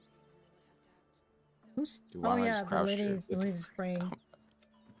 Who's? Do Oh I yeah, just the crouch lady. here? The lady's spraying.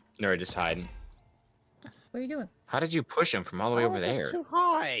 No, just hiding. What are you doing? How did you push him from all the way Oh, over that's there? too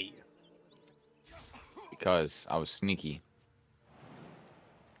high. because I was sneaky.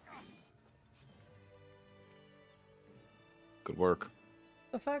 Good work.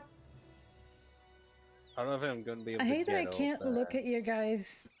 The fuck? I don't know if I'm gonna be able I to hate that I get can't up there. look at your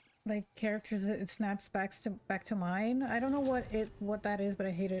guys' like characters. It snaps back to mine. I don't know what that is, but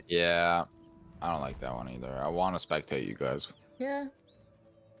I hate it. Yeah, I don't like that one either. I want to spectate you guys. Yeah,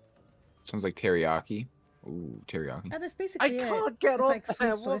 Sounds like teriyaki. Ooh, teriyaki. that's I basically it. can't get It's up like there.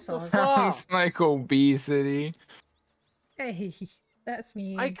 sweet soy What the sauce. fuck? Sounds like obesity. Hey, that's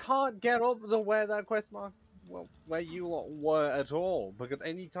me. I can't get up to where that question mark where you lot were at all, because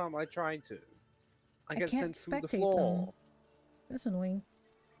any time I try to, I get can't sent through the spectate floor. them. That's annoying.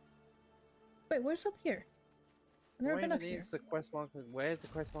 Wait, where's up here? I've never Wait a been up minute, here. it's the quest marker. Where's the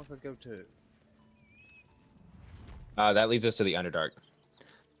quest marker go to? That leads us to the Underdark.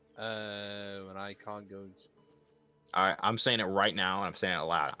 And I can't go. Alright, I'm saying it right now, and I'm saying it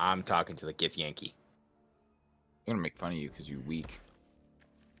loud. I'm talking to the Gith Yankee. I'm gonna make fun of you because you're weak.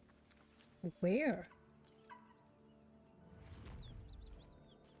 Where?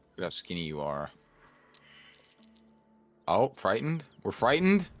 Look how skinny you are. Oh, frightened? We're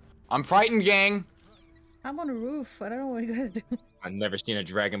frightened? I'm frightened, gang! I'm on a roof. I don't know what you guys do. I've never seen a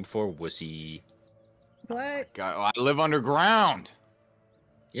dragon before, wussy. What? God, I live underground!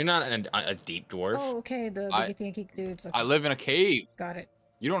 You're not a deep dwarf. Oh, okay. The Yankee dudes. Okay. I live in a cave. Got it.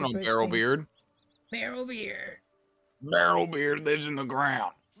 You don't The know bridge Barrelbeard. Barrel beer. Barrelbeard lives in the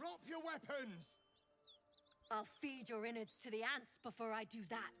ground. Drop your weapons! I'll feed your innards to the ants before I do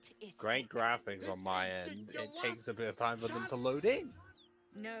that. Great graphics on my end. It takes a bit of time for them to load in.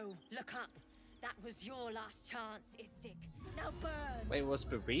 No, look up. That was your last chance, Istik. Now burn. Wait, was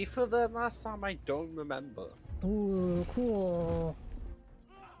Berefa there last time? I don't remember. Ooh, cool.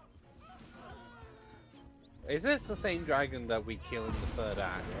 Is this the same dragon that we kill in the third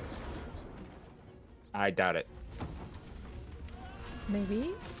act? I doubt it.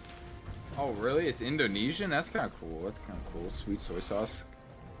 Maybe? Oh, really? It's Indonesian? That's kind of cool. That's kind of cool. Sweet soy sauce.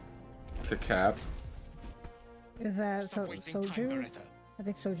 Kecap. Is that soju? I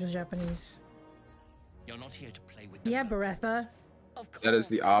think soju's Japanese. You're not here to play with Yeah, Beretha. That is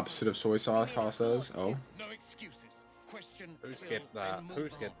the opposite of soy sauce, Haas says. Oh. No excuses. Question. Who skipped that? Who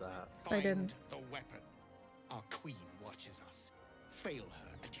skipped that? I didn't. The weapon. Our queen watches us. Fail her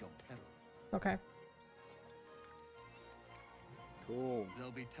at your peril. Okay. Cool.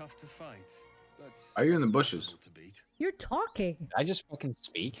 They'll be tough to fight, but Are you in the bushes? to beat. You're talking. Did I just fucking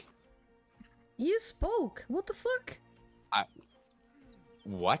speak? You spoke. What the fuck?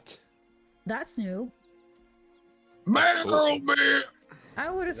 What? That's new. Barrelbeard!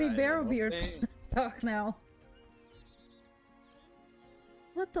 I would have seen Is that Barrel an Beard update? talk now.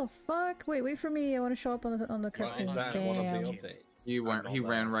 What the fuck? Wait for me. I want to show up on the cutscene. Is that one of the Damn. updates? He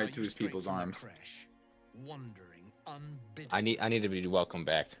ran right Are to you his straight people's from the arms. crash, wandering unbidden? I need to be welcome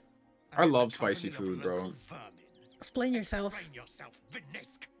back. I love spicy food, bro. Explain yourself. Explain yourself,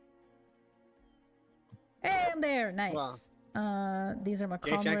 Vinisk. Hey, I'm there. Nice. These are my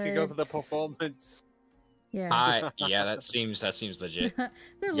Yeah, comrades. can't you go for the performance? Yeah. Yeah, that seems legit. They're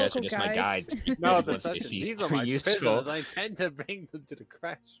You guys are local just my guys. guides. No, Once they these are my useful. prisoners. I intend to bring them to the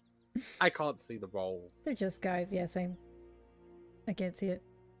crash. I can't see the role. They're just guys. Yeah, same. I can't see it.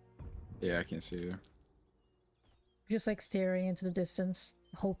 Yeah, I can't see you. Just like staring into the distance,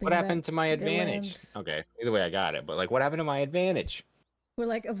 hoping. What happened that to my it advantage? lands. Okay, either way I got it, but like what happened to my advantage? We're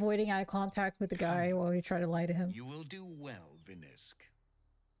like avoiding eye contact with the guy while we try to lie to him. You will do well, Vinisk.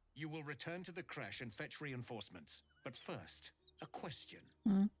 You will return to the crash and fetch reinforcements. But first, a question.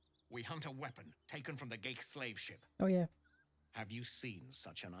 Hmm? We hunt a weapon taken from the Gake slave ship. Oh yeah. Have you seen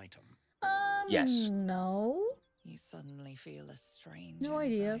such an item? Yes. No. You suddenly feel a strange No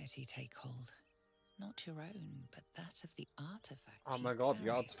idea. anxiety take hold. Not your own, but that of the artifact. Oh you my god, the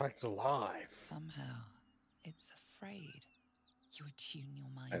carry. artifact's alive. Somehow, it's afraid. You attune your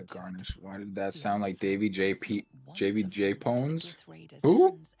mind. Hey, to Garnish, it. why did that The sound like artifact Davy J. does not want JV to J. fall into the Pones? Gith Raiders' Who?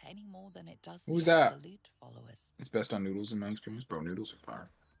 hands any more than it does Who's the that? Absolute followers. It's best on noodles in my experience, bro. Noodles are fire.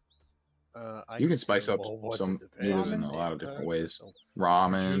 I You can spice feel- up well, what some does it noodles in Ramen? a lot of different Uh, ways. oh,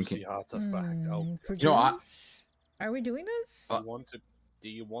 Ramen. Juicy artifact. Oh, Produce? You know, Are we doing this? do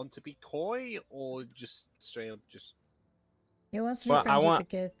you want to be coy or just straight up just? He wants to be Well, I friends want- with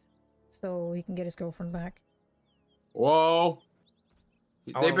the kid, so he can get his girlfriend back. Whoa! I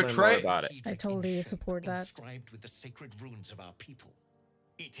They wanna learn more betray. about it. I totally support that. Inscribed with the sacred runes of our people.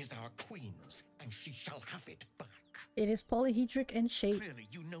 It is our queen's, and she shall have it back. It is polyhedric in shape. Clearly,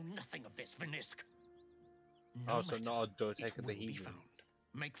 you know nothing of this, Vinisk. Oh, so not a it dodecahedron. will be found.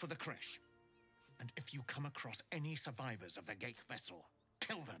 Make for the crash. And if you come across any survivors of the Gake vessel,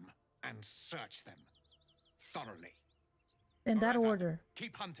 kill them and search them thoroughly. In that Forever. order.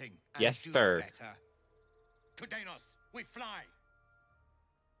 Keep hunting. And Yes, do sir. better. To Danos, we fly.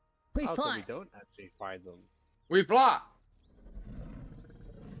 We Oh, so fly. we don't actually find them. We fly.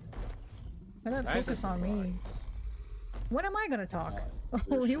 Why not Guys, focus it's on me? alright. When am I gonna talk?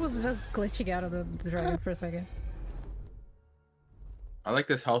 Oh, he was just glitching out of the dragon for a second. I like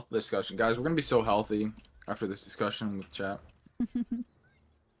this health discussion, guys. We're gonna be so healthy after this discussion with chat.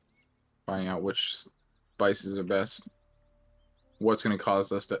 Finding out which spices are best. What's gonna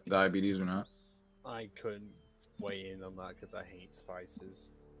cause us diabetes or not? I couldn't weigh in on that because I hate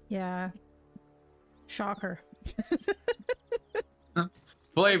spices. Yeah. Shocker.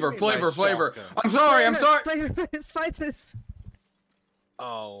 Flavor, mean by flavor, flavor. shocker? I'm sorry, I'm sorry. Flavor, spices.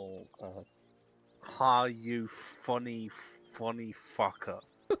 Oh, how you funny fucker.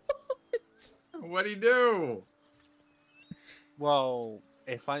 What'd he do? Well,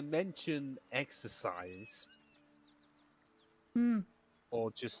 if I mention exercise,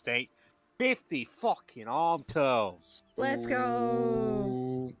 or just state 50 fucking arm curls. Let's go.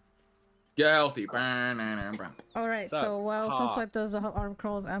 Ooh. Get healthy. All right. So while Sunswipe does the arm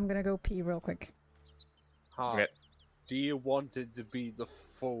crawls, I'm gonna go pee real quick. Okay. Do you want it to be the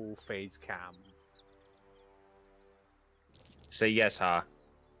full phase cam? Say yes, Ha.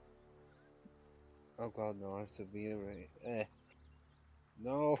 Oh god, no, I have to reiterate.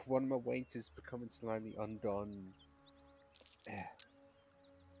 No, one of my weights is becoming slightly undone.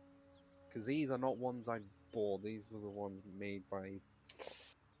 Because these are not ones I bought, these were the ones made by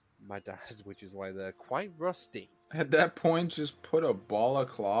my dad, which is why they're quite rusty. At that point, just put a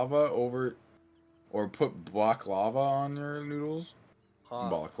balaclava over, or put baklava on your noodles.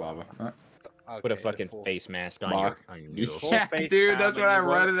 Balaclava. Okay, Put a fucking face mask on your noodles. Yeah, dude, that's what I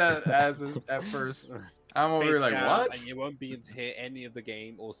read it as at first. I'm over here like, what? And you won't be able to hear any of the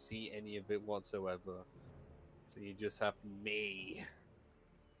game or see any of it whatsoever. So you just have me.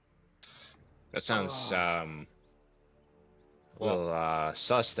 That sounds a little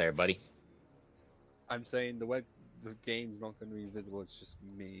sus there, buddy. I'm saying the game's not going to be visible. It's just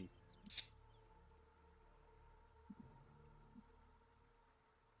me.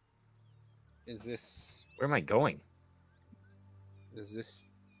 Is this? Where am I going? Is this?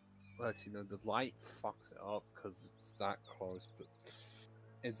 Actually, no. The light fucks it up because it's that close. But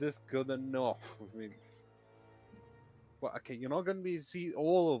is this good enough? I mean, well, okay, you're not going to be see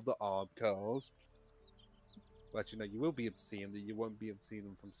all of the arm curls. But you know, you will be able to see them. You won't be able to see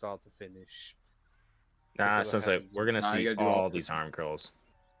them from start to finish. Nah, sounds like we're gonna see all these arm curls.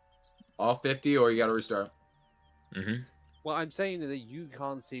 All 50, or you gotta restart. Mm-hmm. Well, I'm saying that you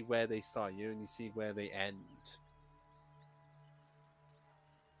can't see where they start. You only see where they end.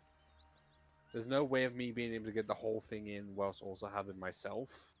 There's no way of me being able to get the whole thing in whilst also having myself.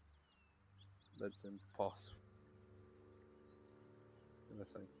 That's impossible.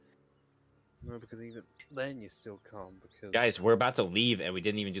 No, because even then you still can't. Because Guys, we're about to leave and we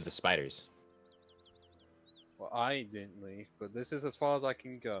didn't even do the spiders. well, I didn't leave, but this is as far as I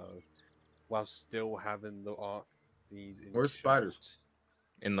can go, while still having the these. Where's spiders?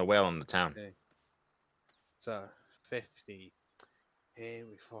 In the well in the town. Okay. So 50. Here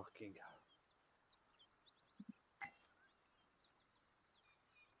we fucking go.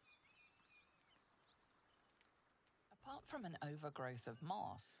 Apart from an overgrowth of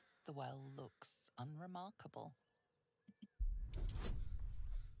moss, the well looks unremarkable.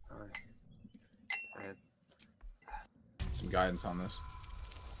 Some guidance on this.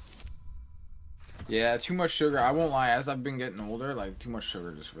 Yeah, too much sugar. I won't lie. As I've been getting older, like too much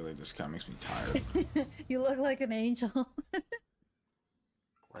sugar just kind of makes me tired. You look like an angel.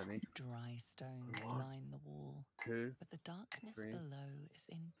 Dry stones line the wall, 2, but the darkness 3, below is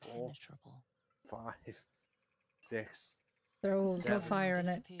impenetrable. 5, 6. Throw fire in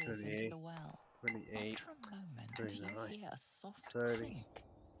it. 28, the well. 28. After a moment, 29, you hear a soft 30, clink,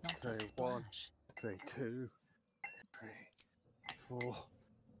 not a 31, splash. 32, 3, 4,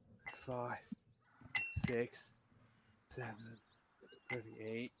 5, 6, 7,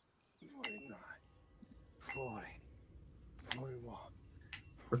 38, 49, 40, 41.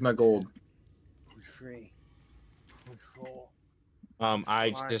 Where's my gold? 43, 44.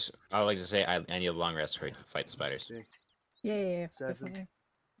 I like to say I need a long rest to fight the spiders. 6, Yeah. 7, Definitely.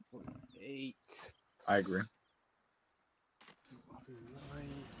 8. I agree. 9.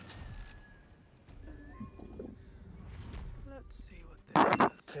 Let's see what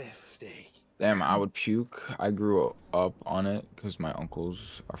this is. 50. Damn, I would puke. I grew up on it because my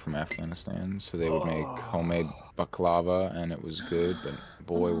uncles are from Afghanistan, so they would make homemade baklava, and it was good. But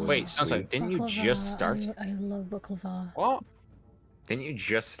boy, was Wait, it sounds like sweet. didn't you just start? I love baklava. What? Didn't you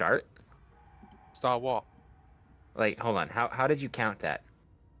just start? Start what? Like, hold on. How did you count that?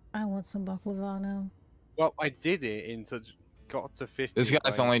 I want some baklava now. Well, I did it into got to 50. This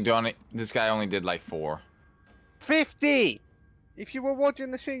guy's only done it. This guy only did like 4. 50. If you were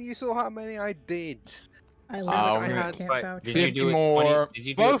watching the stream, you saw how many I did. I love it. I had can't But vouch. did you do it more. 20, did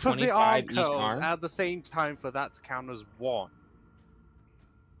you do both it of the arm 25 each curls arm? at the same time for that to count as 1.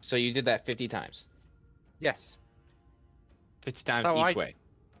 So you did that 50 times. Yes. 50 times So each way.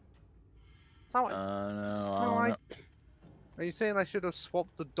 So No, I Are you saying I should have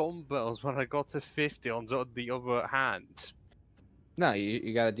swapped the dumbbells when I got to 50 on the other hand? No,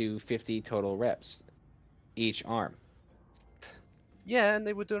 you gotta do 50 total reps, each arm. Yeah, and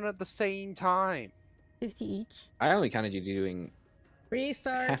they were doing it at the same time. 50 each. I only counted you doing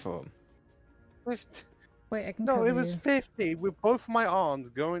Restart. half of them. Wait, I can No, cover it was you. 50 with both my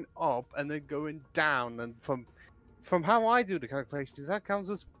arms going up and then going down. And from how I do the calculations, that counts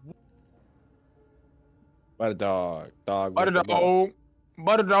as. But a dog. Dog But a with the butter. dog.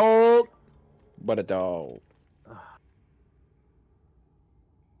 But a dog. But a dog.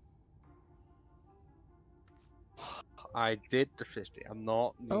 I did the 50. I'm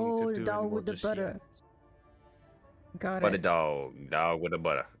not needing Oh, to the do dog any more with the just butter. yet. Got But a it. dog. Dog with a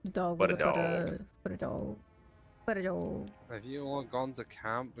butter. Dog But with a the dog. butter. But a dog. But a dog. Have you all gone to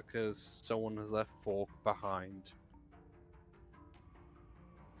camp because someone has left fork behind?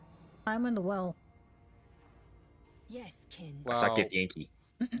 I'm in the well. Yes, kin. I suck Well, it, Yankee.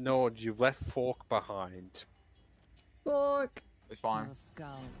 no, you've left fork behind. Fork. It's fine. Your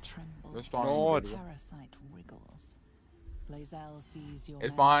skull trembles. It's fine. Lord. The parasite wriggles. lae'zel sees your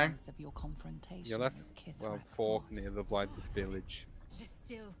It's fine. memories of your confrontation You left, with Kithrak well, fork Voss. near the blighted village.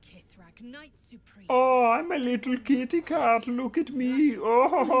 Still Kithrak, Knight Supreme. Oh, I'm a little kitty cat. Look at me. Oh,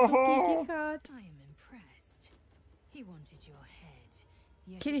 Little kitty cat. I am impressed. He wanted your head.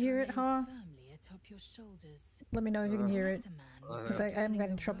 Yet Can you hear it, remains huh? firmly atop your shoulders. Let me know if you can hear it. Lesser man Because I am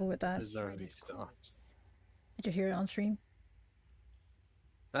getting in trouble with that. There's no shredded restart. corpse. Did you hear it on stream?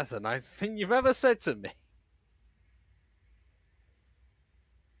 That's a nice thing you've ever said to me.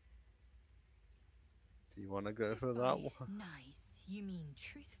 Do you want to go for that By one? nice, you mean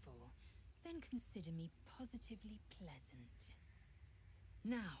truthful, then consider me positively pleasant.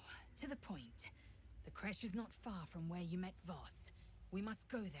 Now, to the point. The creche is not far from where you met Voss. We must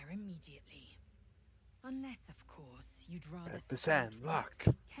go there immediately. Unless, of course, you'd rather Represent scout luck. rocks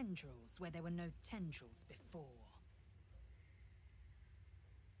with tendrils where there were no tendrils before.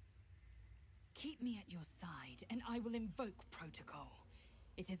 Keep me at your side, and I will invoke protocol.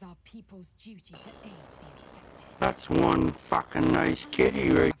 It is our people's duty to aid the infected. that's one fucking nice kitty,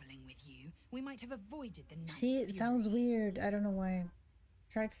 right? Traveling with you, we might have avoided the night's See, it sounds fury. weird. I don't know why.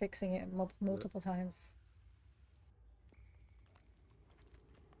 Tried fixing it multiple times.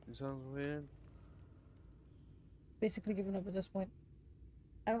 It sounds weird. Basically given up at this point.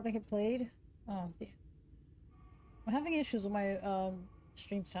 I don't think it played. Oh, yeah. I'm having issues with my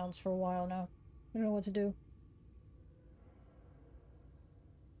stream sounds for a while now. I don't know what to do.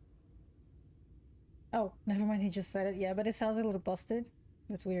 Oh, never mind, he just said it. Yeah, but it sounds a little busted.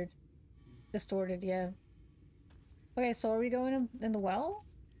 That's weird. Distorted, yeah. Okay, so are we going in the well?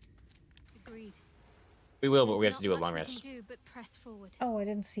 Agreed. We will, but we There's have to do a not long much we rest. can do but press forward. Oh, I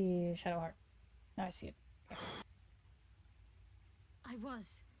didn't see Shadowheart. Now I see it. I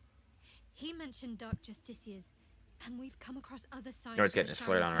was. He mentioned Dark Justicias, and we've come across other signs. You know what's getting his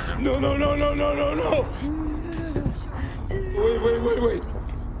flirt on right now. No, no, no, no, no, no, no. Wait.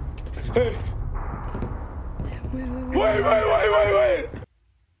 Hey. Wait.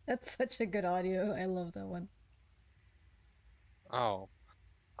 That's such a good audio. I love that one. Oh.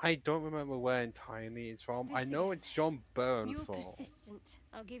 I don't remember where entirely it's from. I Listen, know it's John You're Bernthal, persistent.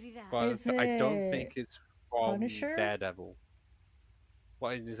 I'll give you that. but Is I don't it think it's from Punisher? Daredevil.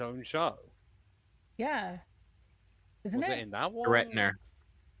 What, in his own show? Yeah. Isn't Was it? it in that one? Retner.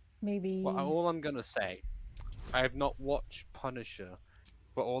 Maybe. Well, all I'm gonna say, I have not watched Punisher,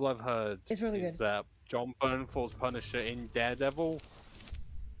 but all I've heard It's really is good. that John Bernthal's Punisher in Daredevil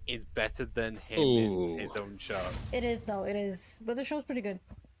is better than him Ooh. in his own show. It is though, it is. But the show's pretty good.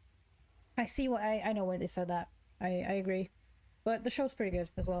 I see what I know why they said that. I agree. But the show's pretty good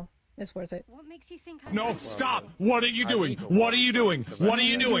as well. It's worth it. What makes you think I No, stop. What are you doing? What are you doing? What are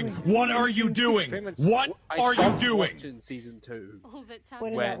you doing? What are you Pretty doing? much, What I are you stopped doing? watching season 2 All that's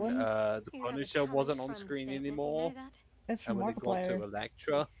What is happened? that when one? the You have a Punisher talent wasn't on for screen understatement, you anymore, know that? It's from and when he got to Markiplier.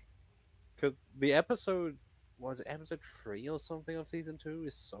 Elektra, because the episode was it episode 3 or something of season 2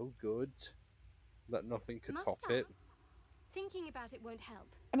 is so good that nothing could Must top stop. it. Thinking about it won't help.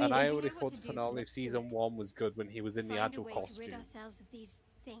 I mean, And I it's, already know what thought to the do, so finale of let's do season it. 1 was good when he was in the Find a agile way to rid costume. ourselves of these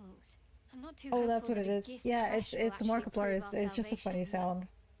things. I'm not too oh, that's hopeful what it that a is. gift Yeah, crash will it's actually Markiplier. prove our It's just a funny salvation, sound.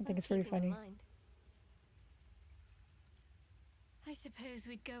 I think but it's pretty let's keep it in funny. mind. I suppose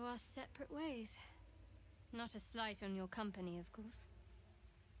we'd go our separate ways. Not a slight on your company, of course.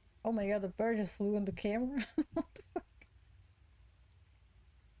 Oh my god, the bird just flew in the camera. What the fuck?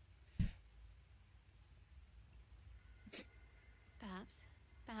 Perhaps.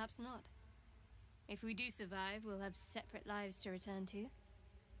 Perhaps not. If we do survive, we'll have separate lives to return to.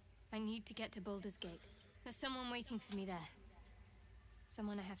 I need to get to Baldur's Gate. There's someone waiting for me there.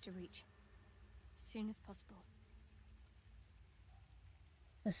 Someone I have to reach. As soon as possible.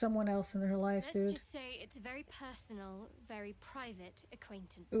 There's someone else in her life, Let's dude. just say it's a very personal, very private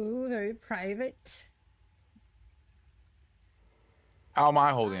acquaintance. Ooh, very private. How am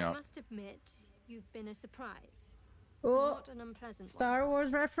I holding I up? must admit, you've been a surprise. Oh, Not an unpleasant Star one.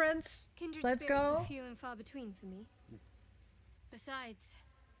 Wars reference. Kindred Let's spirits go. are few and far between for me. Besides,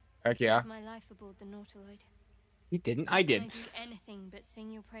 Heck you yeah. saved my life aboard the Nautiloid. You didn't? How I can did. I do anything but sing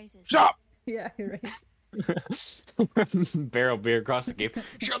your praises? Shut up! Yeah, you're right. Barrel beer across the cave.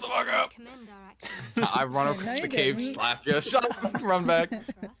 Shut the fuck up! Commend our actions. I run No, across you the cave, didn't. slap you, shut up, run back.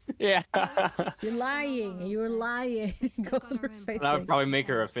 For us. Yeah. Well, let's just You're rest on our lying. laurels You're then. lying. We've still Go got to our her own face. That would things probably to make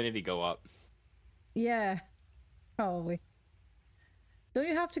her contend with. affinity go up. Yeah, probably. Don't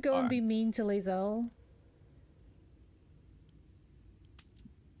you have to go and be mean to lae'zel?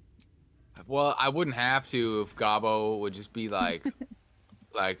 Well, I wouldn't have to if Gabo would just be like,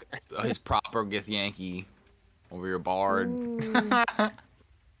 his proper Githyanki over your bard. Ooh.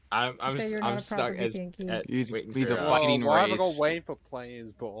 I'm say you're not a stuck proper as Githyanki. at He's waiting a for, fighting why have I got race. waiting for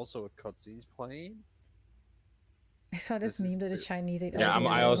players, but also a cutscenes playing? I saw this meme that the Chinese ate. Yeah, all the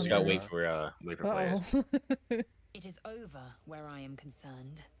I animals also on got Earth. wait for players. Uh-oh. It is over where I am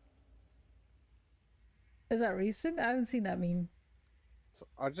concerned. Is that recent? I haven't seen that meme. So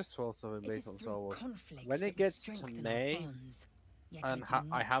I just saw something It based is on through Star Wars. conflict When that it we gets to strengthen our May, bonds. Yet and do I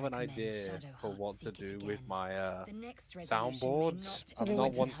not have an recommend idea for Shadowheart what to seek it do with again. my The next resolution may soundboards. not So I'm they not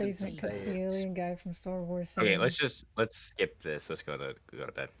went to wanting space to and cut say the it. alien guy from Star Wars. Okay, saying- let's skip this. Let's go to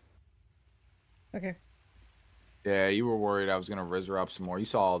bed. Okay. Yeah, you were worried I was gonna rizz her up some more. You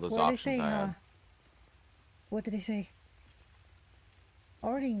saw all those What did he options say? I had. What did he say?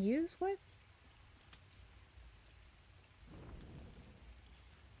 Already in use? What?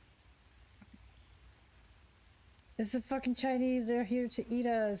 It's the fucking Chinese. They're here to eat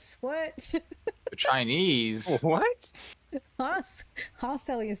us. What? The Chinese. What? Haas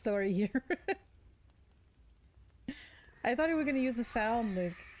telling a story here. I thought we were gonna use the sound.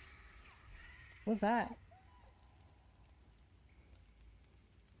 Like, what's that?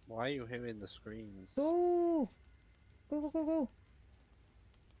 Why are you hearing the screams? Go! Go, go, go, go!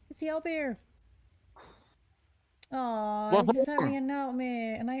 It's the owlbear! Aw, he's just having a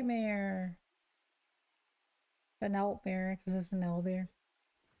nightmare. A nightmare. A nightmare, because it's an owlbear.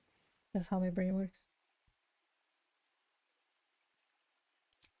 That's how my brain works.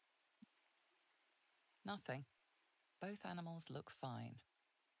 Nothing. Both animals look fine.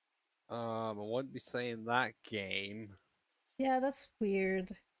 I won't be saying that game. Yeah, that's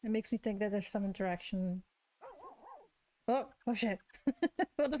weird. It makes me think that there's some interaction. Oh shit.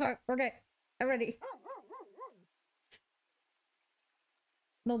 What the fuck? Okay, I'm ready.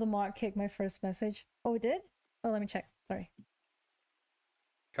 No, the mod kicked my first message. Oh, it did? Oh, let me check. Sorry.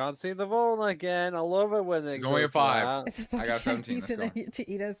 Can't see the phone again. I love it when it It's goes only a to 5. that. It's a I fucking got 17. Chinese Let's and go. they're here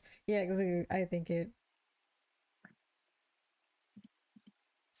to eat us. Yeah, because I think it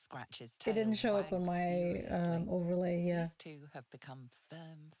Scratch's tail didn't show up on wags my furiously. overlay. Yeah. These two have become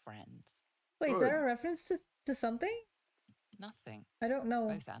firm friends. Wait, is that a reference to something? Nothing. I don't know.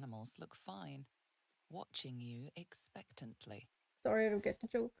 Both animals look fine, watching you expectantly. Sorry, I don't get the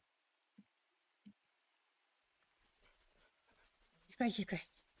joke. Scratchy, scratch.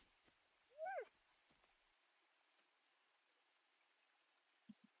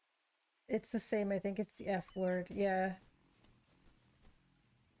 It's the same. I think it's the F word. Yeah.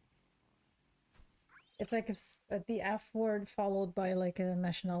 It's like if the F word followed by like a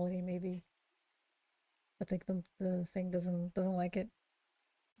nationality, maybe. I think the thing doesn't like it.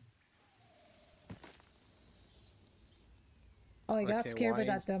 Oh, I got Okay, scared by why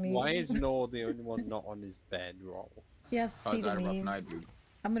that is- dummy. Why is Noah the only one not on his bedroll? You have to see I the had a rough meme. night, dude.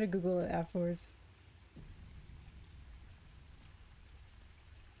 I'm gonna Google it afterwards.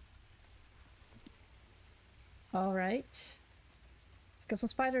 All right. Let's get some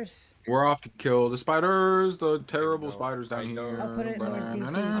spiders. We're off to kill the spiders, the terrible know, spiders down I know. here. I'll put it in North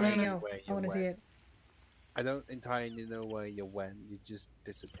DC. There you go. I want to see it. I don't entirely know where you went. You just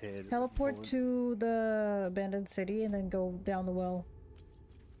disappeared. at the Teleport moment. to the abandoned city and then go down the well.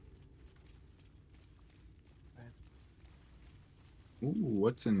 Ooh,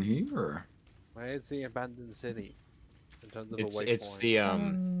 what's in here? Where is the abandoned city? In terms of It's a waypoint. it's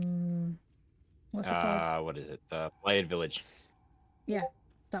the What's it called? what is it? The Blighted Village. Yeah,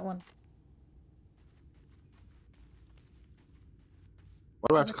 that one. Why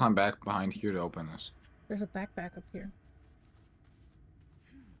do I have to climb back behind here to open this? There's a backpack up here.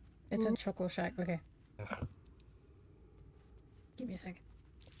 It's a Choco Shack. Okay. Give me a second.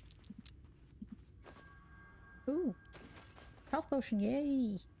 Ooh. Health potion,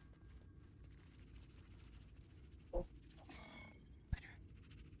 yay!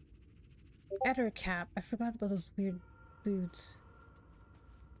 Better cap. I forgot about those weird dudes.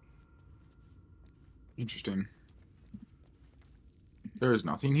 Interesting. There's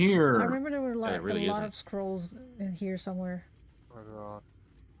nothing here. I remember there were like really a lot isn't. of scrolls in here somewhere. Oh god.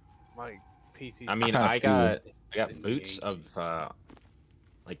 My PC. I mean, I got boots of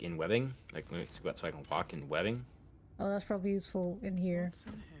like in webbing, like so I can walk in webbing. Oh, that's probably useful in here.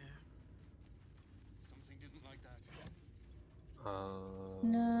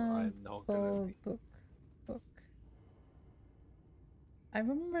 No, I'm not gonna be... book. I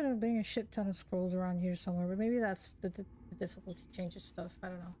remember there being a shit ton of scrolls around here somewhere, but maybe that's the difficulty changes stuff. I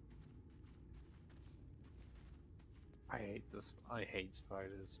don't know. I hate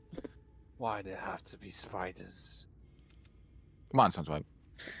spiders. Why do they have to be spiders? Come on, Sunswipe.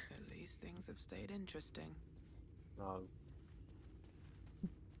 At least things have stayed interesting. No.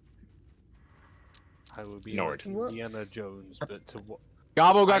 I would be Nord. like Indiana Jones, but to what?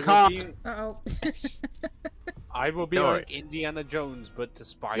 Gobble got caught. Uh-oh. I will be Nord. like Indiana Jones, but to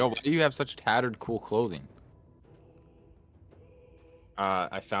spiders. Yo, why do you have such tattered, cool clothing?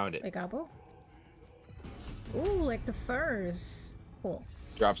 I found it. Like Gabo? Ooh, like the furs. Cool.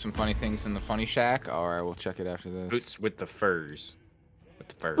 Drop some funny things in the funny shack. Alright, we'll check it after this. Boots with the furs. With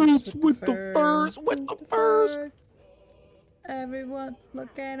the furs. Boots with the furs. With the furs. Everyone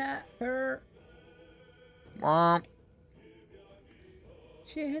looking at her. Womp.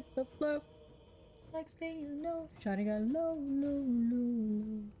 She hit the floor. Next thing you know, shawty got low, low, low,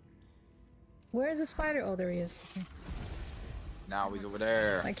 low. Where's the spider? Oh, there he is. Okay. Now he's over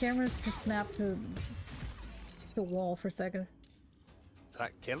there. My camera's just snapped to the wall for a second.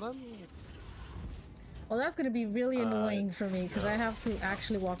 That kill him? Well, that's gonna be really annoying for me because I have to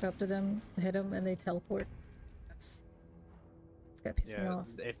actually walk up to them, hit them, and they teleport. It's gonna piss me off.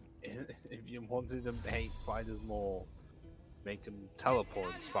 If you wanted them to hate spiders more, make them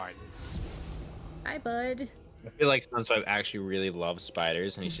teleport spiders. Hi, bud. I feel like Sunswipe actually really loves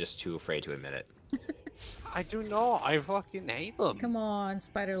spiders, and he's just too afraid to admit it. I do not. I fucking hate them. Come on,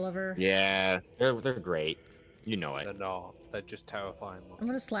 spider lover. Yeah, they're great. You know it. They're not. They're just terrifying. I'm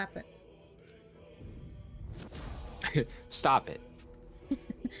gonna slap it. Stop it.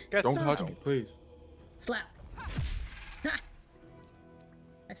 Don't touch me, please. Slap. Ha!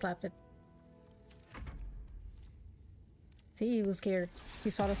 I slapped it. See, he was scared. He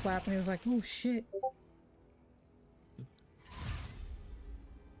saw the slap and he was like, oh shit.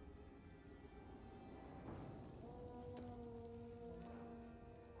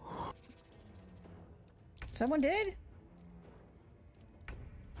 Someone did?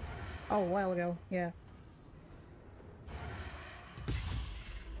 Oh, a while ago, yeah.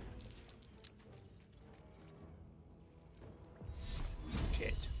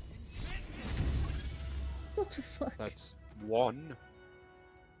 Shit. What the fuck? That's one.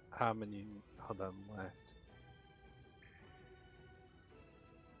 How many of them left?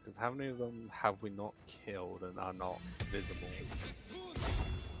 Because how many of them have we not killed and are not visible?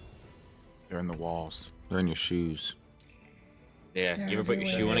 They're in the walls. They're in your shoes. Yeah, They're you ever put your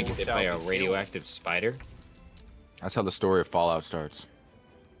shoe on and get bit by a radioactive spider? That's how the story of Fallout starts.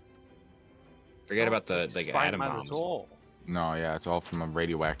 Forget about the It's like Spider-Man atom at bombs. all. No, yeah, it's all from a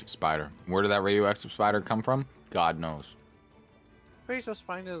radioactive spider. Where did that radioactive spider come from? God knows. Pretty sure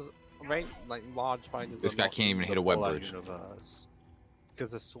spiders, like large spiders. This are guy not can't even in hit the a web Fallout bridge. universe.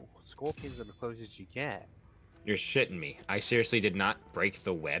 Because the scorpions are the closest you get. You're shitting me. I seriously did not break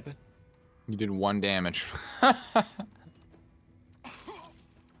the web. You did 1 damage.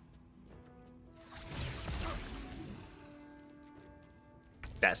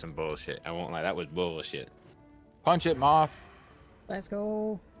 That's some bullshit. I won't lie. That was bullshit. Punch it, moth. Let's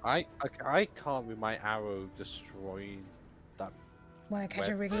go. I can't with my arrow destroy that. Wanna catch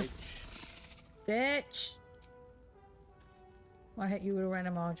a web Riggy? bridge. Bitch! Wanna hit you with a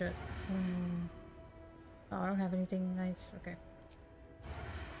random object. Oh, I don't have anything nice. Okay.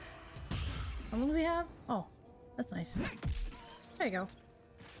 How long does he have? Oh, that's nice. There you go.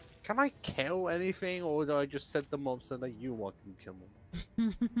 Can I kill anything, or do I just set them up so that you want to kill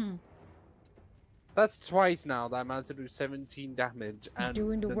them? That's twice now that I'm about to do 17 damage, and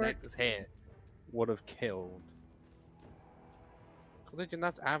Doing the work. next hit would have killed. Collision,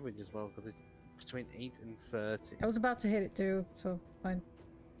 that's average as well, because it's between 8 and 30. I was about to hit it too, so fine.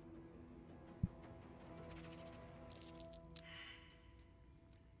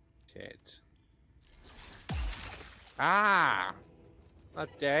 Shit. Ah! How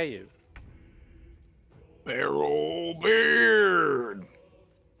dare you? Barrel beard.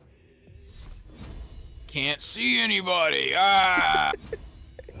 Can't see anybody. Ah!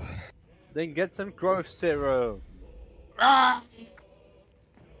 Then get some growth serum. Ah!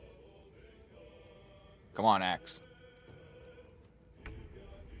 Come on, Axe.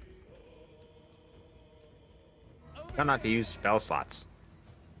 Try not to use spell slots.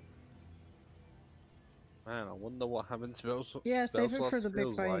 Man, I wonder what having spell Yeah, spell save it slots for the big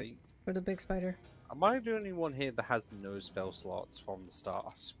feels fight. like. For the big spider. Am I the only one here that has no spell slots from the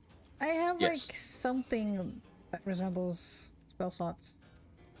start? I have Yes. like something that resembles spell slots.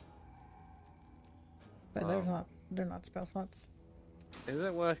 But they're not spell slots. Is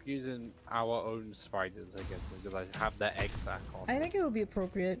it worth using our own spiders again because I have their egg sac on? I think it would be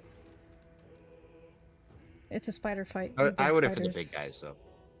appropriate. It's a spider fight. I would have for the big guys though.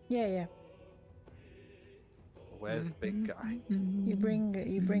 Yeah, yeah. Where's the big guy? You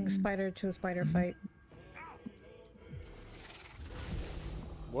bring spider to a spider fight.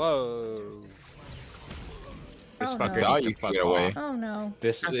 Whoa. This Oh, fucker no. Thought needs you to could fuck get away. off. Oh no.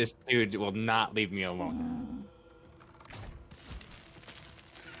 This dude will not leave me alone.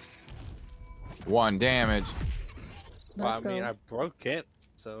 1 damage. Well, I Let's mean, go. I broke it,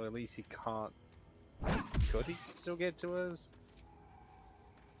 so at least he can't. Could he still get to us?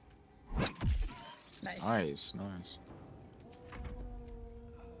 Nice. Nice, nice.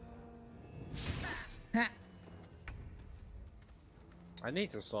 Ha. I need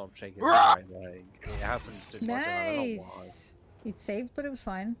to stop shaking my leg. It happens too much, and I don't know why. Nice. It saved, but it was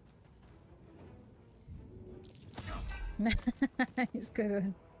fine. Nice, good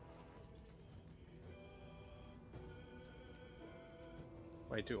one.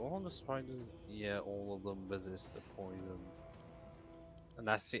 Wait, do all the spiders? Yeah, all of them resist the poison. And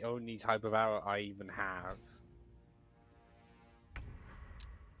that's the only type of arrow I even have.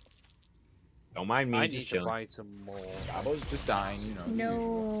 Don't mind me, I just need to chilling. buy some more. I was just dying, you know. the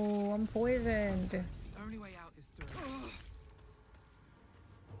usual. No, I'm poisoned. The only way out is through.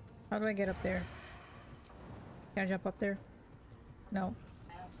 How do I get up there? Can I jump up there? No.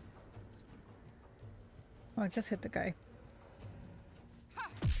 Oh, I just hit the guy.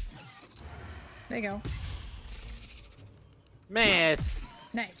 There you go. Miss!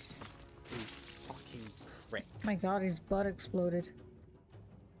 Nice. You fucking prick. My god, his butt exploded.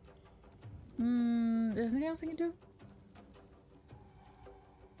 There's anything else I can do?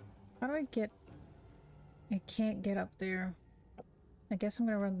 How do I get... I can't get up there. I guess I'm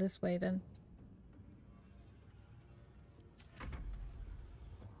gonna run this way then.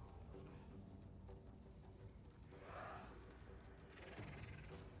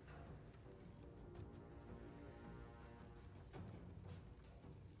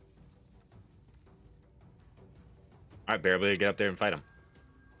 Alright, Bearblade, get up there and fight him.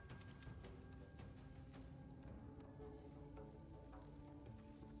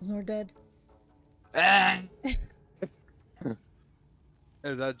 Snore dead.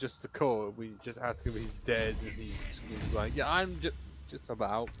 Is that just the call? We just ask him if he's dead, and he screams like, "Yeah, I'm just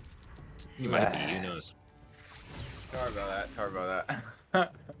about." He might be, who knows. Sorry about that. Sorry about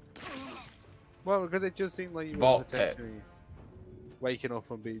that. Well, because it just seemed like you were Vault potentially waking up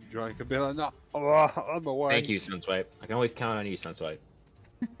and being drunk and being like, "No, I'm away." Thank you, Sunswipe. I can always count on you, Sunswipe.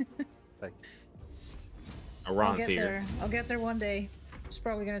 Thank A I'll wrong get theory. there. I'll get there one day. It's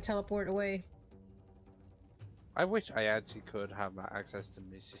probably gonna teleport away. I wish I actually could have access to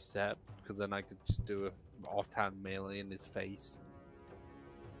Misty Step, because then I could just do a offhand melee in his face.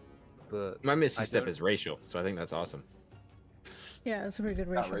 But My Misty I Step don't- is racial, so I think that's awesome. Yeah, it's a pretty good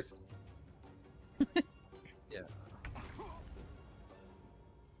Not ratio. racist. Yeah.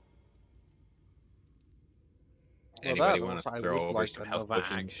 Anybody that want also, to I throw would over like some health another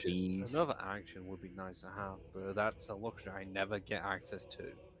potions, action. please? Another action would be nice to have, but that's a luxury I never get access to.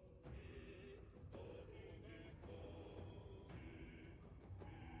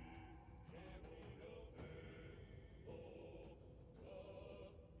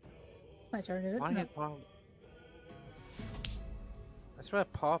 My turn, is it? Why No. is part? I swear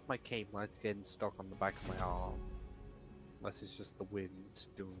part of my cape light's getting stuck on the back of my arm. Unless it's just the wind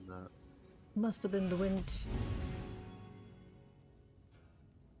doing that. Must have been the wind.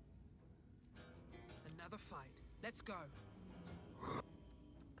 Another fight. Let's go.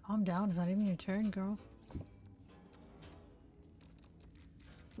 Calm down, it's not even your turn, girl.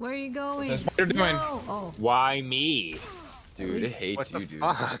 Where are you going? What's that spider doing? No! Oh, Why me? Dude, it hates What you, the dude.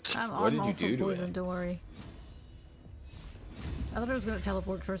 fuck? What did you also do to poisoned, it? don't worry. I thought I was gonna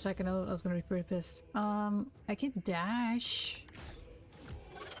teleport for a second. I was gonna be pretty pissed. I can dash.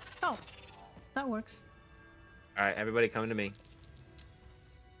 Oh, that works. Alright, everybody come to me.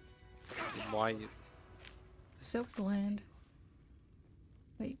 Why is Silk gland.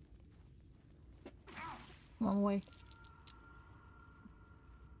 Wait. I'm on my way.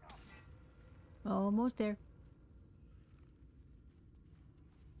 Almost there.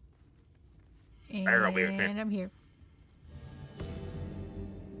 And I'm here.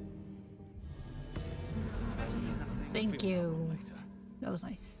 Thank you. That was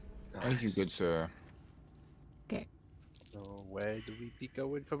nice. Thank you, good sir. Okay. So where do we be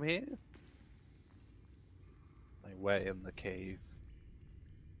going from here? Like where in the cave?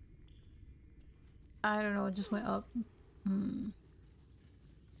 I don't know, it just went up.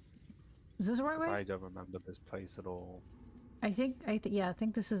 Is this the right way? I don't remember this place at all. I think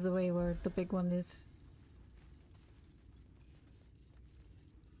this is the way where the big one is.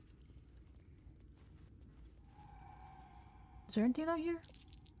 Is there anything out here?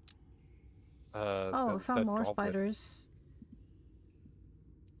 Oh, I found more spiders.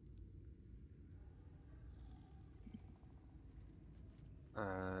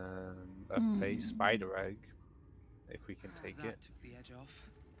 A phase spider egg, if we can take it. Took the edge off.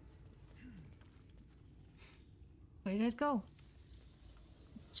 Where you guys go?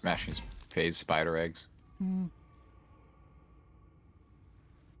 Smashing phase spider eggs.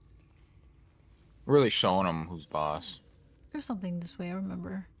 Really showing them who's boss. There's something this way, I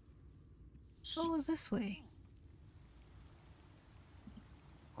remember. Oh, it was this way.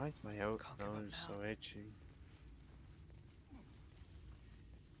 Why is my nose so itchy?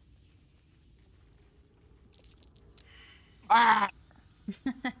 Ah!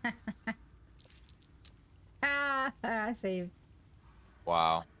 I saved.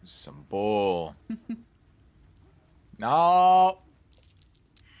 Wow, some bull. No.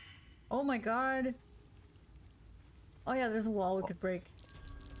 Oh my god. Oh yeah, there's a wall we could break.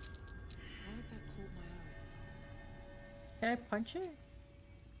 Can I punch it?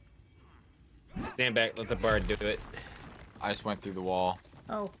 Stand back, let the bard do it. I just went through the wall.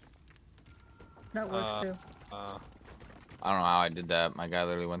 Oh. That works too. I don't know how I did that. My guy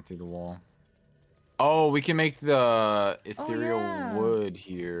literally went through the wall. Oh, we can make the ethereal wood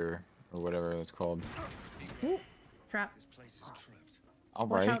here, or whatever it's called. Ooh, trap. All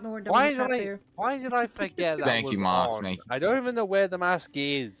Watch right. out, Nord, there was a trap there. Why did I forget that Thank was you, Moss. on? Thank you. I don't even know where the mask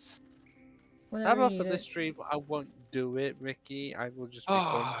is. Whenever After you need this it. stream, I won't do it, Ricky. I will just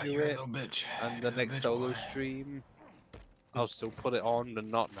refund you you're a it. little bitch. And the next solo stream, I'll still put it on, but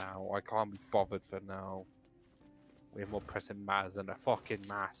not now. I can't be bothered for now. We have more pressing matters than a fucking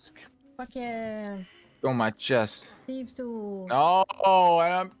mask. Fuck yeah. Go my chest. Thieves tools. No,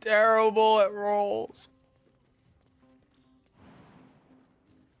 and I'm terrible at rolls.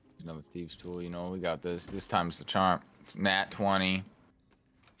 Another thieves tool, you know, we got this. This time's the charm. Nat 20.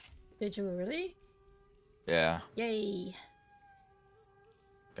 Did you really? Yeah. Yay.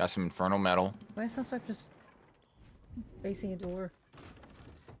 Got some infernal metal. Why sounds like just facing a door?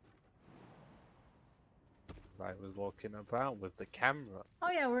 I was looking about with the camera.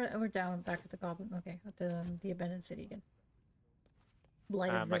 Oh yeah, we're down back at the goblin. Okay, at the abandoned city again.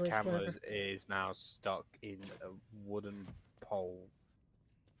 Blighted My village, camera whatever. is now stuck in a wooden pole.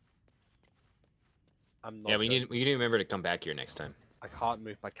 I'm not. Yeah, we need to remember to come back here next time. I can't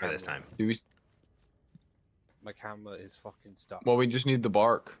move my camera this time. My camera is fucking stuck. Well, we just need the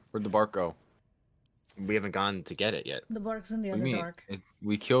bark. Where'd the bark go? We haven't gone to get it yet. The bark's in the What do you mean? Underdark.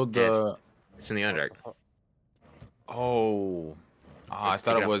 We killed Yeah, the. It's in the Underdark. Oh. I Let's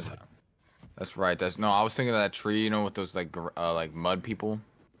thought take it it was. That's right. That's no. I was thinking of that tree. You know, with those like mud people,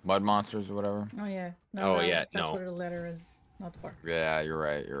 mud monsters or whatever. Oh yeah. Oh, yeah, That's no. what the letter is, not the bark. Yeah, you're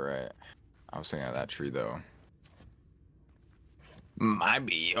right. You're right. I was thinking of that tree though. Might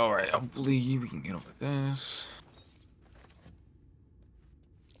be all right. Hopefully we can get over this.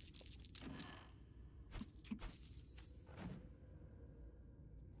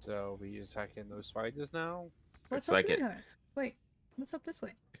 So we attacking those spiders now? What's It's up like it. here? Wait, what's up this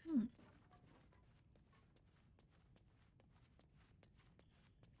way?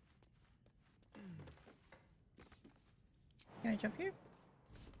 Can I jump here?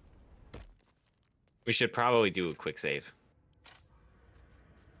 We should probably do a quick save.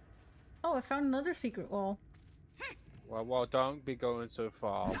 Oh, I found another secret wall. Well, don't be going so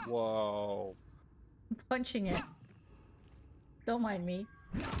far. Whoa. I'm punching it. Don't mind me.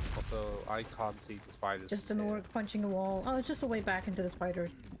 Also, I can't see the spiders. Just from an here. orc punching a wall. Oh, it's just a way back into the spider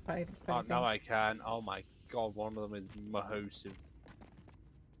Oh, thing. now I can. Oh my god, one of them is Mahosive.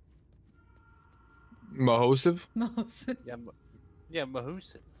 Mahosive? Mahosive. Yeah,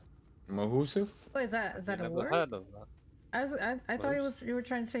 Mahosive. Mahosive? What is that? Is that a Never word? heard of that. I thought you were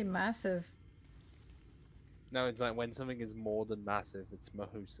trying to say massive. No, it's like when something is more than massive, it's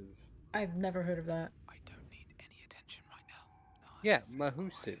Mahosive. I've never heard of that. Yeah,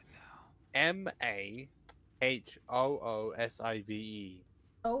 Mahosive. Hoosive.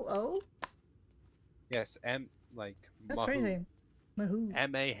 Oh? Yes, like That's Mahoo. crazy.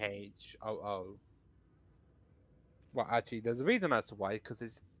 Mahoo. Mahoo. Well, actually, there's a reason that's why, because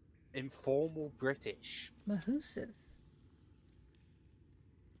it's informal British. Mahoosive.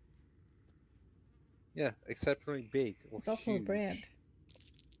 Yeah, exceptionally big or It's also huge. a brand.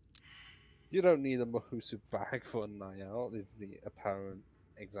 You don't need a Mahoosive bag for a night out, is the apparent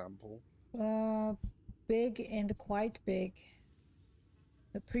example. Big and quite big.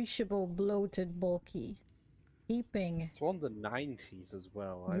 Appreciable, bloated, bulky. Heaping. It's from the 90s as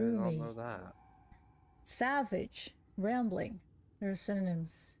well. I did Roomy. not know that. Savage. Rambling. There are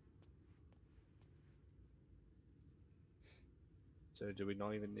synonyms. So do we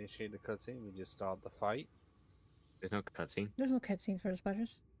not even initiate the cutscene? We just start the fight? There's no cutscene. There's no cutscene for the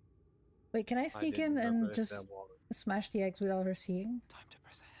spiders. Wait, can I sneak in didn't and remember if just there was. smash the eggs without her seeing? Time to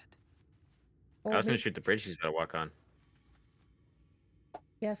press ahead. Or I was gonna may- shoot the bridge she's gotta walk on.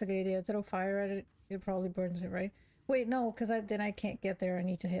 Yeah, that's a good idea. Throw fire at it. It probably burns it, right? Wait, no, because then I can't get there. I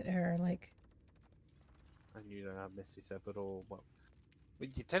need to hit her, like... And you don't have Misty Step at all. Well,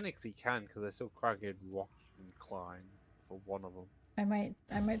 you technically can, because there's still quite a good rock you can climb for one of them.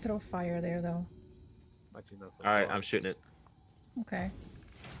 I might throw fire there, though. Actually, no, for Alright, one. I'm shooting it. Okay.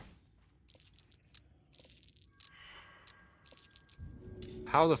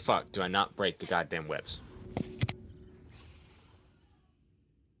 How the fuck do I not break the goddamn webs?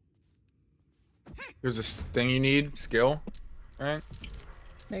 There's this thing you need, skill, right?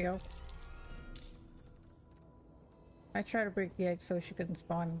 There you go. I tried to break the egg so she couldn't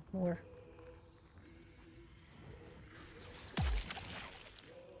spawn more.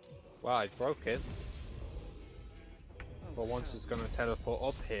 Well, I broke it. But once it's gonna teleport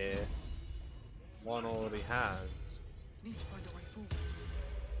up here, one already has. Need to find a way forward.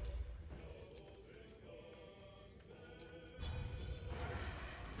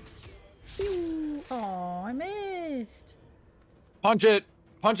 Pew! Oh, I missed. Punch it!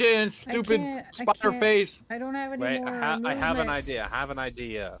 Punch it in, stupid I spider can't. face! I don't have any Wait, more. I have an movement. idea. I have an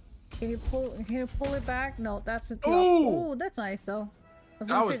idea. Can you pull it back? No, that's the Ooh! Oh, that's nice though. I was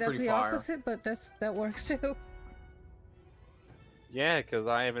That gonna was say that's pretty the fire. opposite, but that works too. Yeah, because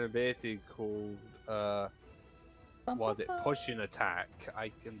I have an ability called pushing attack.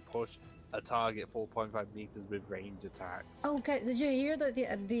 I can push a target 4.5 meters with range attacks. Okay, did you hear that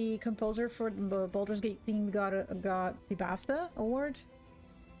the composer for the Baldur's Gate theme got the BAFTA award?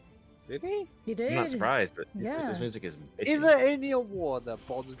 Did he? He did. I'm not surprised, but Yeah. this music is Is there any award that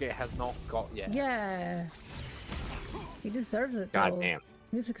Baldur's Gate has not got yet? Yeah. He deserves it. God though. damn.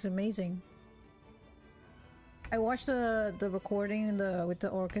 Music is amazing. I watched the recording with the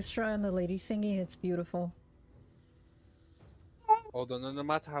orchestra and the lady singing. It's beautiful. Although no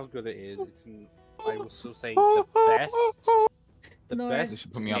matter how good it is, I will still say the best. The No, best They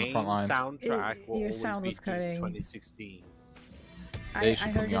should put me on the front game lines. soundtrack will Your always sound be was Doom cutting. 2016. They should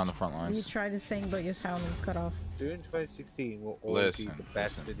put heard me on it- the front You lines. tried to sing, but your sound was cut off. Doom 2016 will always be Listen, the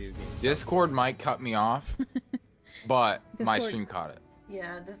best video game. Discord might cut me off, but my Discord- stream caught it.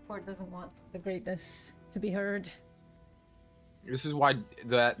 Yeah, Discord doesn't want the greatness to be heard. This is why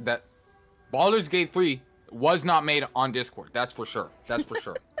that Baldur's Gate 3 was not made on Discord. That's for sure. That's for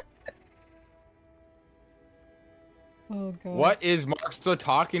sure. Oh god. What is Mark still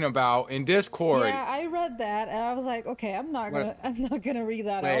talking about in Discord? Yeah, I read that and I was like, okay, I'm not gonna read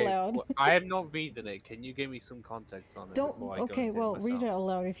that Wait, out loud. I am not reading it. Can you give me some context on it? Don't. before I go Okay, into well, it read it myself? out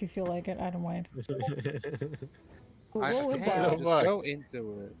loud if you feel like it. I don't mind. What was okay, that? Just go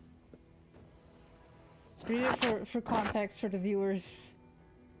into it. Read it for context for the viewers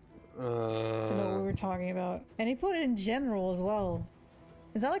to know what we're talking about. And he put it in general as well.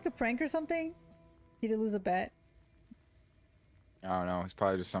 Is that like a prank or something? Did he lose a bet? I don't know. It's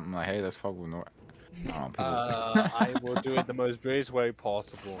probably just something like, hey, let's fuck with Nor. I don't know, people. I will do it the most British way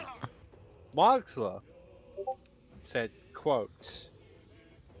possible. Marksler said, quote,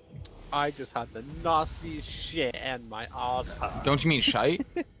 I just had the nastiest shit and my ass hurt. Don't you mean shite?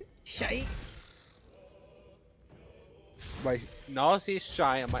 Shite. My nastiest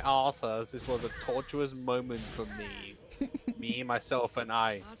shite and my ass hurts. This was a torturous moment for me. Me, myself, and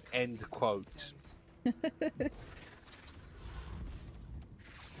I. End quote.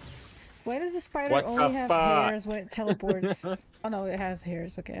 Why does the spider What only the have fuck? hairs when it teleports? Oh no, it has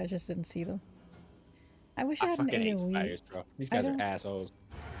hairs. Okay, I just didn't see them. I wish I, I had an fucking hate AoE. spiders, bro. These I guys are don't- assholes.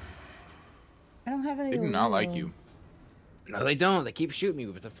 I don't have an AoE. They do not like though. you. No, they don't. They keep shooting me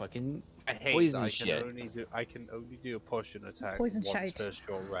with the fucking I hate poison that shit. I can only do a push and attack Poison once shite. per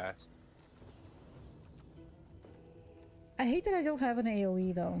short rest. I hate that I don't have an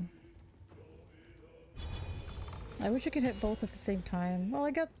AoE though. I wish I could hit both at the same time. Well,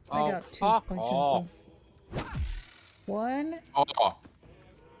 I got two fuck punches. off. One, Oh.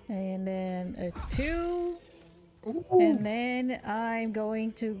 and then a 2, Ooh. and then I'm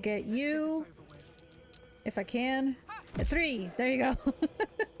going to get you, if I can, a 3. There you go.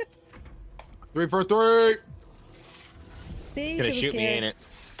 3 for 3. See, Gonna she was shoot me, scared. ain't it?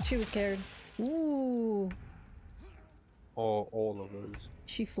 She was scared. Ooh, All of those.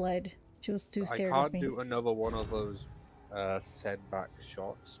 she fled. She was too I scared of can't me. do another one of those setback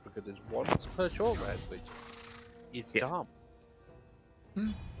shots because there's once per short red, which is dumb.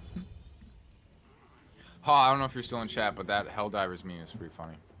 Oh, I don't know if you're still in chat, but that Helldivers meme is pretty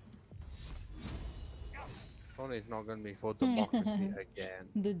funny. Tony's not going to be for democracy again.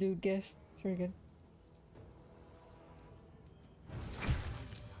 The dude gif. It's very good.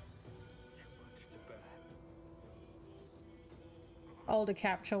 All the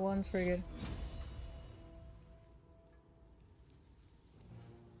capture ones, very good.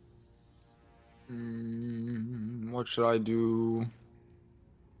 What should I do?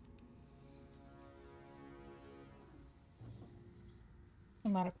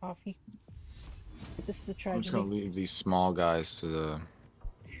 I'm out of coffee. This is a I'm tragedy. just gonna leave these small guys to the.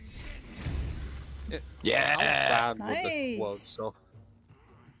 Yeah. Yeah. With the world stuff.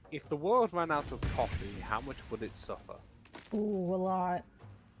 If the world ran out of coffee, how much would it suffer? Ooh, a lot.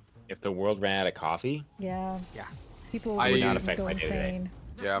 If the world ran out of coffee? Yeah. Yeah. People I- would Not affect go my day-to-day. insane.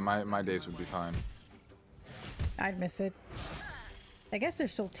 Yeah, my days would be fine. I'd miss it. I guess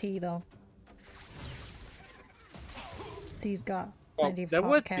there's still tea though. Tea's got Well, plenty of there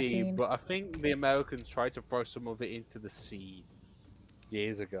would caffeine. be, but I think the Americans tried to throw some of it into the sea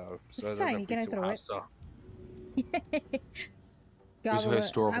years ago. So It's I don't tiny, know if can we I still throw have it? some. Gobble it.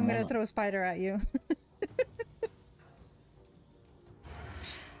 historical I'm gonna moment. throw a spider at you.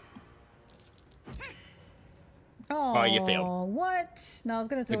 Oh, you failed. What? No, I was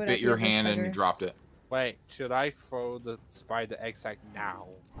gonna throw It it bit at the your other hand and spider. you dropped it. Wait, should I throw the spider exact now?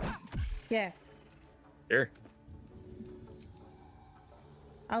 Yeah, Sure.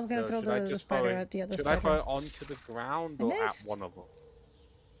 I was gonna So throw should I the just spider throw it- at the other Should spider. I throw it onto the ground I or at missed. one of them?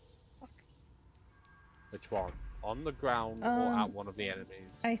 Which one? On the ground or at one of the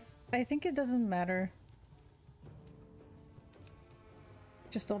enemies? I think it doesn't matter.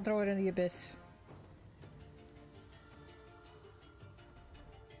 Just don't throw it in the abyss.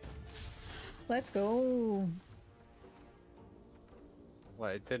 Let's go. Well,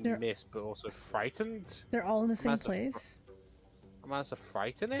 it didn't They're- miss, but also frightened? They're all in the same Am I supposed to place. Am I supposed to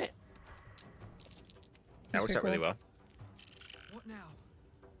frighten it? That works out really well. What now?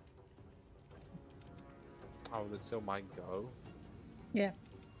 Oh, then still might go. Yeah.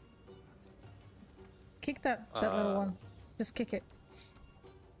 Kick that little Uh, one. Just kick it.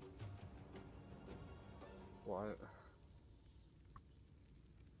 What?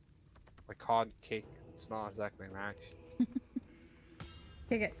 I can't kick. It's not exactly an action.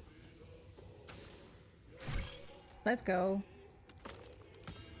 Kick it. Let's go.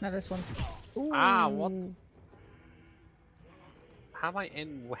 Not this one. Ooh. Ah, what? How am I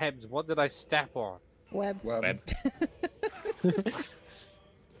in webs? What did I step on? Web. Web.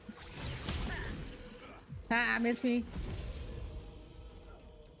 Ah, miss me.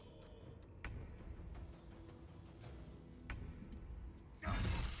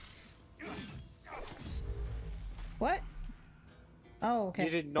 What? Oh, okay. You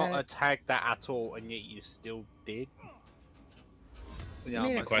did Got not it. attack that at all, and yet you still did. Yeah, Made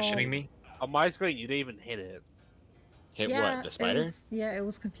on it my, Questioning fall. me? on my screen, you didn't even hit it. Hit Yeah, what? The it spider? was- yeah, it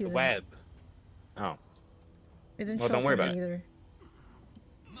was The confusing. web. Oh. It didn't Well, show don't worry for me about it. either.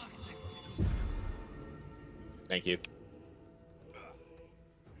 Thank you.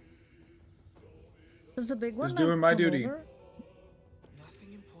 Does the big one Just not doing my come duty. over?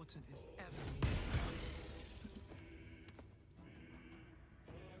 Nothing important is ever needed.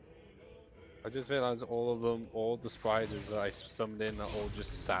 I just realized all of them, all the spiders that I summoned in, are all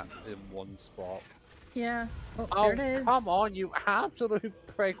just sat in one spot. Yeah. Oh, Oh, there it is. come on, you absolute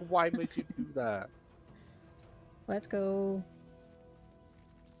prick! Why would you do that? Let's go.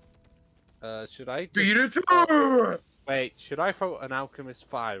 Should I Beat just... it to it! Wait, should I throw an alchemist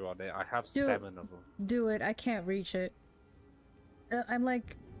fire on it? I have Do it. 7 of them. Do it. I can't reach it. I'm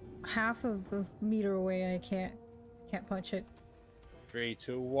like half of a meter away. I can't punch it. 3,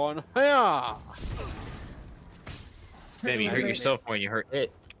 2, 1, hiya! Maybe you hurt Right. yourself when you hurt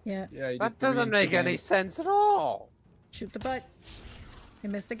it. Yeah. Yeah, you That did 3 doesn't and make 2 any damage. sense at all! Shoot the butt. I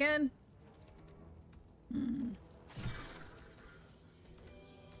missed again. I'm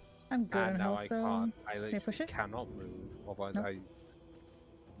good And on now health I though. can't. I Can I literally push it? cannot move. Otherwise, No.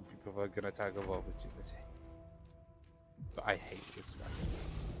 people are gonna attack of opportunity. But I hate this spell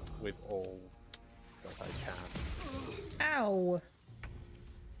with all that I can. Ow!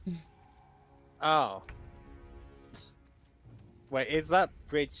 Oh. Wait, is that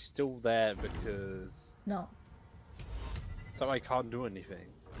bridge still there because... No. So I can't do anything?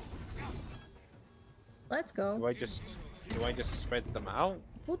 Let's go. Do I just spread them out?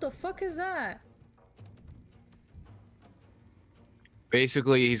 What the fuck is that?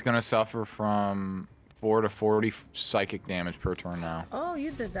 Basically, he's gonna suffer from 4 to 40 psychic damage per turn now. Oh,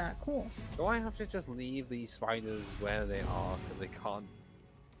 you did that. Cool. Do I have to just leave these spiders where they are because they can't?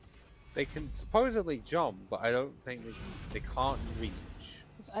 They can supposedly jump, but I don't think they can't reach.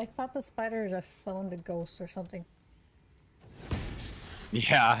 I thought the spider just summoned a ghost or something.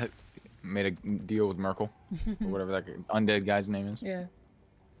 Yeah, made a deal with Merkel, or whatever that undead guy's name is. Yeah.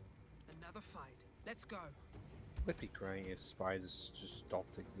 Another fight. Let's go. Would be great if spiders just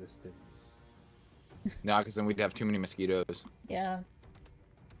stopped existing. No, because then we'd have too many mosquitoes. Yeah.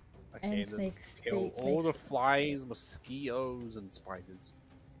 Okay, And then snakes. Kill Bait all the snakes. flies, mosquitoes, and spiders.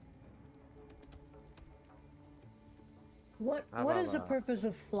 What How What about is the that? purpose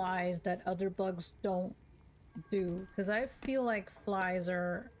of flies that other bugs don't do? Because I feel like flies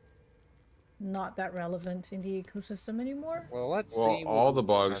are not that relevant in the ecosystem anymore. Well, let's Well, see. what all the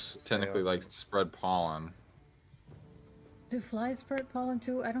Google has bugs to say technically on like this. spread pollen. Do flies spread pollen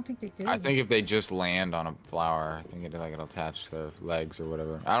too? I don't think they do. I think if they just land on a flower, I think it'll attach to their legs or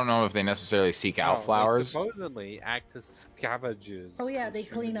whatever. I don't know if they necessarily seek Oh, out they flowers. supposedly act as scavengers. Oh yeah, they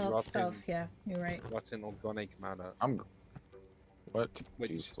clean consuming up rotten- stuff. Yeah, you're right. Rotten organic matter. What do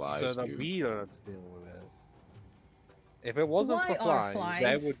Which, flies so that do? we don't have to deal with it. If it wasn't Why for are flies,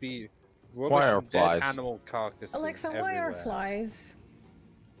 there flies? would be Why rubbish are and dead flies? animal carcasses Alexa, why are everywhere. flies?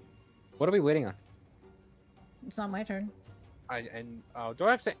 What are we waiting on? It's not my turn. Do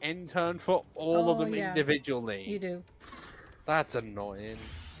I have to end turn for all of Oh, them yeah. individually? You do. That's annoying.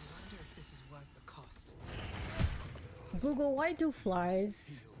 I wonder if this is worth the cost. Google, why do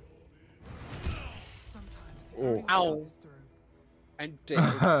flies? Sometimes the Oh. only way Ow. is through. And dicks.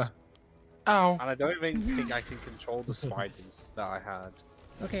 Ow. And I don't even think I can control the spiders that I had.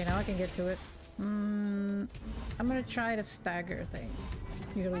 Okay, now I can get to it. I'm gonna try the stagger thing.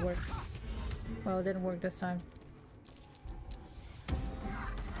 Usually works. Well, it didn't work this time.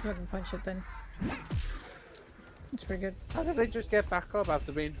 I can punch it then. It's pretty good. How did they just get back up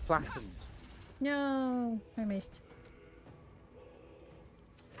after being flattened? No, I missed.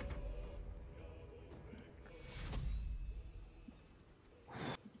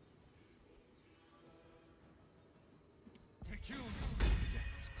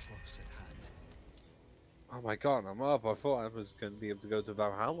 Oh my god, I'm up. I thought I was going to be able to go to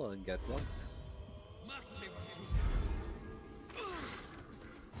Valhalla and get one.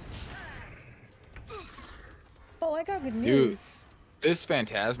 Oh, I got good Dude, news. this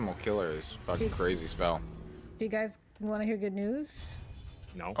phantasmal killer is fucking crazy spell. Do you guys want to hear good news?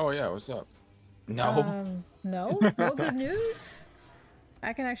 No. Oh yeah, what's up? No. No? No good news?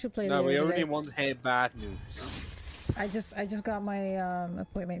 I can actually play No, later we today. only want to hear bad news. I just got my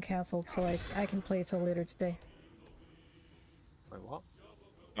appointment canceled, so I can play till later today. Wait, what?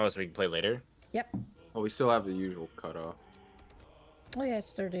 Oh, so we can play later? Yep. Well, we still have the usual cutoff. Oh yeah,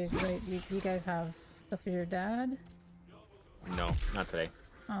 it's Thursday. Right? You guys have stuff for your dad? No, not today.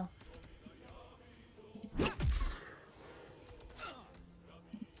 Oh.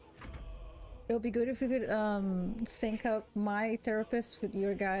 It would be good if you could sync up my therapist with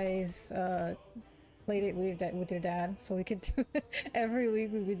your guys' play date with your dad, so we could do it every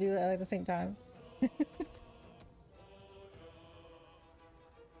week. We could do it at the same time.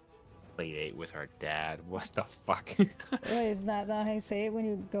 Play date with our dad. What the fuck? Wait, is that not how you say it when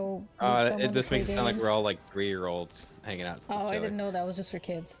you go? meet someone It to just play makes it sound like we're all games? like 3-year-olds hanging out. with Oh, each I other. didn't know that was just for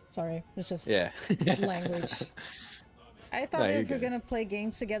kids. Sorry, it's just Yeah. language. I thought No, that you're if we're good. gonna play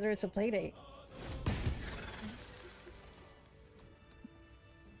games together, it's a play date.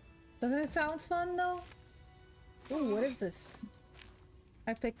 Doesn't it sound fun though? Ooh, what is this?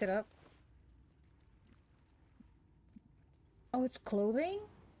 I picked it up. Oh, it's clothing?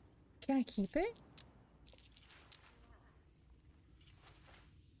 Can I keep it?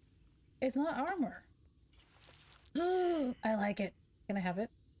 It's not armor. I like it. Can I have it?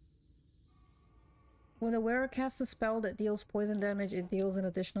 When the wearer casts a spell that deals poison damage, it deals an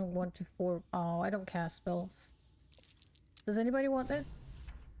additional 1 to 4. Oh, I don't cast spells. Does anybody want that?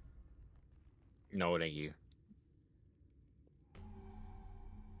 No, thank you.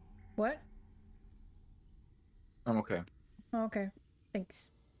 What? I'm okay. Oh, okay.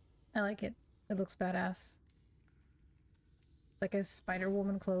 Thanks. I like it. It looks badass. It's like a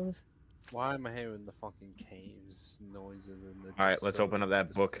Spider-Woman clothes. Why am I hearing the fucking caves noises and the? All right, let's open up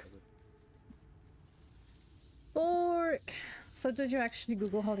that book. Fork. So did you actually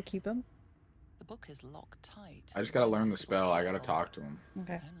Google how to keep him? The book is locked tight. I just gotta learn the spell. I gotta talk to him.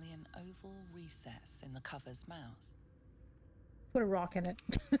 Okay. Only an oval recess in the cover's mouth. Put a rock in it.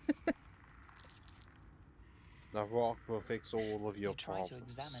 The rock will fix all of your Try problems.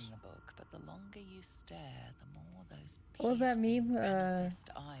 to examine the book, but the longer you stare, the more those What was that meme? eyes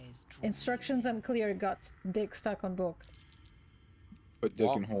draw Instructions unclear. Got dick stuck on book. Put dick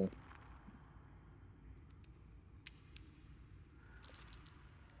in hole.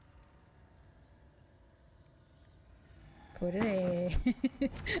 Put it in.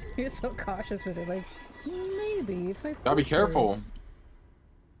 You're so cautious with it. Like, maybe if I. Gotta be put careful. this.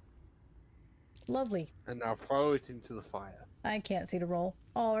 Lovely. And now throw it into the fire. I can't see the roll.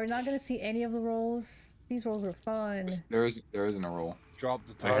 Oh, we're not gonna see any of the rolls. These rolls were fun. There isn't a roll. Drop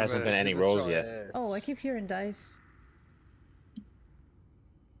the There hasn't been any rolls yet. Oh, I keep hearing dice.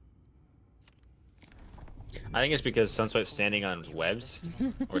 I think it's because Sunswipe's standing on webs,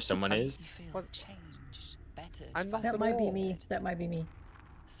 or someone is. That might be me. That might be me.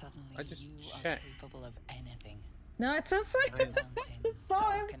 Suddenly I just you checked. are capable of anything. No, it sounds like Mountains,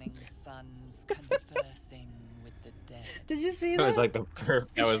 darkening suns, conversing with the dead. Did you see That that? was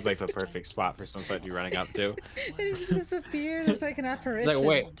like the perfect spot for Sunswipe to be running up to. And it just disappeared. It's like an It's apparition. like,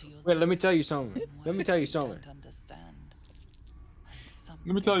 wait, let me tell you something. Let me tell you something.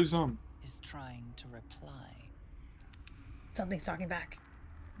 Let me tell you something. Is trying to reply. Something's talking back.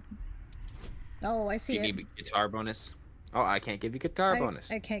 Oh, I see You it. need a guitar bonus. Oh, I can't give you guitar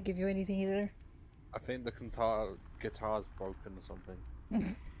bonus. I can't give you anything either. I think the guitar's broken or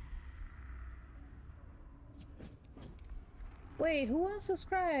something. Wait, who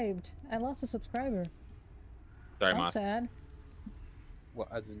unsubscribed? I lost a subscriber. Sorry, I'm Moss. sad. What,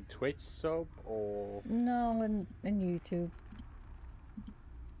 as in Twitch sub or? No, in YouTube.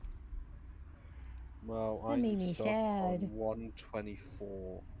 Well, That I'm made me stuck sad. on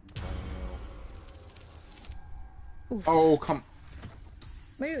 124. Oh, come.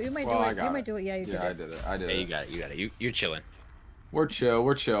 Wait, you might Well, do I it. got You might do it. Yeah, you did Yeah, I it. did it. I did Yeah, it. you got it. You got it. You're chilling. We're chill.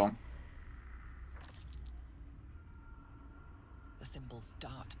 We're chill. The symbols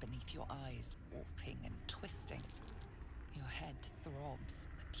dart beneath your eyes, warping and twisting. Your head throbs,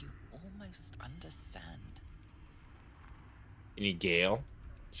 but you almost understand. You need Gale.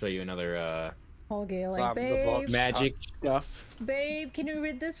 Show you another Oh, Gail, Stop like, the babe, box. magic stuff. babe, can you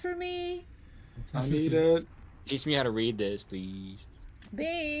read this for me? I need it. Teach me how to read this, please.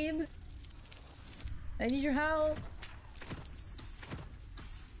 Babe, I need your help.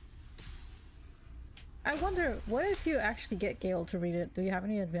 I wonder, what if you actually get Gale to read it? Do you have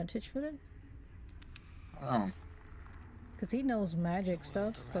any advantage for it? Oh. Because he knows magic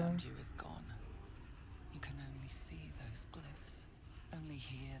stuff, so... Around you is gone. You can only see those glyphs, only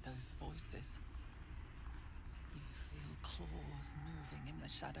hear those voices. You feel claws moving in the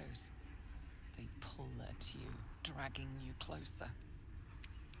shadows. They pull at you, dragging you closer.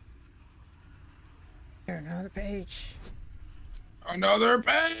 Here, another page. Another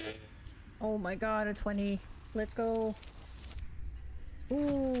page. Oh my god, a 20. Let's go.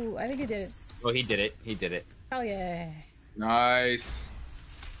 Ooh, I think he did it. Oh, he did it. He did it. Hell yeah. Nice.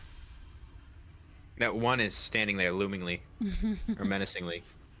 That one is standing there loomingly or menacingly.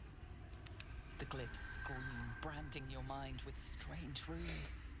 The glyphs scream, branding your mind with strange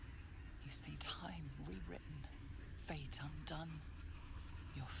runes. You see time rewritten, fate undone,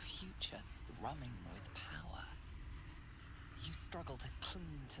 your future thrumming with power. You struggle to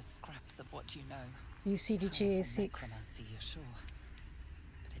cling to scraps of what you know. You see the Powerful 6. necromancy, you're sure,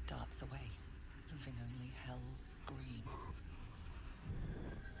 but it darts away, leaving only hell's screams.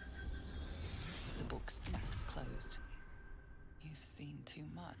 The book snaps closed. You've seen too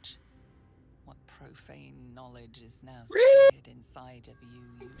much. What profane knowledge is now seared inside of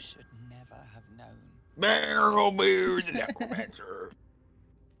you should never have known. Barrelbeard the necromancer.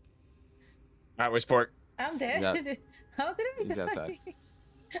 Alright, where's Pork? I'm dead. Yeah. How did I He's die? outside.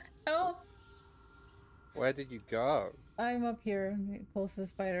 Oh, Where did you go? I'm up here, close to the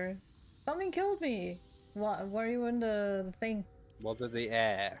spider. Something killed me. What? Were you in the thing? What did the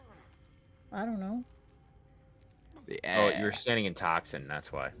air? I don't know. Oh, you're standing in toxin,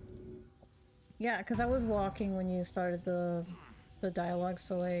 that's why. Yeah, because I was walking when you started the dialogue,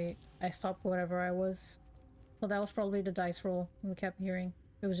 so I stopped whatever I was. Well, that was probably the dice roll we kept hearing.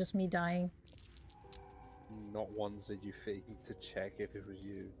 It was just me dying. Not once did you think to check if it was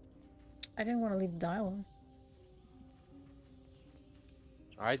you. I didn't want to leave the dialogue.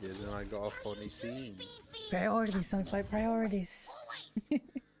 I did, and I got a funny scene. Priorities, Sunswipe, priorities.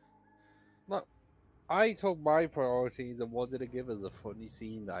 I took my priorities and wanted to give us a funny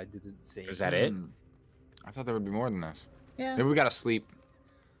scene that I didn't see. Was that it? I thought there would be more than this. Yeah. Maybe we gotta sleep.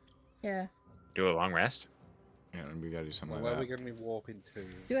 Yeah. Do a long rest? Yeah, we gotta do something Where like are we that. gonna be warping to?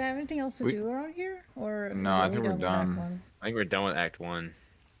 Do I have anything else to We- do around here? Or No, are I we think we're with Act done. One? I think we're done with Act 1.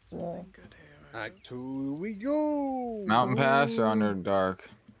 So, Act 2, we go! Mountain Pass or Under Dark?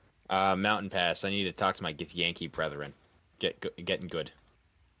 Mountain Pass. I need to talk to my Yankee brethren. Getting good.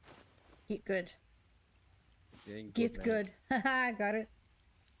 get good. Getting Get man. good. Haha, got it.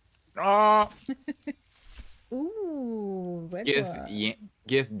 Oh, Ooh, red Gith, blood.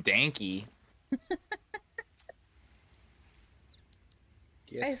 Gith Danky.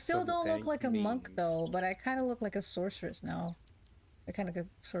 Get I still some don't look like a dank monk memes. though, but I kind of look like a sorceress now. I kind of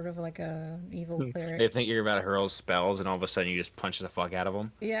sort of like a evil They cleric. think you're about to hurl spells, and all of a sudden you just punch the fuck out of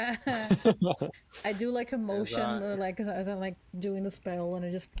them. Yeah. I do like a motion, that- like as I'm like doing the spell, and I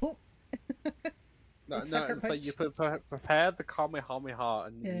just poop. No, Like sucker it's like you punch. prepare the Kamehameha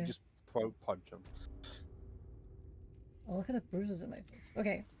and Yeah. you just throat punch them. Oh, look at the bruises in my face.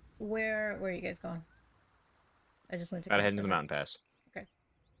 Okay, where are you guys going? I just went to. Gotta camp head into for the a mountain pass. Okay.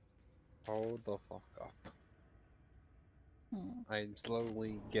 Hold the fuck up. Hmm. I'm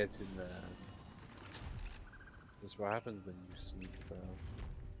slowly getting there. This is what happens when you sneak around.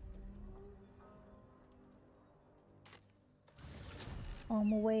 On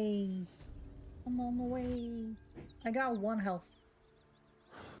my way. I'm on my way. I got 1 health.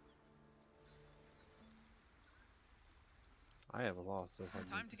 I have a lot, so if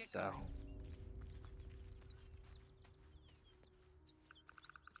I need to sell.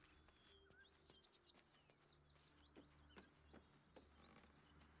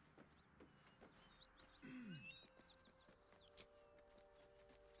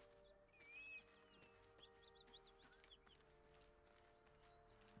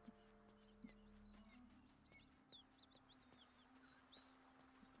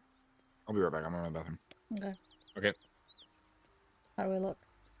 I'll be right back. I'm in the bathroom. Okay. Okay. How do I look?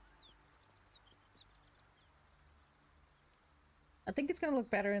 I think it's gonna look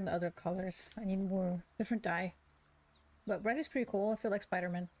better in the other colors. I need more different dye. But red is pretty cool. I feel like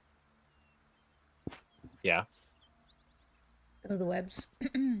Spider-Man. Yeah. Because of the webs.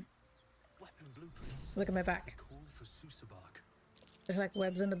 Look at my back. There's like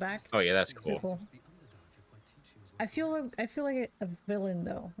webs in the back. Oh yeah, that's Pretty cool. I feel like a villain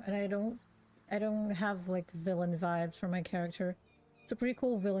though, and I don't have like villain vibes for my character. It's a pretty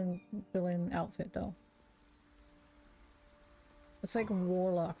cool villain outfit though. It's like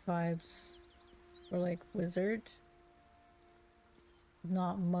warlock vibes, or like wizard,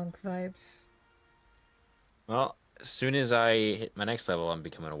 not monk vibes. Well, as soon as I hit my next level, I'm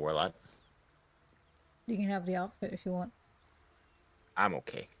becoming a warlock. You can have the outfit if you want. I'm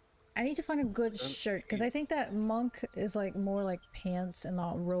okay. I need to find a good shirt because I think that monk is like more like pants and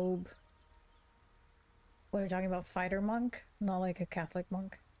not robe. When we're talking about fighter monk, not like a Catholic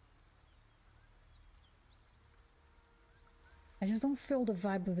monk. I just don't feel the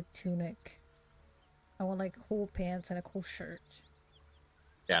vibe of a tunic. I want like cool pants and a cool shirt.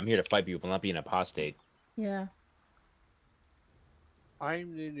 Yeah, I'm here to fight people, not be an apostate. Yeah.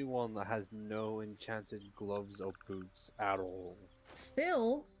 I'm the only one that has no enchanted gloves or boots at all.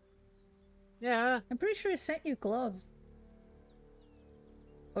 Still? Yeah. I'm pretty sure I sent you gloves.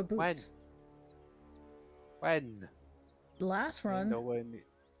 Or boots. When? The last run.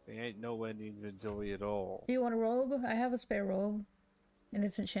 They ain't nowhere in the inventory at all. Do you want a robe? I have a spare robe. And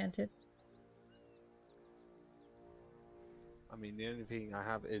it's enchanted. I mean, the only thing I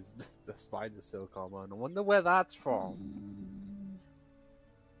have is the spider silk armor, and I wonder where that's from.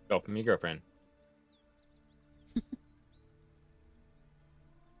 Go from your girlfriend.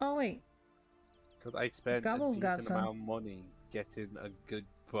 Oh wait. Because I spent Gobble's a got decent some. amount of money getting a good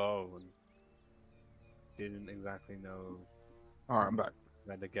bow and didn't exactly know Alright, I'm back.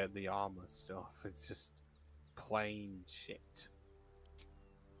 where to get the armor stuff. It's just plain shit.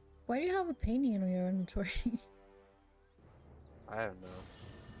 Why do you have a painting in your inventory? I don't know.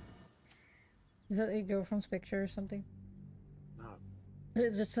 Is that your girlfriend's picture or something? No.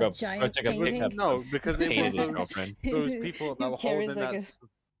 It's just a Go giant take a painting. picture. No, because it Painted was his those, girlfriend. those people that He were carries, holding like, that.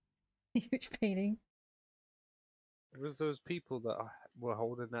 a huge painting. It was those people that were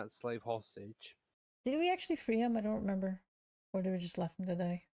holding that slave hostage. Did we actually free him? I don't remember. Or did we just left him to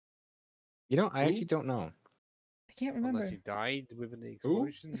die? You know, I actually don't know. I can't remember. Unless he died within the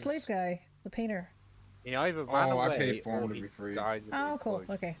explosions. The slave guy, the painter. He either ran Oh, away I paid for him or to he be free. died with the Oh, cool.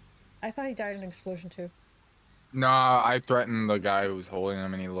 explosion. Okay. I thought he died in an explosion too. Nah, I threatened the guy who was holding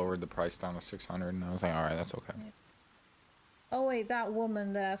him, and he lowered the price down to 600, and I was like, all right, that's okay. Oh wait, that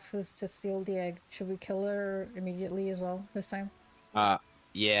woman that asks us to steal the egg. Should we kill her immediately as well this time?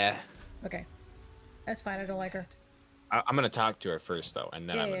 Yeah. Okay. That's fine, I don't like her. I'm gonna talk to her first though, and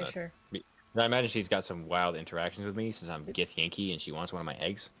then I'm gonna. Sure. I imagine she's got some wild interactions with me since I'm Gith Yankee and she wants one of my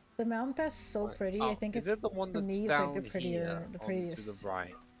eggs. The mountain pass is so pretty. I think is it's it the one that's for me, it's down like the here prettiest to the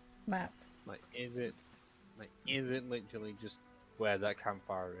right map. Like, is it literally just where that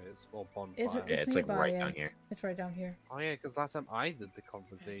campfire is or bonfire? It's like right down here. It's right down here. Oh yeah, because last time I did the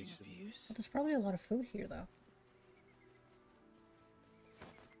conversation. Well, there's probably a lot of food here though.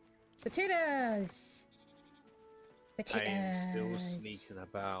 Potatoes. I am still sneaking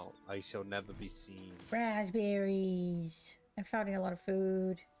about. I shall never be seen. Raspberries. I'm finding a lot of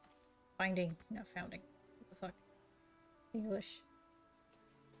food. Finding, not founding. What the fuck? English.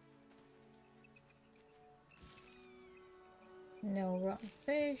 No rotten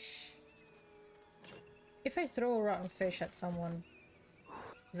fish. If I throw a rotten fish at someone,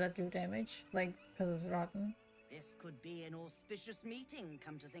 does that do damage? Like, because it's rotten? This could be an auspicious meeting,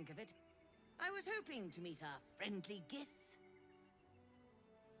 come to think of it. I was hoping to meet our friendly guests.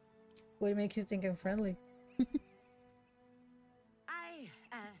 What makes you think I'm friendly?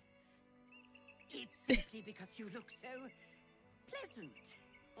 It's simply because you look so pleasant.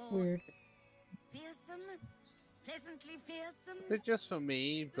 Or weird. Fearsome? Pleasantly fearsome? They're just for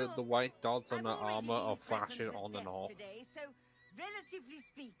me, but the white dots on the armor are flashing on and off. Today, so relatively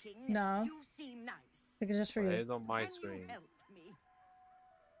speaking, no. You seem nice. Because just for you. It is on my screen. Help me?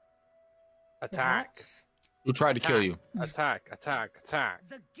 Attack. Who tried to kill you? Attack, attack, attack,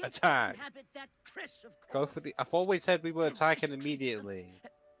 attack. Go for the... I've always said we were attacking immediately.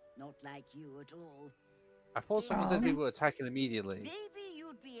 Not like you at all. I thought someone said we were attacking immediately. Maybe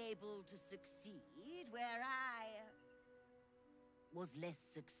you'd be able to succeed where I was less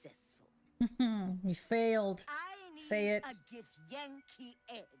successful. You failed. Say it. A Githyanki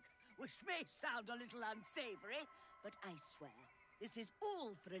egg, which may sound a little unsavory, but I swear this is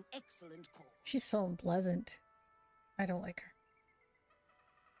all for an excellent cause. She's so unpleasant. I don't like her.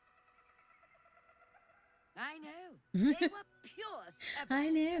 I know. They were pure savages. I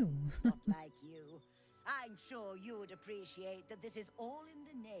know. Not like you. I'm sure you would appreciate that this is all in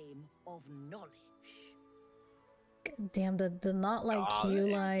the name of knowledge. Damn, the not like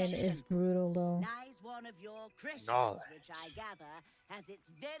you line is brutal though. Nice one of your creches, which I gather has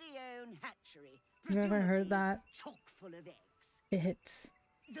its very own hatchery. You've ever heard that? Chock full of eggs. It hits.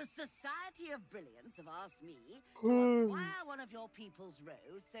 The Society of Brilliance have asked me to acquire one of your people's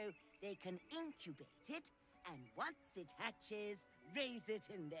rows so they can incubate it, and once it hatches, raise it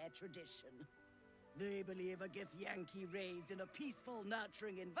in their tradition. They believe a Githyanki raised in a peaceful,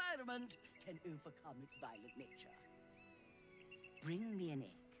 nurturing environment can overcome its violent nature. Bring me an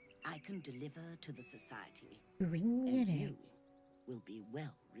egg I can deliver to the Society. Bring me an egg. You will be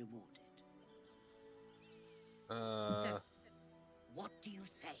well rewarded. So, what do you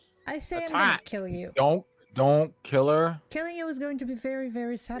say? I say I'm gonna kill you. Don't kill her. Killing you is going to be very,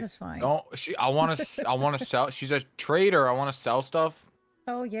 very satisfying. Don't. I want to sell. She's a trader. I want to sell stuff.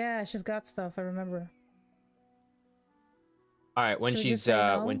 Oh yeah, she's got stuff. I remember. All right, once you're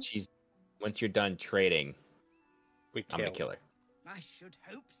done trading, I'm gonna kill her. I should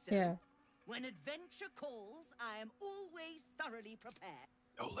hope so. Yeah. When adventure calls, I am always thoroughly prepared.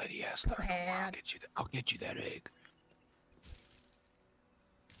 No, Lady Esther. I'll get you that egg.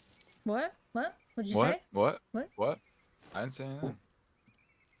 What? What? What'd you say? What? I didn't say anything.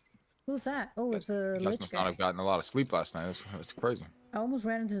 Who's that? Oh, it's a You guys lich must guy. not have gotten a lot of sleep last night. That's crazy. I almost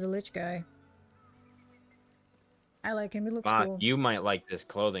ran into the lich guy. I like him. He looks Bon, cool. you might like this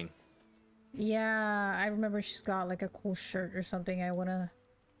clothing. Yeah, I remember she's got like a cool shirt or something. I wanna.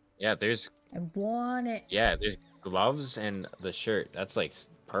 Yeah, there's. I want it. Yeah, there's gloves and the shirt. That's like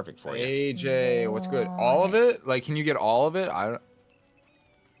perfect for you. AJ, what's good? All of it? Like, can you get all of it? Like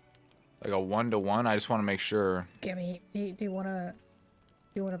a 1-to-1. I just want to make sure. Give me. Do you wanna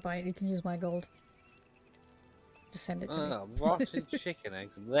buy it? You can use my gold. Just send it to me. Rotten chicken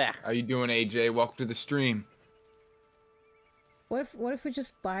eggs. Blech. How you doing, AJ? Welcome to the stream. What if we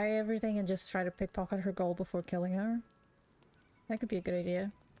just buy everything and just try to pickpocket her gold before killing her? That could be a good idea.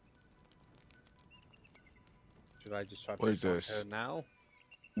 Should I just try to What is pickpocket this? her now?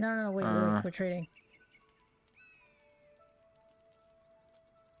 No, wait, we're trading.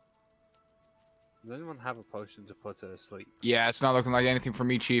 Does anyone have a potion to put her to sleep? Yeah, it's not looking like anything for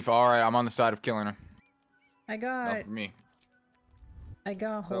me, Chief. All right, I'm on the side of killing her. I Not got for me.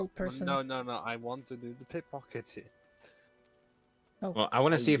 a whole person. No. I want to do the pickpocketing. Oh. Well, I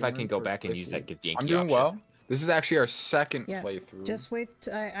want to see if I can go back and use that Githyanki I'm doing option. well. This is actually our second Yeah. playthrough. Just wait.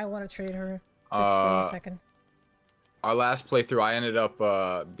 I want to trade her. Just wait a second. our last playthrough, I ended up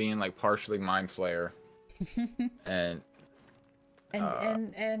being like partially Mind Flayer, and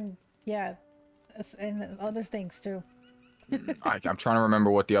yeah, and other things too. I'm trying to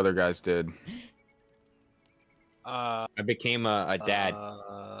remember what the other guys did. I became a dad.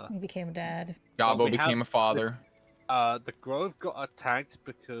 He became a dad. Gabo became a father. The Grove got attacked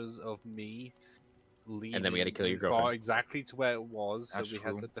because of me leading And then we had to kill your Minfara girlfriend. exactly to where it was, so That's we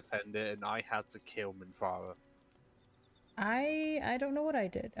true. had to defend it, and I had to kill Minfara. I don't know what I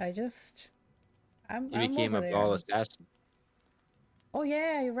did. I just I'm You became over a there. ball assassin. Oh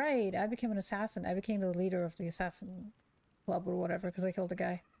yeah, you're right. I became an assassin. I became the leader of the assassin club or whatever because I killed a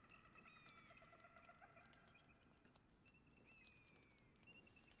guy.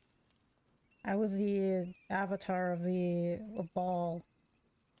 I was the avatar of the ball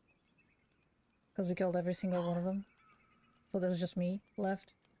because we killed every single one of them. So there was just me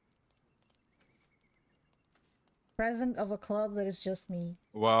left. President of a club that is just me.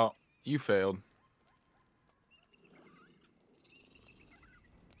 Well, you failed.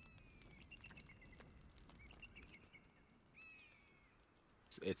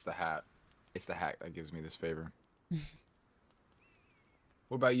 It's the hat. It's the hat that gives me this favor.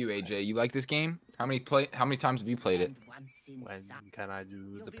 What about you, AJ? You like this game? How many times have you played it? When can I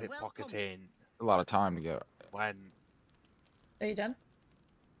do the pickpocketing? A lot of time to get. When? Are you done?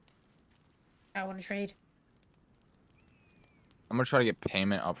 I want to trade. I'm gonna try to get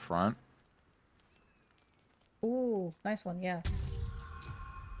payment up front. Ooh, nice one, yeah.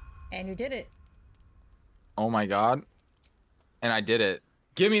 And you did it. Oh my god. And I did it.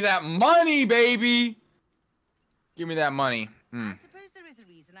 Give me that money, baby! Give me that money. I suppose there is a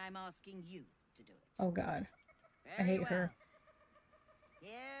reason I'm asking you to do it. Oh god. I Very hate her.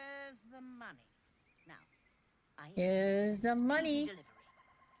 Here's the money. Now, I Here's the expect a speedy money. delivery.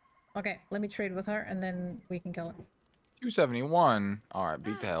 Okay, let me trade with her and then we can kill her. 271. Alright,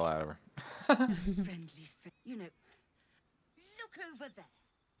 beat the hell out of her. You know, look over there.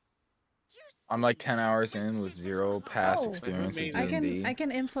 I'm like 10 hours in with 0 past experience of D&D. I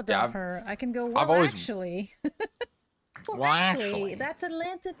can info Yeah, dump her. I can go, I've well, always- actually. well, Well, actually, actually. that's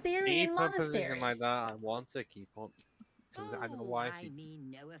Atlanta Theory Keep and a position Monastery. like that. I want to keep on. Because I don't know why. I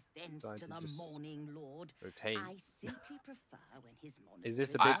mean no offense Decide to to the just Morning Lord. rotate. I simply prefer when his Is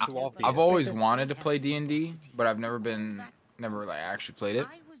this a monastery bit too obvious? I've always wanted to play D&D, but I've never like actually played it.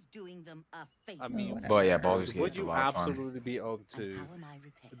 I was doing them a favor. I mean, But yeah, Baldur's would Gate's a you lot of fun. absolutely be open to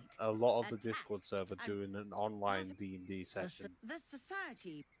a lot of the Discord server doing an online D&D session? The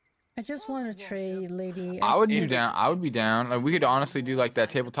society. I just want to trade Lady. I would be Exodus. down. I would be down. Like we could honestly do like that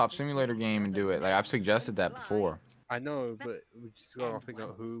tabletop simulator game and do it. Like I've suggested that before. I know, but we just gotta figure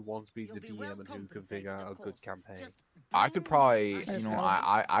out who wants to be the DM and who can figure out a good campaign. I could probably, you know,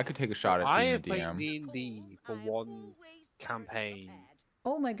 I could take a shot at I being a have played DM. D&D for one campaign,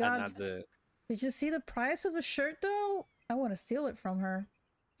 Oh my and god. that's it. Did you see the price of a shirt though? I want to steal it from her.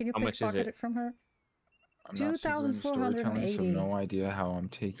 Can you How much is pickpocket it? it from her? I'm not super into storytelling, so 2,480. no idea how I'm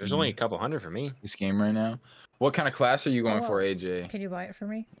taking. There's only a couple hundred for me. This game right now. What kind of class are you going for, AJ? Can you buy it for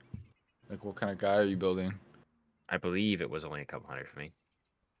me? Like what kind of guy are you building? I believe it was only a couple hundred for me.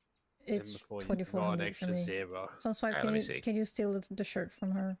 It's before you got an 2,400 for extra me. 0. Sounds like Alright, let me see. can you steal the shirt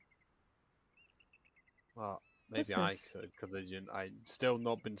from her? Well, What's maybe I this? could, because I still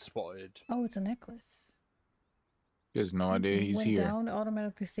not been spotted. Oh, it's a necklace. He has no idea he's When here. down,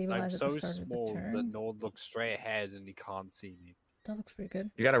 automatically I'm stabilize at so the start of small the that turn. no one looks straight ahead and he can't see me. That looks pretty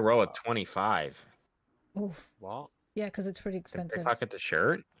good. You got to roll a 25. Oof. What? Yeah, because it's pretty expensive. Pocket the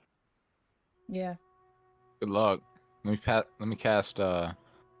shirt. Yeah. Good luck. Let me cast. We're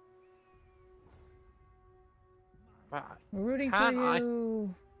rooting for Can't I-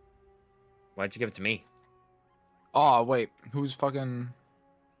 you. Why'd you give it to me? Oh wait, who's fucking?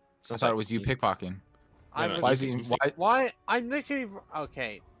 I thought it was you He's- pickpocketing. No, Why is he? he's- Why? Why? I'm literally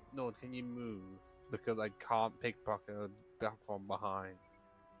okay. No, can you move? Because I can't pickpocket back from behind.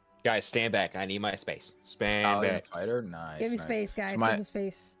 Guys, stand back. I need my space. Stand Paladin back. fighter, nice. Give me nice. space, guys. So my- Give me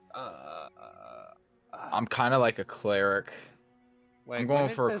space. I'm kind of like a cleric. Wait, I'm when going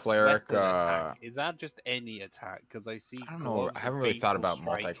it for a says cleric. weapon attack, is that just any attack? Because I see. I don't know. gloves I of haven't really thought lethal about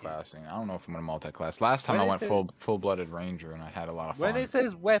striking. multi-classing. I don't know if I'm gonna multi-class. Last time When I it went says- full-blooded ranger and I had a lot of fun. When it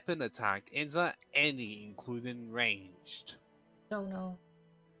says weapon attack, is that any, including ranged? Don't know.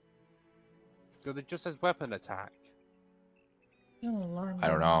 Because it just says weapon attack. There's an alarm I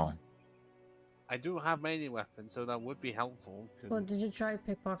don't going on. know. I do have many weapons, so that would be helpful. 'cause Well, did you try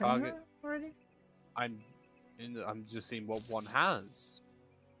pickpocketing Target- her already? I'm just seeing what one has.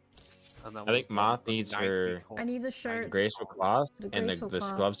 And that I think was Moth for needs 90 her I need the shirt. graceful cloth The and graceful the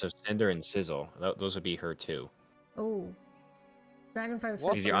cloth. gloves of cinder and sizzle. Those would be her too. Oh. Dragonfire What's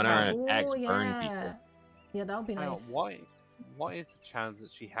Use fish. your unarmed Oh, attacks burn yeah. people. Yeah, that would be Hang on, nice. what is the chance that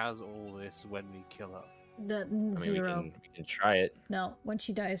she has all this when we kill her? The I mean, zero. we can try it. No, when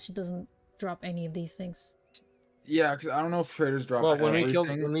she dies, she doesn't drop any of these things. Yeah, because I don't know if traders drop Well, everything. when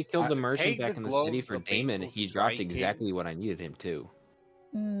we killed the To merchant take back the in the city gloves for of Damon, painful he dropped striking. exactly what I needed him to.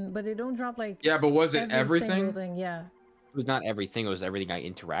 But they don't drop like. Yeah, but was it every single everything? thing. Yeah. It was not everything. It was everything I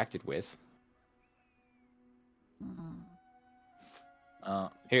interacted with.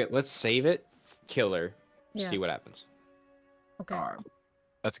 Here, let's save it. Kill her. Yeah. See what happens. Okay. Alright.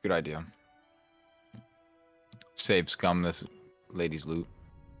 That's a good idea. Save scum this lady's loot.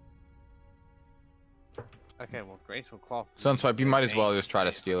 Okay, well, Graceful Cloth. Sunswipe, you might as well just try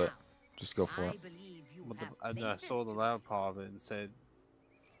to steal it. Just go for it. And I saw the loud part of it and said,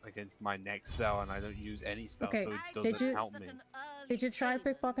 against my next spell, and I don't use any spell, Okay. so it Did doesn't you help me. Did you try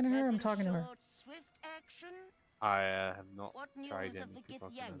pickpocketing her? I'm talking to her. I have not tried any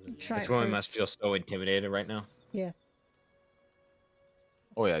pickpocketing. Try This it woman must first. feel so intimidated right now. Yeah.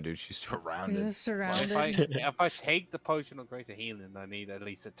 Oh yeah, dude, she's surrounded. You're just Well, surrounded. if I take the potion of greater healing, I need at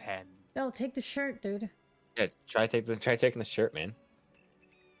least a 10. Oh, take the shirt, dude. Yeah, try taking the shirt, man.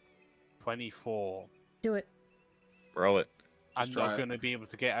 24. Do it. Roll it. I'm Just try not it. going to be able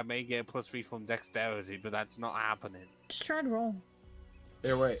to get. I may get a +3 from dexterity, but that's not happening. Just try to roll.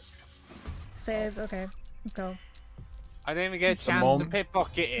 Here, wait. Save. Okay. Let's go. I didn't even get a The chance to moment-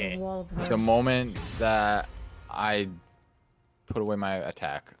 pickpocket it. Wall of The her. moment that I put away my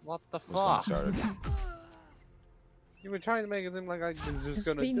attack What the was when it fuck? started. You were trying to make it seem like I was just Just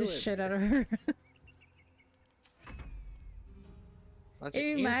going to beating do the it. shit out of her. Like, Can you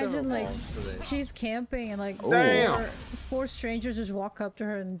she is a imagine, like, monster, this. she's camping and, like, Damn. four strangers just walk up to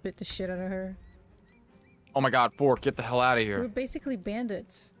her and bit the shit out of her. Oh my god, Fork, get the hell out of We're here. basically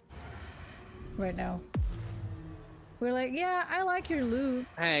bandits right now. We're like, yeah, I like your loot.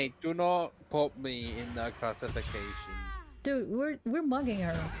 Hey, do not put me in that classification. Dude, we're mugging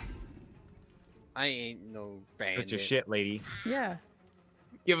her. I ain't no bandit. That's your shit, lady. Yeah.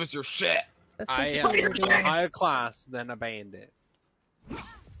 Give us your shit. That's I basically am what we're doing. higher class than a bandit.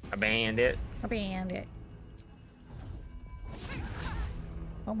 A bandit. A bandit.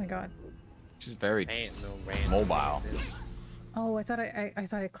 Oh my god. She's very I ain't no random mobile. bandit. Oh, I thought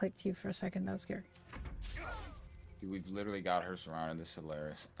I clicked you for a second. That was scary. Dude, we've literally got her surrounded. This is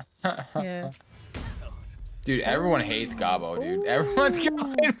hilarious. Yeah. Dude, everyone hates Gabo, dude. Everyone's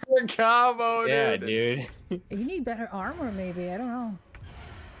going for Gabo, Yeah, dude. dude. You need better armor, maybe. I don't know.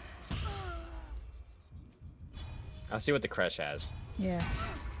 I'll see what the crush has. Yeah.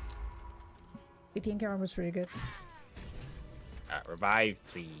 The think armor's pretty good. Revive,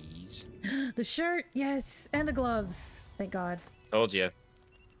 please. The shirt, yes, and the gloves. Thank God. Told you.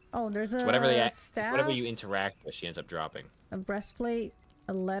 Oh, there's a It's whatever they staff, whatever you interact with, she ends up dropping. a breastplate,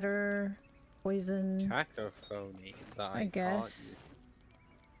 a letter, poison. Cacophony that I guess.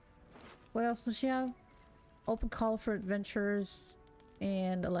 What else does she have? Open call for adventurers,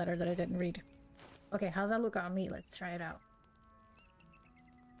 and a letter that I didn't read. Okay, how's that look on me? Let's try it out.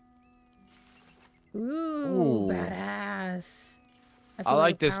 Ooh, badass. I feel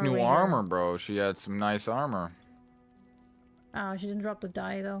like a this Power new Ranger. armor, bro. She had some nice armor. Oh, she didn't drop the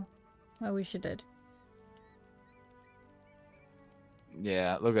die though. I wish she did.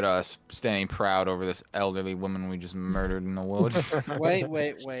 Yeah, look at us standing proud over this elderly woman we just murdered in the woods.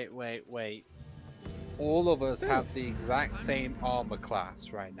 Wait. All of us have the exact same armor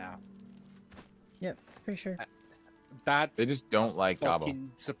class right now. Yep, for sure. That's They just don't like Gabo.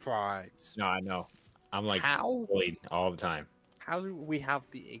 fucking surprise. No, I know. I'm like How? bullied all the time. How do we have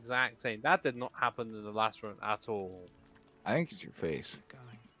the exact same? That did not happen in the last run at all. I think it's your face.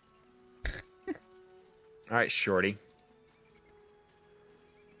 All right, shorty.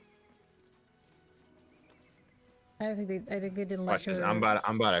 I think they didn't like Watch, 'cause her. I'm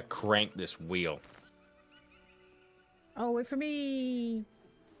about to crank this wheel. Oh, wait for me.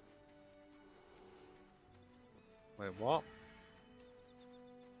 Wait, what?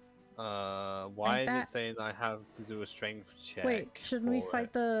 Why Like is that? it saying I have to do a strength check? Wait, shouldn't we for fight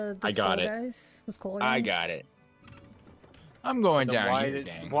it? the I got skull it. guys? The skull I gang? got it. I'm going Then down why here, is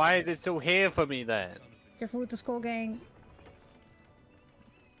gang. why is it still here for me then? Careful with the skull gang.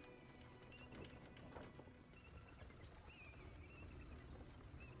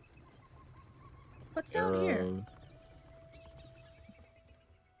 What's down here? Arrow.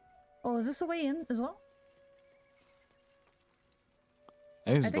 Oh, is this a way in as well?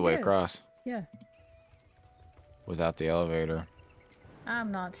 I think this I is the think way it is. across Yeah. without the elevator.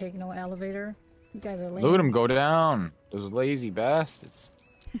 I'm not taking no elevator. You guys are lame. Look at him go down. Those lazy bastards.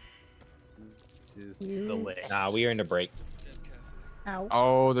 is the lift. Nah, we are in a break. Ow.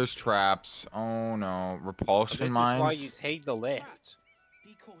 Oh, there's traps. Oh no, repulsion This mines. is why you take the lift.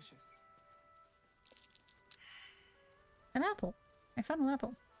 Be cautious. An apple. I found an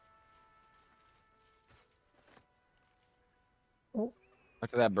apple. Oh.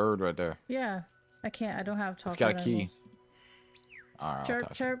 Look at that bird right there. Yeah. I can't. I don't have talk. It's got a key. Animals. All right.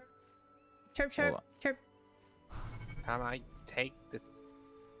 Chirp, chirp. Chirp, chirp, chirp. Can I take this?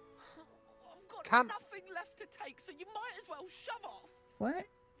 I've got nothing left to take, so you might as well shove off. What?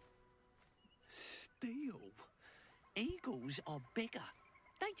 Steal. Eagles are bigger.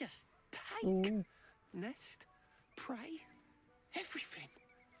 They just take. Nest, prey, everything.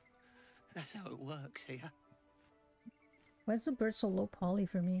 That's how it works here. Why is the bird so low poly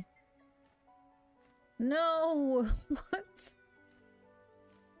for me? No! What?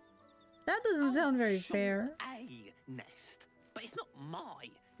 That doesn't sound very fair. A nest, but it's not my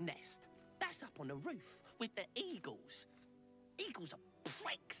nest. That's up on the roof with the eagles. Eagles are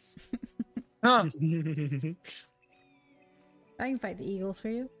pricks. I can fight the eagles for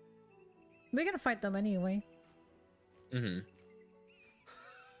you. We're gonna fight them anyway. Mm-hmm.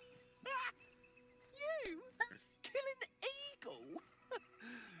 You kill an eagle?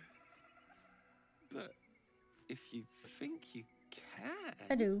 But if you think you can,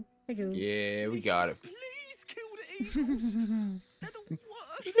 I do. I do. Yeah, we got it. please kill the eagles. They're the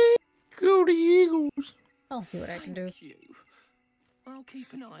worst. Kill the eagles. I'll see what I can do. Thank you. I'll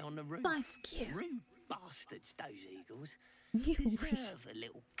keep an eye on the roof. Thank you. Rude bastards, those eagles. You deserve a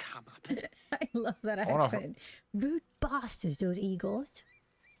little comeuppance. I love that wanna- accent. Rude bastards, those eagles.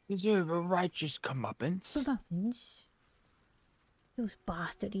 Deserve a righteous comeuppance. Muffins. Those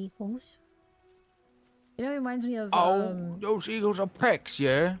bastard eagles. You know, it reminds me of Oh, those eagles are pricks,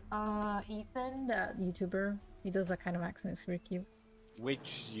 yeah? Ethan, that YouTuber. He does that kind of accent. It's very cute.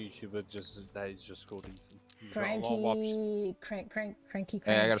 Which YouTuber that is just called Ethan? You've got a lot of options. Cranky.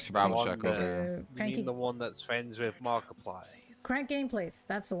 Hey, I got a The survival one check that- over here. You mean the one that's friends with Markiplier? Crank Gameplays.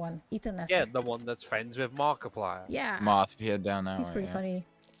 That's the one. Ethan Nestor. Yeah, the one that's friends with Markiplier. Yeah. Moth, if you head down that He's way. pretty yeah. funny.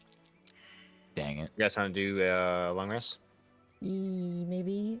 Dang it. You guys want to do long rest?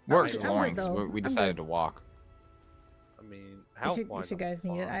 Maybe. Works I'm boring, good, though. 'cause we I'm decided good. to walk. I mean, If you guys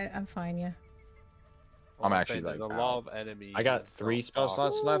need it, I'm fine, yeah. I'm actually there's like, a lot of enemies. I got and 3 not spell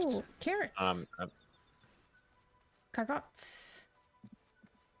far. slots left. Ooh, carrots. Um, Carrots.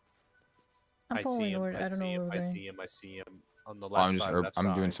 I'm I see following him. where I don't know where we're I going. see him. I see him on the Oh, left I'm just side. herb left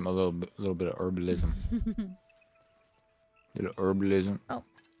I'm doing side. some a little bit of herbalism. Little herbalism. Oh.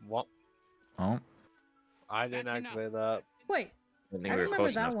 What? Oh. I didn't activate that. Wait. I think I we were remember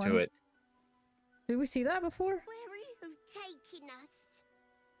close that enough one. to it. Did we see that before? Where are you taking us?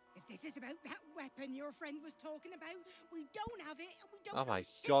 If this is about that weapon your friend was talking about, we don't have it and we don't Oh know my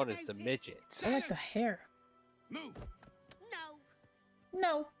shit god, about it's the it. midgets. I like the hair. Move. No.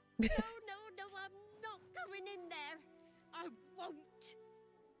 No. No, I'm not going in there. I won't.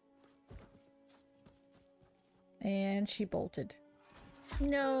 And she bolted.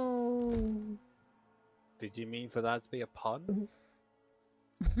 No. Did you mean for that to be a pun?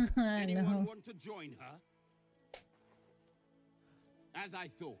 I Anyone know. want to join her? As I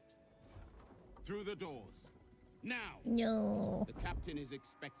thought. Through the doors. Now. No. The captain is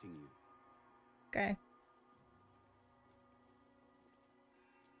expecting you. Okay.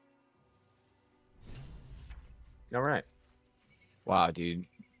 All right. Wow, dude.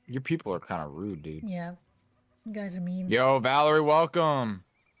 Your people are kind of rude, dude. Yeah. You guys are mean. Yo, Valerie, welcome.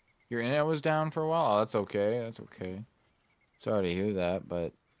 Your internet was down for a while. Oh, that's okay. That's okay. Sorry to hear that,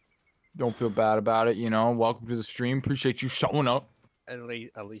 but don't feel bad about it. You know, welcome to the stream. Appreciate you showing up. At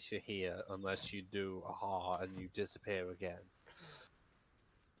least you're here, unless you do a ha and you disappear again.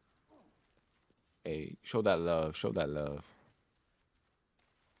 Hey, show that love. Show that love.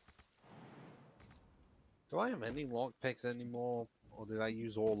 Do I have any lockpicks anymore, or did I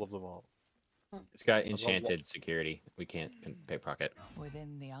use all of them all? It's got got enchanted security. We can't pickpocket.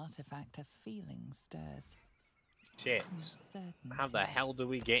 Within the artifact, a feeling stirs. Shit. How the hell do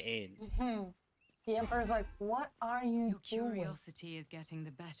we get in? The Emperor's like, what are you Your doing? curiosity is getting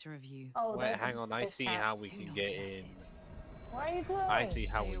the better of you. Oh, Wait, that's hang on. I those see how cats. we can get in. What are you doing? I see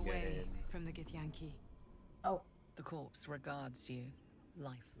how Stay we get away in. from the Githyanki. Oh, The corpse regards you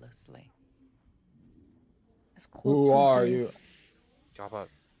lifelessly. that's Who corpses, are dude. you? Jabba.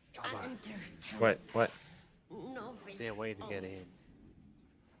 What? What? Is there a way to get in?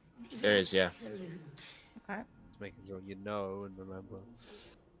 There is, yeah. Okay. Just making sure you know and remember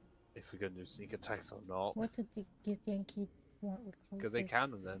if we're going to do sneak attacks or not. What did the Githyanki want with Because they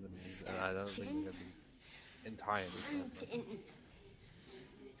corpses? can enemies, and I don't think they're going to be entirely. Hunting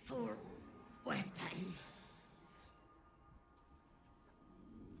for weapons.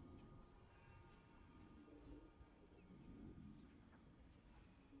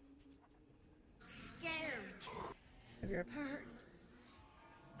 be right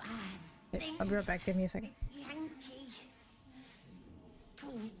back. Okay, I'll be right back. Give me a second. Yankee.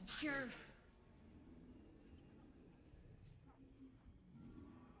 Torture.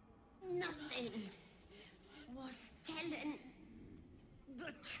 Nothing was telling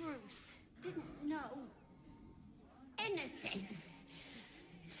the truth. Didn't know anything.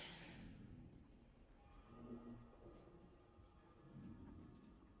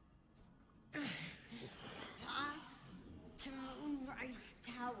 Path to Moonrise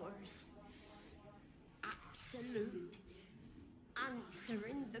Towers. Absolute.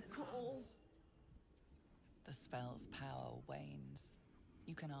 Answering the call. The spell's power wanes.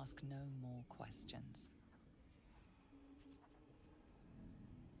 You can ask no more questions.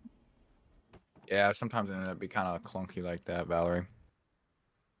 Yeah, sometimes it ended up be kind of clunky like that, Valerie.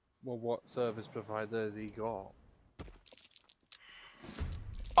 Well, what service provider has he got?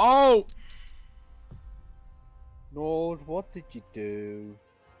 Oh! Lord, what did you do?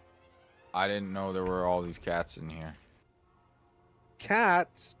 I didn't know there were all these cats in here.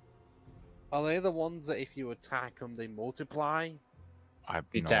 Cats? Are they the ones that if you attack them, they multiply? I have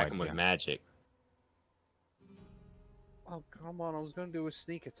You no attack idea. him with magic. Oh, come on, I was going to do a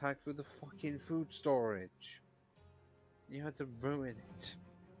sneak attack through the fucking food storage. You had to ruin it.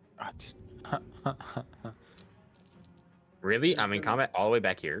 Really? I'm in combat all the way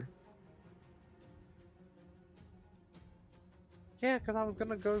back here? Yeah, because I was going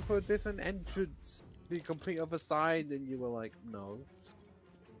to go for a different entrance, the complete other side, and you were like, no.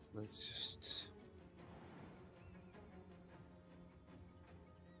 Let's just...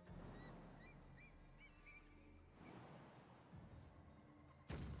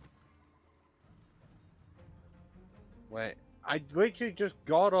 Wait, I literally just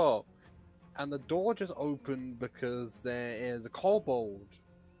got up, and the door just opened because there is a kobold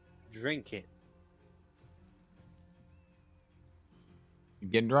drinking. You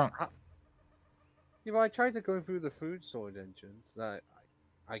getting drunk? Yeah, but I tried to go through the food storage entrance. That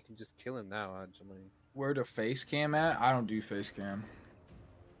I can just kill him now, actually. Where the face cam at? I don't do face cam.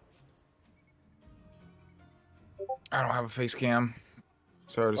 I don't have a face cam.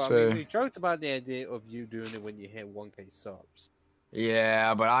 Sorry to Well, say. I mean, we joked about the idea of you doing it when you hit 1k subs.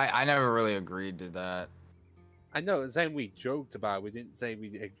 Yeah, but I never really agreed to that. I know, the same we joked about it. We didn't say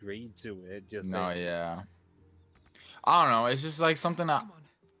we agreed to it. Just No, saying, yeah. I don't know. It's just like something I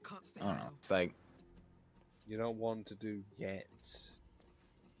don't know. It's like you don't want to do yet.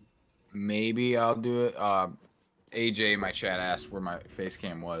 maybe I'll do it. AJ in my chat asked where my face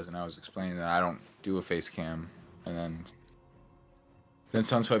cam was, and I was explaining that I don't do a face cam. And then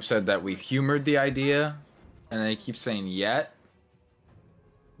Sunswipe said that we humored the idea, and then he keeps saying yet.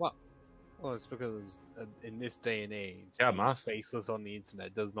 What? Well, it's because in this day and age, Yeah, being faceless on the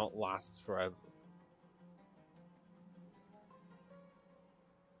internet does not last forever.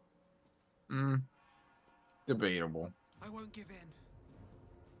 Debatable. I won't give in.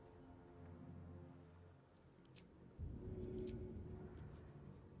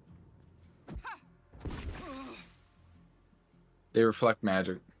 They reflect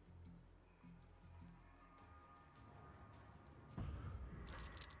magic.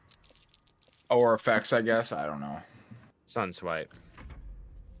 Or effects, I guess. I don't know. Sunswipe.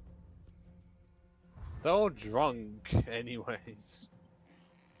 They're all drunk, anyways.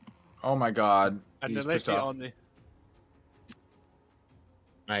 Oh my god. And He's they're pissed literally off. on the...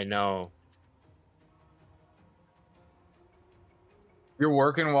 I know. You're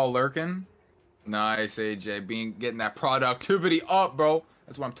working while lurking? Nice, AJ. Getting that productivity up, bro.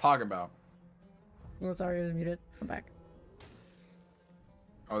 That's what I'm talking about. Oh, sorry, I was muted. I'm back.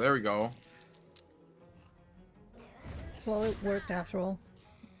 Oh, there we go. Well, it worked after all.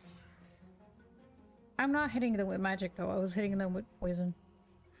 I'm not hitting them with magic though. I was hitting them with poison.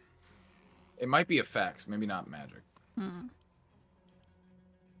 It might be effects, maybe not magic.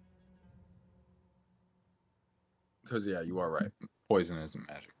 Because, yeah, you are right. Poison isn't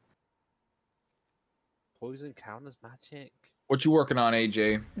magic. Poison count as magic? What you working on,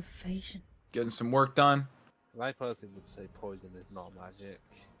 AJ? Evasion. Getting some work done? I personally would say poison is not magic.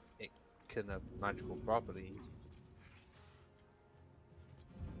 It can have magical properties.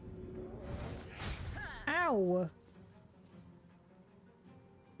 Ow!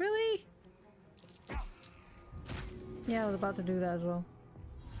 Really? Yeah, I was about to do that as well.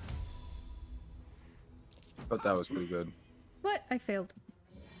 But that was pretty good. What? I failed.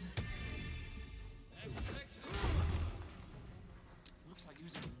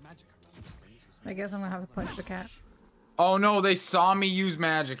 I guess I'm gonna have to punch the cat. Oh no, they saw me use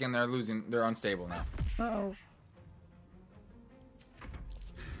magic and they're unstable now. Uh-oh.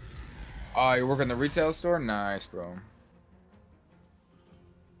 Oh, you're working the retail store? Nice, bro.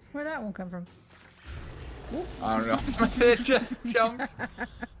 Where'd that one come from? I don't know. It just jumped.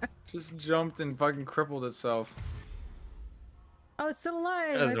 Just jumped and fucking crippled itself. Oh, it's still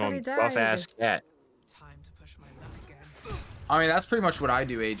alive. That I is thought he one died. buff-ass cat. I mean, that's pretty much what I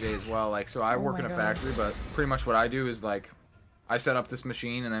do, AJ, as well. Like, so I Oh work my in a God. factory, but pretty much what I do is like, I set up this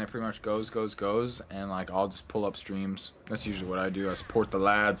machine and then it pretty much goes, and like I'll just pull up streams. That's usually what I do. I support the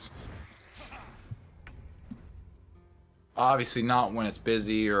lads. Obviously not when it's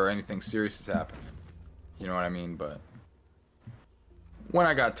busy or anything serious has happened. You know what I mean? But when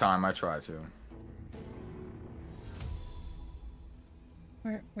I got time, I try to.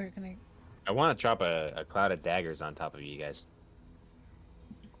 Where can I? I want to drop a cloud of daggers on top of you guys.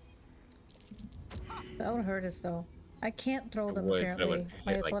 That would hurt us though. I can't throw It them would, but it apparently. would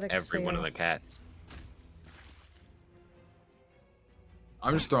My hit like athletics every one of fail. the cats.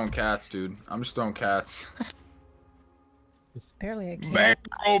 I'm just throwing cats, dude. I'm just throwing cats. Apparently I can't.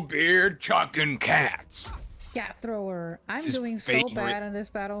 Barrel beard chucking cats. Cat thrower. I'm It's his doing so favorite- bad in this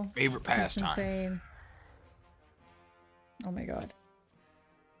battle. favorite It's pastime. insane. Oh my god.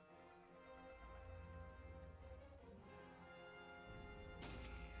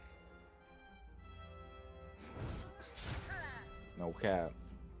 No cap.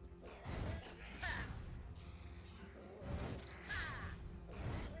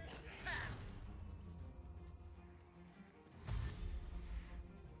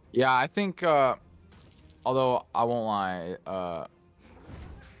 Yeah, I think, although I won't lie,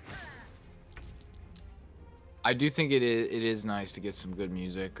 I do think it is nice to get some good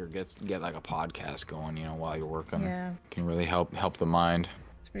music or get like a podcast going, you know, while you're working. Yeah. Can really help the mind.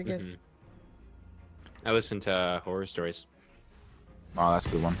 It's pretty good. Mhm. I listen to horror stories. Oh, that's a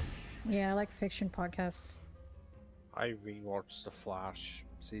good one. Yeah, I like fiction podcasts. I rewatched The Flash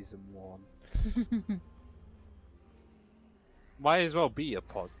season 1. Might as well be a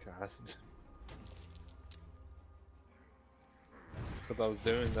podcast. Because I was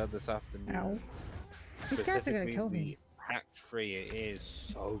doing that this afternoon. Ow. These guys are gonna Specifically kill me. the Act 3, it is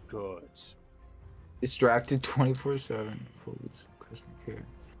so good. Distracted 24/7. Fools, Christmas care.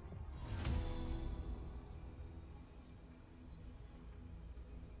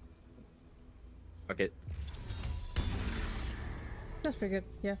 Okay. That's pretty good,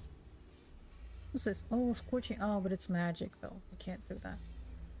 yeah. What's this? Oh, scorching. Oh, but it's magic though. You can't do that.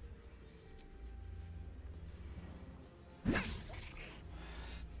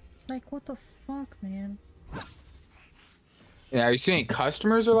 Like, what the fuck, man? Yeah, are you saying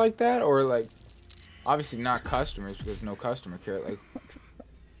customers are like that, or like, obviously not customers because no customer care. Like,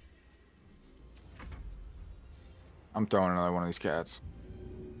 I'm throwing another one of these cats.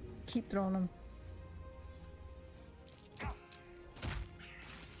 Keep throwing them.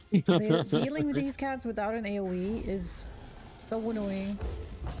 Dealing with these cats without an AoE is so annoying.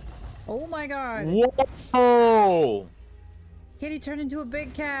 Oh my god! Whoa! Kitty turned into a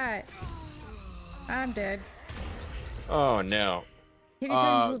big cat. I'm dead. Oh no. Kitty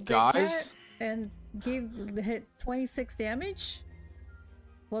turned into a big guys? cat and hit 26 damage.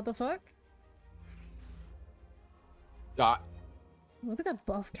 What the fuck? Got. Look at that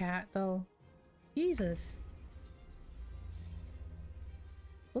buff cat though. Jesus.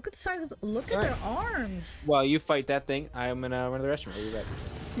 Look at the size of look at their arms. While you fight that thing, I'm gonna run to the restroom. I'll be back.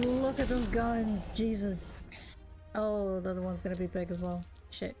 Look at those guns, Jesus. Oh, the other one's gonna be big as well.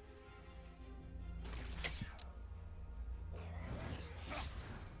 Shit.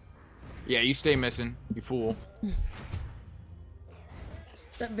 Yeah, you stay missing, you fool.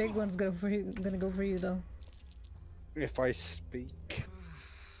 That big one's gonna go for you though. If I speak.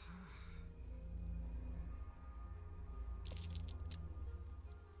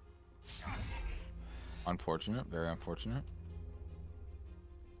 Unfortunate, very unfortunate.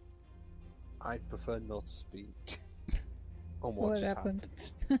 I prefer not to speak. On What just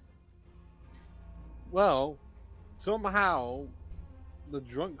happened? Well, somehow the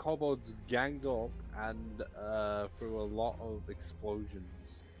drunk kobolds ganged up and threw a lot of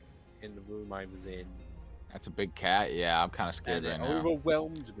explosions in the room I was in. That's a big cat. Yeah, I'm kind of scared And right it now.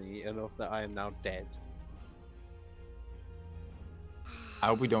 overwhelmed me enough that I am now dead. I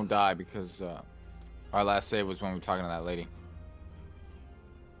hope we don't die because our last save was when we were talking to that lady.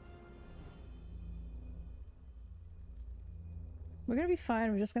 We're gonna be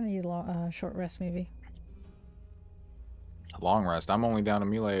fine. We're just gonna need a short rest maybe. Long rest. I'm only down to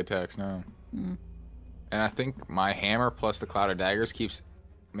melee attacks now. Mm. And I think my hammer plus the cloud of daggers keeps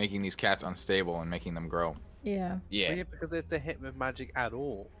making these cats unstable and making them grow. Yeah. Yeah. Yeah, because if they hit with magic at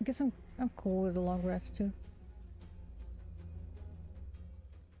all. I guess I'm cool with the long rest too.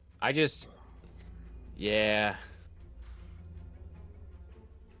 Yeah.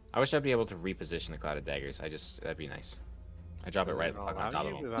 I wish I'd be able to reposition the clouded daggers. That'd be nice. I drop it right fucking on top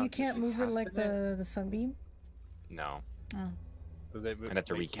of them. You can't move it like the sunbeam? No. Oh. I'd have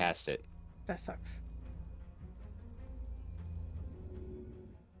to recast it. That sucks.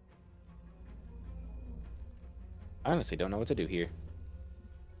 I honestly don't know what to do here.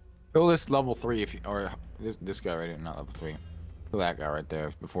 Kill this level 3 if you, or this guy right here, not level 3. Kill that guy right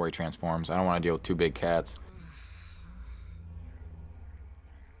there before he transforms. I don't want to deal with 2 big cats.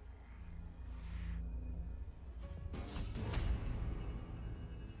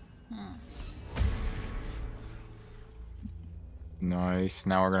 Nice.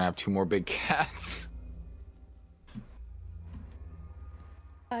 Now we're gonna have 2 more big cats.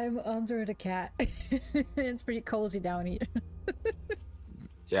 I'm under the cat. It's pretty cozy down here.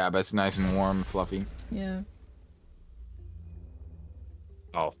 Yeah, but it's nice and warm and fluffy. Yeah.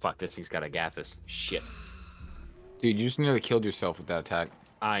 Oh fuck, this thing's got a Gathus. Shit. Dude, you just nearly killed yourself with that attack.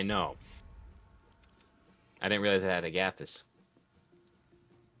 I know. I didn't realize I had a Gathus.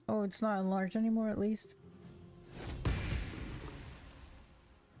 Oh, it's not enlarged anymore at least.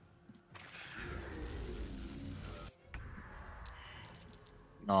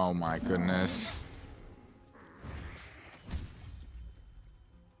 Oh my goodness.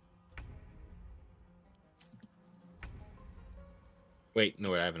 Wait,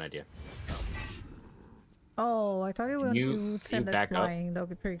 no, wait, I have an idea. Oh, I thought it would, You send us back up? flying. That would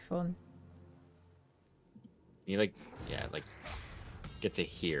be pretty fun. You like, yeah, like, get to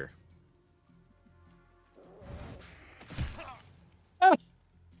here.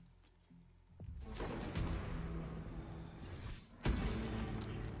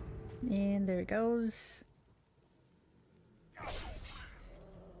 And there it goes.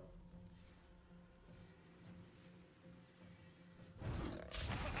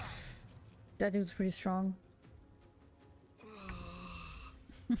 That dude's pretty strong.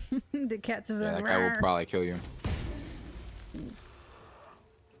 The cat just Yeah, went, that guy will "Rawr." probably kill you.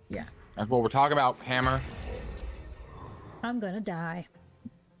 Yeah. That's what we're talking about, Hammer. I'm gonna die.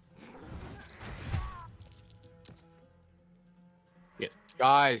 Yeah.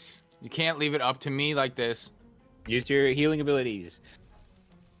 Guys, you can't leave it up to me like this. Use your healing abilities.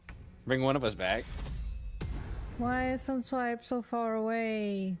 Bring one of us back. Why is Sunswipe so far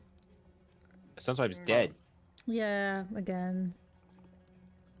away? Sunswipe's dead. Yeah, again.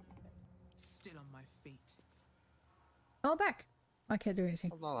 Still on my feet. Oh, back. I can't do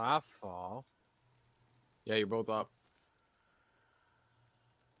anything. I'm not that far. Yeah, you're both up.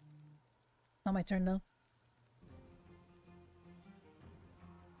 Not my turn though.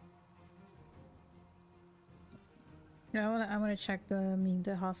 Yeah, I wanna check the meme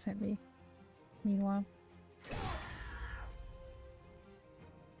that Haas sent me. Meanwhile.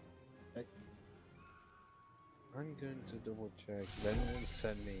 I'm going to double check. Then anyone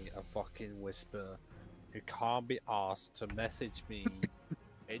send me a fucking whisper who can't be asked to message me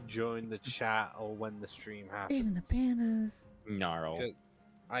and join the chat or when the stream happens. Even the pandas. Gnarl.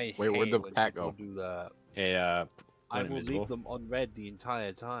 I Wait, where'd hate the when cat people go? do that. Hey, I went will invisible. leave them unread the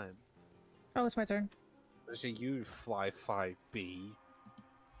entire time. Oh, it's my turn. Especially you, Fly 5B.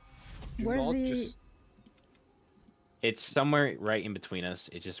 Do Where's not the- just- It's somewhere right in between us.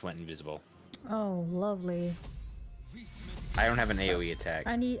 It just went invisible. Oh, lovely. I don't have an AoE attack.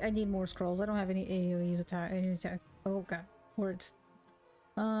 I need more scrolls. I don't have any AoEs attack. Any attack. Oh god, words.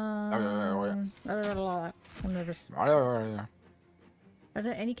 I'm nervous. Are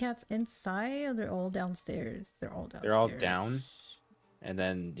there any cats inside? Or they're all downstairs. They're all downstairs. They're all down, and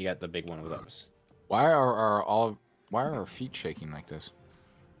then you got the big one with us. Why are our feet shaking like this?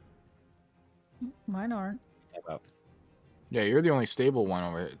 Mine aren't. Type out. Yeah, you're the only stable one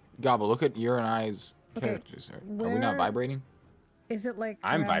over here. Gobble, look at your and I's Okay, characters. Are we not where- vibrating? Is it like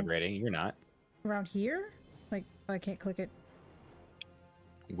I'm around, vibrating. You're not. around here? Like I can't click it.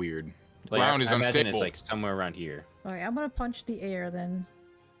 Weird. Like, Ground is I imagine unstable. it's like somewhere around here. Alright, I'm gonna punch the air then.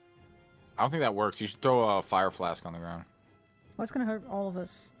 I don't think that works. You should throw a fire flask on the ground. What's gonna hurt all of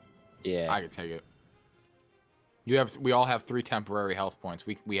us? Yeah. I can take it. We all have 3 temporary health points.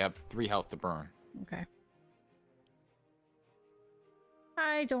 We have 3 health to burn. Okay.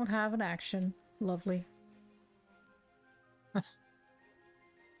 I don't have an action. Lovely.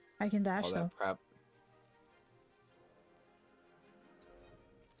 I can dash All though. that crap.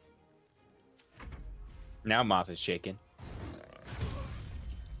 Now Moth is shaking.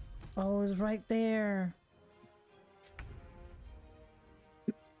 Oh, it's right there.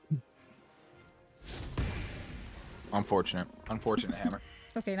 Unfortunate. Unfortunate, Hammer.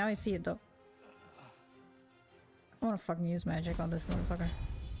 Okay, now I see it though. I wanna fucking use magic on this motherfucker.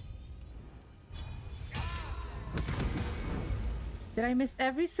 Did I miss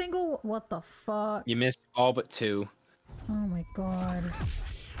every single? What the fuck? You missed all but 2. Oh my god.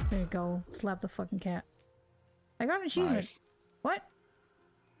 There you go. Slap the fucking cat. I got an achievement. Nice. What?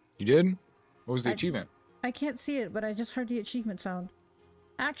 You did? What was the achievement? I can't see it, but I just heard the achievement sound.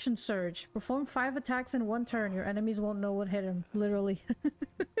 Action Surge. Perform 5 attacks in 1 turn. Your enemies won't know what hit him. Literally.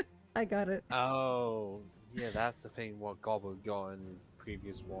 I got it. Oh, yeah, that's the thing what Gobble got in the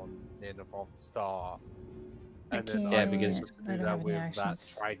previous one near the fourth star. And then Yeah, because to do that with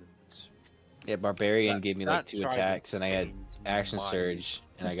that trident. Yeah, Barbarian That- gave me that like 2 trident attacks, and I had saved Action my- Surge,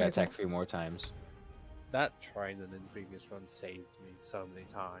 and I got attacked 3 more times. That trident in the previous run saved me so many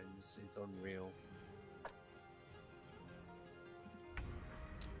times. It's unreal.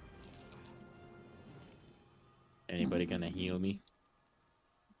 Anybody gonna heal me?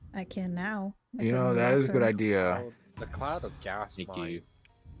 I can now. I You know, couldn't that is a good last idea. Oh, the cloud of gas Thank might you.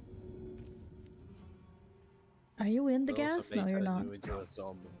 Are you in the also gas? may No, you're turn not. you into a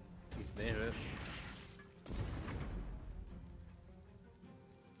zombie. He's near it.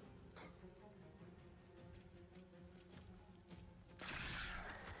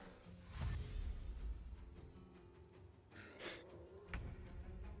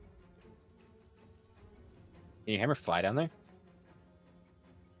 Can your hammer fly down there?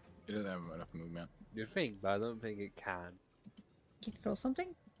 It doesn't have enough movement. You think, but I don't think it can. Can you throw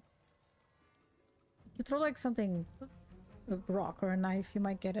something? You throw like something, a rock or a knife, you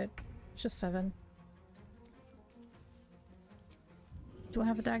might get it. It's just 7. Do I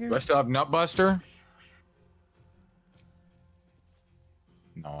have a dagger? Do I still have Nutbuster?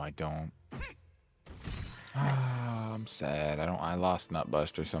 No, I don't. Ah, I'm sad. I lost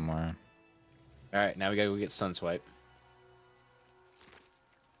Nutbuster somewhere. Alright, now we gotta go get Sunswipe.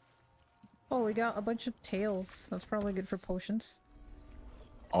 Oh, we got a bunch of tails. That's probably good for potions.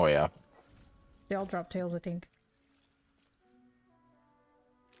 Oh yeah. They all drop tails, I think.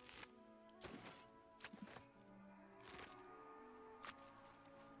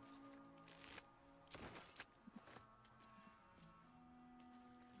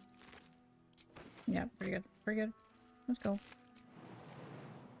 Yeah, pretty good. Pretty good. Let's go.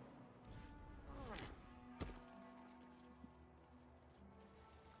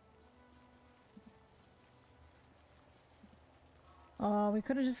 Oh, we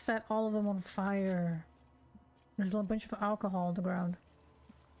could have just set all of them on fire. There's a bunch of alcohol on the ground.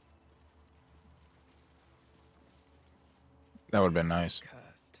 That would have been nice.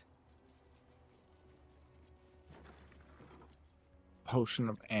 Cursed. Potion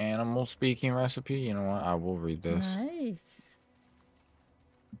of animal speaking recipe. You know what? I will read this. Nice.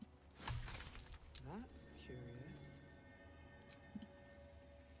 That's curious.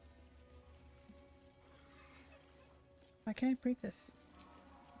 Why can't I break this?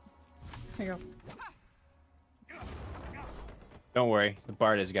 There you go. Don't worry, the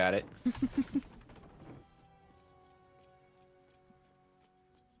Bard has got it.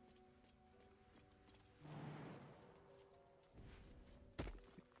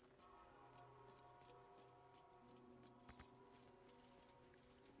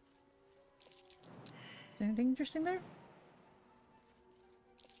 Anything interesting there?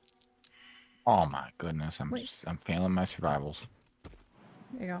 Oh my goodness, Wait. I'm failing my survivals.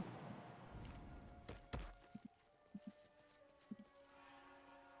 There you go.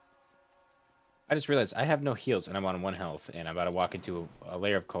 I just realized I have no heals and I'm on 1 health, and I'm about to walk into a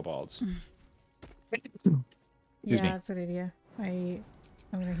layer of kobolds. Yeah, me. that's a good idea. I'm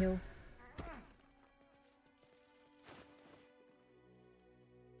gonna heal.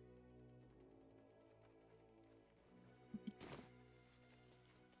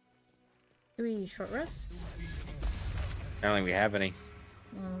 Do we short rest? I don't think we have any.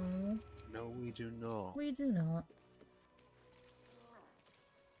 No, we do not. We do not.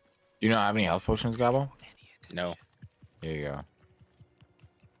 You don't have any health potions, Gabo? No. Here you go.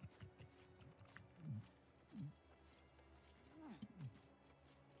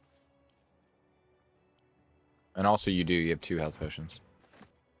 And also you do, you have 2 health potions.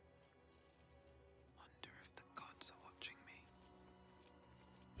 Wonder if the gods are watching me.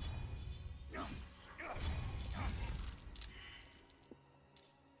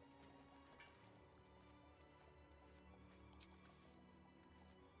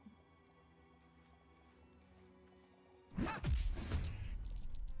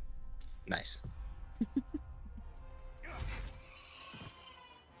 Nice.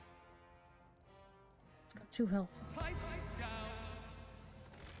 It's got 2 health.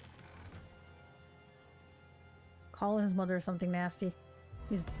 Call his mother something nasty.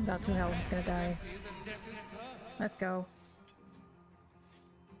 He's got 2 health. He's gonna die. Let's go.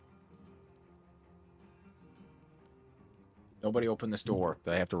 Nobody open this door.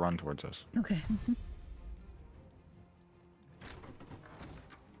 They have to run towards us. Okay.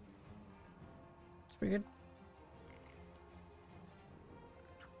 It's pretty good.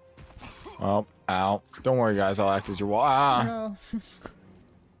 Oh, ow. Don't worry, guys. I'll act as your wall. Ah! No.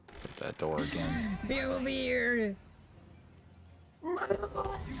 Hit that door again. Beard.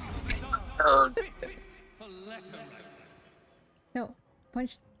 No.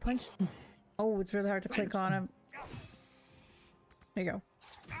 Punch. Oh, it's really hard to click on him. There you go.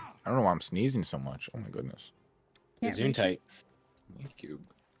 I don't know why I'm sneezing so much. Oh my goodness. Can't Zoom reach it. tight. Thank you.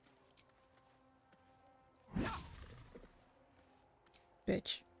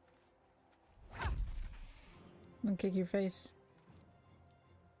 Bitch. I'm gonna kick your face.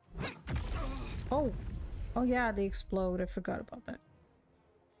 Oh! Oh yeah, they explode. I forgot about that.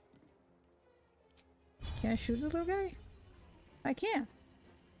 Can I shoot the little guy? I can.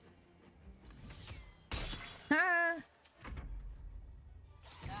 Ah!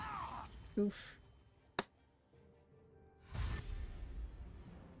 Oof.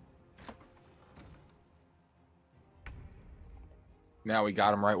 Now we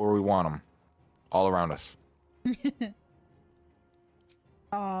got them right where we want them. All around us.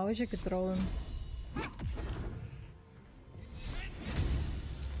 Oh, I wish I could throw him.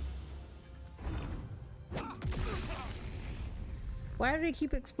 Why do they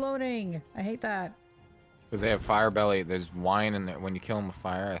keep exploding? I hate that. Because they have fire belly. There's wine in there. When you kill them with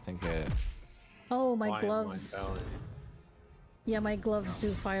fire, I think it... Oh, my Wine gloves. belly. Yeah, my gloves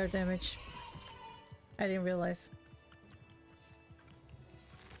do fire damage. I didn't realize.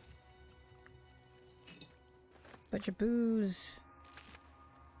 Bunch of booze.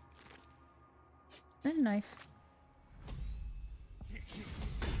 And a knife.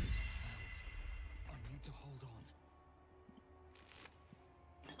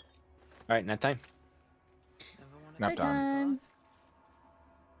 All right, nap time. Nap time.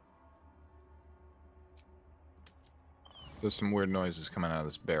 There's some weird noises coming out of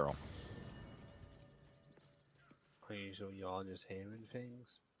this barrel. Are you sure y'all just hearing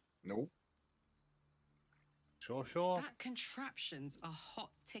things? Nope. Sure. That contraption's a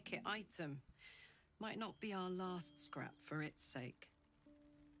hot ticket item. Might not be our last scrap for its sake.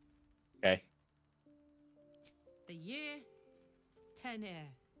 Okay. The year, 10 air.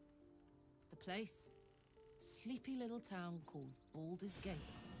 The place, sleepy little town called Baldur's Gate.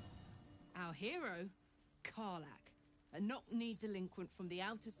 Our hero, Karlak, a knock-kneed delinquent from the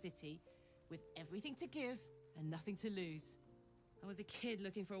outer city with everything to give and nothing to lose. I was a kid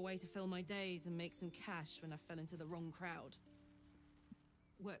looking for a way to fill my days and make some cash when I fell into the wrong crowd.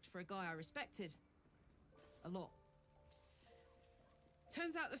 Worked for a guy I respected. A lot.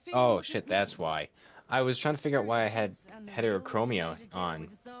 Turns out the thing. Oh shit, that's why. I was trying to figure out why I had heterochromia on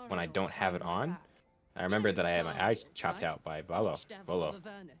when I don't have it on. I remembered that I had my eye chopped out by Volo.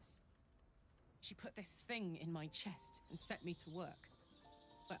 She put this thing in my chest and set me to work.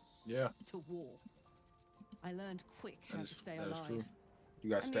 Well, Yeah. to war. I learned quick how to stay alive. True. You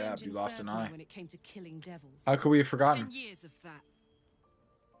got And the stabbed. You engine lost served an me eye. when it came to killing devils. How could we have forgotten? 10 years of that.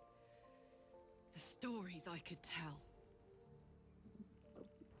 The stories I could tell.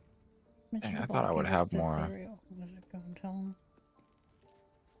 Dang, I thought I would have more. Was it going to tell him?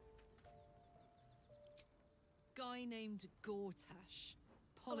 Guy named Gortash,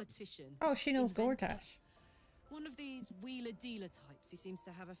 politician. Oh, she knows inventor. Gortash. One of these wheeler-dealer types who seems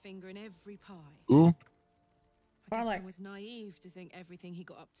to have a finger in every pie. Ooh. I guess I Garlic. was naive to think everything he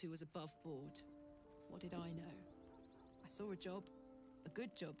got up to was above board. What did I know? I saw a job, a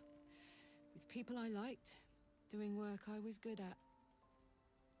good job, with people I liked, doing work I was good at.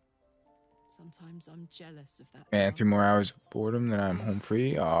 Sometimes I'm jealous of that. Man, now. 3 more hours of boredom, then I'm home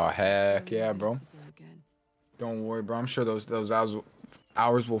free. Oh, heck So yeah, bro. invincible again. Don't worry, bro. I'm sure those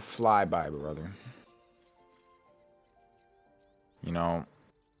hours will fly by, brother. You know,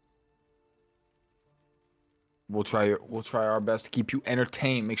 we'll try our best to keep you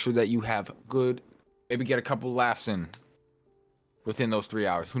entertained. Make sure that you have good, maybe get a couple laughs in within those 3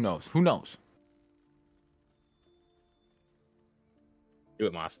 hours. Who knows? Who knows? Do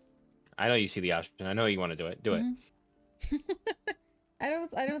it, Moth. I know you see the option. I know you want to do it. Do it. I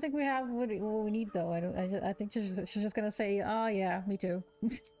don't think we have what we need though. I think she's just gonna say, "Oh yeah, me too."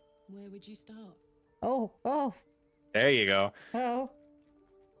 Where would you start? Oh. There you go. Oh.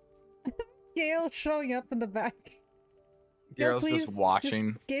 Gail showing up in the back. Gail's please, just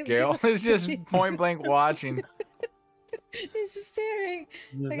watching. give Gail us is just space. point blank watching. He's just staring.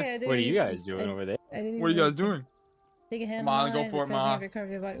 Okay, What are you guys doing over there? What are you guys doing? Take a hand. Come on, in go mine, for it, because you Ma. have your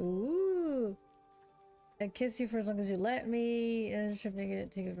cover your body. Ooh. I kiss you for as long as you let me, and should make it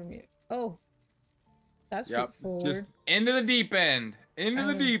take it from you. Oh. That's Yep. straightforward. Just into the deep end. Into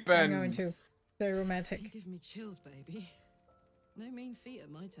the deep I'm end. going to. Very romantic. You give me chills, baby. No mean feat at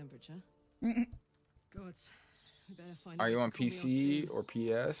my temperature. Gods, we better find. Are you on PC or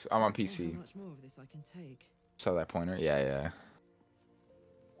PS? I'm on PC. How much more of this I can take? Saw that pointer? Yeah.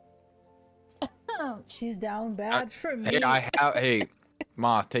 She's down bad for me. Hey,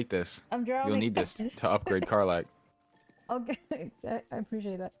 Ma, take this. I'm drowning. You'll need this to upgrade Karlak. Okay, I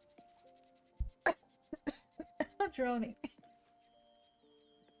appreciate that. I'm drowning.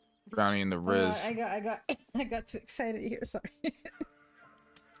 Drowning in the Riz. I got too excited here. Sorry.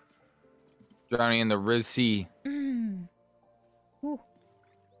 Drowning in the Riz Sea. Ooh.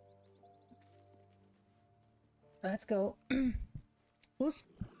 Let's go. Who's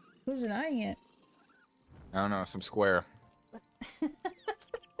denying it? I don't know, some square.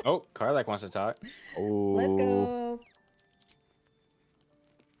 Oh, Karlak wants to talk. Oh. Let's go.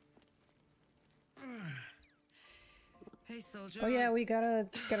 Hey, soldier. Oh yeah, we gotta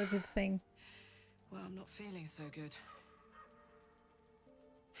do the thing. Well, I'm not feeling so good.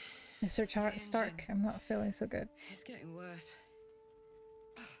 Mr. Stark, I'm not feeling so good. It's getting worse.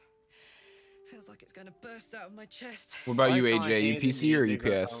 Feels like it's gonna burst out of my chest. What about you, AJ? You PC or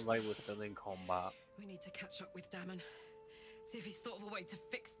UPS? Like we're still in combat. We need to catch up with Damon. See if he's thought of a way to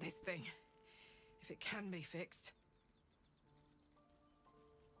fix this thing. If it can be fixed.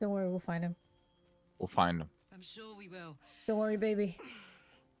 Don't worry, we'll find him. We'll find him. I'm sure we will. Don't worry, baby.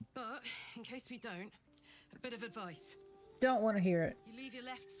 But, in case we don't, a bit of advice. Don't want to hear it. You leave your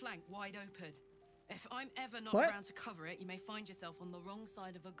left flank wide open. If I'm ever not What? around to cover it, you may find yourself on the wrong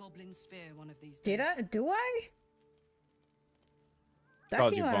side of a goblin spear one of these days. Did I? Do I? That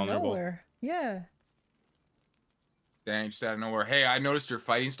Called came you out of vulnerable. nowhere. Yeah. Dang, just out of nowhere. Hey, I noticed your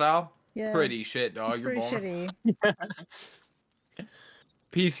fighting style. Yeah. Pretty shit, dog. It's You're pretty vulnerable. shitty.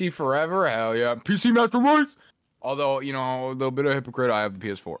 PC forever? Hell yeah. PC Master Race! Although, you know, a little bit of hypocrite, I have the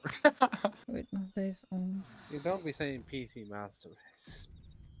PS4. Wait, no, there's You don't be saying PC Master Race.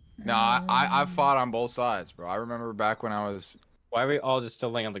 No, I've fought on both sides, bro. I remember back when I was... Why are we all just still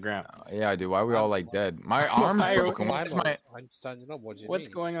laying on the ground? Yeah, I do. Why are we all, like, dead? My arm's Why are we- broken. Why is my... I'm standing up. What do you What's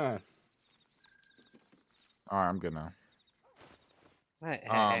mean? going on? Alright, I'm good now. Hey,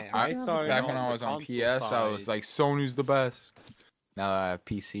 I started back when on I the was on console PS, I was side. like, Sony's the best. Now that I have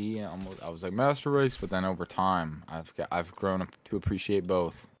PC, I was like Master Race, but then over time, I've grown up to appreciate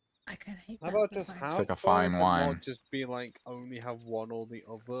both. I kind of hate How that. about just have It's like a both fine and wine. not just be like only have one or the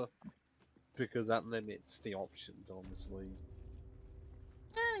other, because that limits the options, honestly.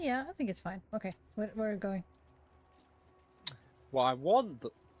 Yeah, I think it's fine. Okay, where are we going? What I want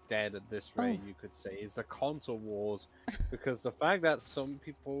dead at this rate, Oh. you could say, is the console wars, because the fact that some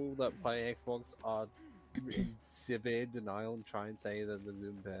people that play Xbox are in severe denial and try and say that they're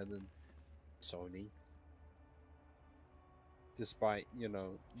doing better than Sony, despite, you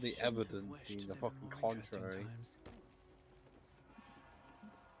know, the evidence being the fucking contrary.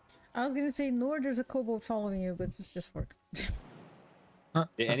 I was gonna say, Nord, there's a kobold following you, but it's just work.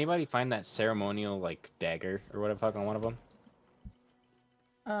 Did anybody find that ceremonial like dagger or whatever fuck on one of them?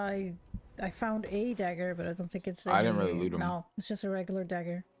 I found a dagger, but I don't think it's. I didn't any- really loot 'em. No, it's just a regular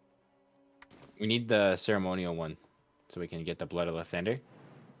dagger. We need the ceremonial one so we can get the blood of Lathander.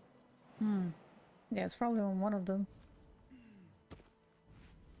 Yeah, it's probably on one of them.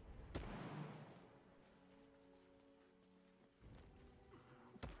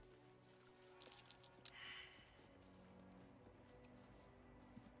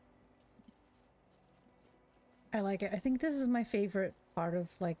 I like it. I think this is my favorite part of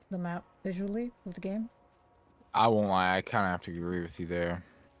like the map visually of the game. I won't lie, I kind of have to agree with you there.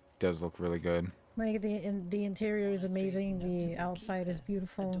 It does look really good. Like the interior is amazing. The outside is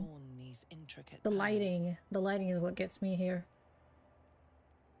beautiful. The lighting is what gets me here.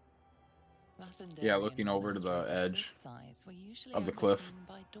 Yeah, looking over to the edge of the cliff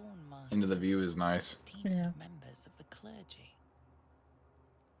into the view is nice. Yeah. Members of the clergy.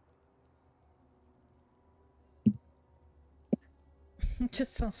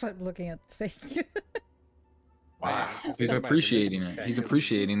 Just sounds like looking at the thing. Wow, he's appreciating it. He's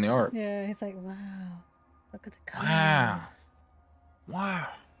appreciating the art. Yeah, he's like, wow, look at the colors. Wow. Wow.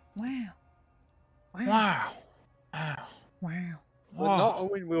 Wow. Wow. Wow. Wow. We're not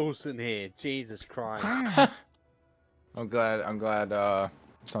Owen Wilson here, Jesus Christ. I'm glad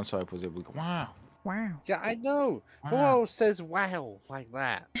Sunstripe was able to go, wow. Wow. Yeah, I know. Who Wow. else says wow like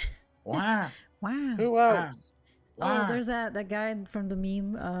that? Wow. Wow. Who else? Oh, there's that guy from the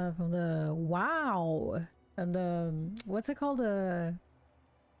meme, from the wow, and the what's it called? Oh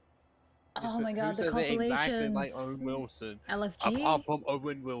my god, the Who says it exactly compilations. like Owen Wilson? LFG. Apart from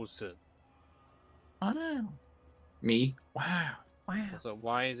Owen Wilson. Wow. Me? Wow. Wow. So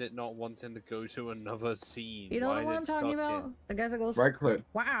why is it not wanting to go to another scene? You know Why the one I'm is it talking stuck about? in? The guy that goes, Right click.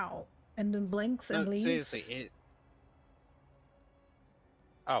 wow, and then blinks and No, leaves. seriously,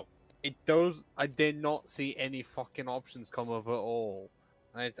 Oh, it does. I did not see any fucking options come up at all.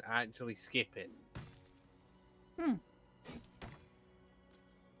 I had to actually skip it. Hmm.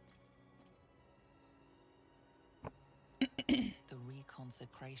 The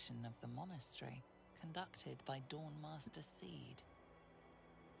reconsecration of the monastery, conducted by Dawnmaster Seed.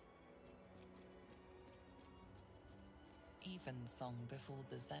 Evensong before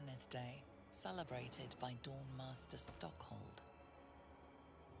the Zenith Day, celebrated by Dawnmaster Stockhold.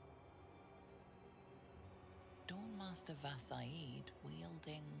 Dawnmaster Vasaid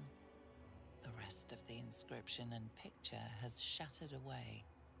wielding... The rest of the inscription and picture has shattered away.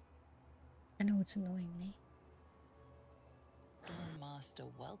 I know it's annoying me. Dawnmaster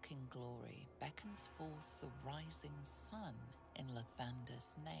Welkin Glory beckons forth the rising sun in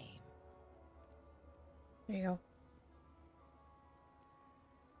Lathander's name. There you go.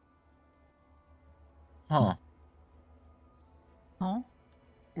 Huh. Huh?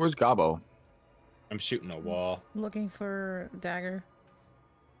 Where's Gabo? I'm shooting a wall. Looking for a dagger.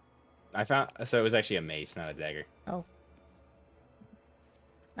 I found, so it was actually a mace, not a dagger. Oh.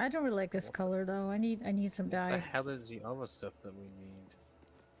 I don't really like this color though. I need some What the dye. hell is the other stuff that we need?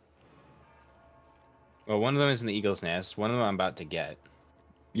 Well, one of them is in the eagle's nest. One of them I'm about to get.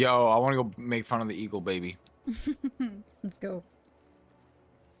 Yo, I want to go make fun of the eagle baby. Let's go.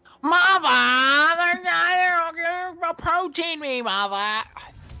 Mother, they're approaching me, mother. I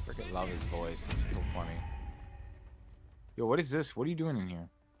freaking love his voice. It's so funny. Yo, what is this? What are you doing in here?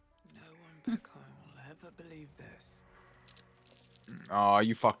 No one back home will ever believe this. Oh,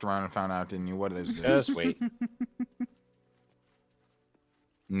 you fucked around and found out, didn't you? What is this? Just wait.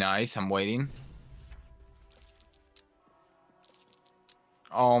 Nice, I'm waiting.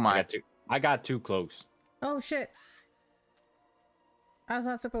 Oh my. I got too close. Oh shit. I was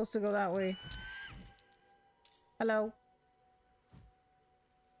not supposed to go that way. Hello.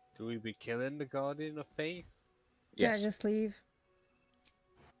 Do we be killing the Guardian of Faith? Yeah, just leave.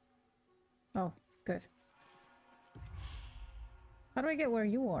 Oh, good. How do I get where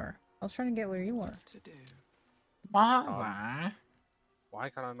you are? I was trying to get where you are. Mother. Why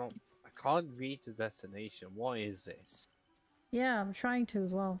can I not? I can't read the destination. What is this? Yeah, I'm trying to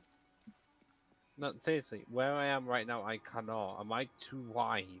as well. No, seriously, where I am right now, I cannot. Am I too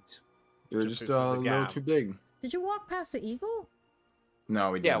wide? You're to just fit a through the little gap? too big. Did you walk past the eagle?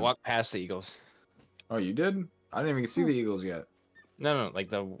 No, we didn't. Yeah, walk past the eagles. Oh, you did? I didn't even see the eagles yet. No, like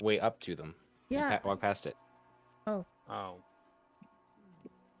the way up to them. Yeah. Walk past it. Oh. Oh.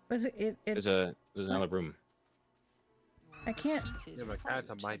 Was it? There's another room. I can't. Yeah, my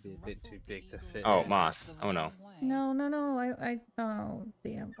character might be a bit too big to fit. Oh, in. moth. Oh no. No. Oh,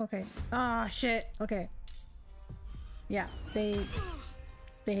 damn. Okay. Ah, shit. Okay. Yeah, they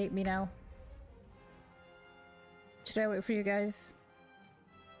hate me now. Should I wait for you guys?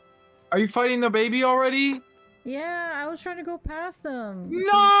 Are you fighting the baby already? Yeah, I was trying to go past them. No! Where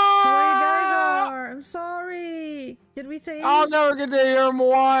you guys are. I'm sorry. Did we say? I'll never get to hear him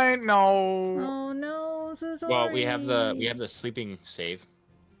whine. No. Oh no, I'm so sorry. Well, we have the sleeping save.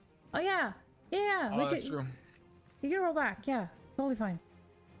 Oh yeah, yeah. Oh, that's true. You can roll back. Yeah, totally fine.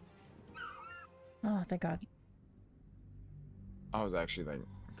 Oh, thank God. I was actually like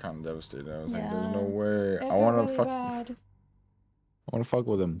kind of devastated. I was Yeah. like, "There's no way." It I felt want to really fuck. bad. I want to fuck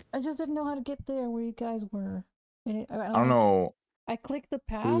with him. I just didn't know how to get there where you guys were. I I don't know I clicked the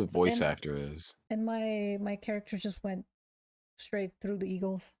path. who the voice and, actor is. And my character just went straight through the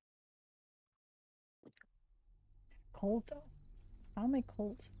eagles. Cold though. I'll make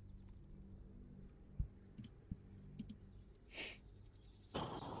cold.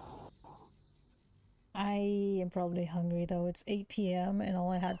 I am probably hungry though. It's 8 p.m. and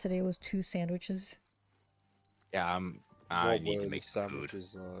all I had today was 2 sandwiches. Yeah, I need to make some food.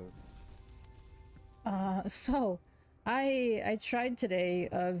 So I tried today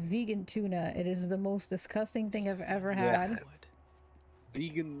vegan tuna. It is the most disgusting thing I've ever had.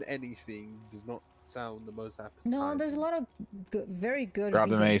 Vegan anything does not sound the most appetizing. No, there's a lot of very good Grab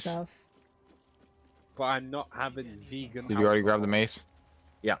the vegan mace. stuff. But I'm not having vegan. Did you already grab the mace?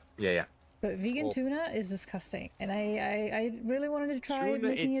 Yeah. But vegan tuna is disgusting, and I really wanted to try Tuna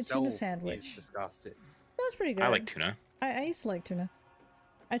making a tuna itself sandwich. is disgusting. That was pretty good. I like tuna. I used to like tuna.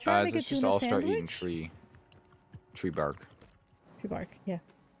 I tried to make a It's just tuna all start eating sandwich. tree bark. Tree bark, yeah.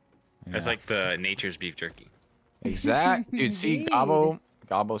 It's like the nature's beef jerky. Exact, dude. See, Indeed.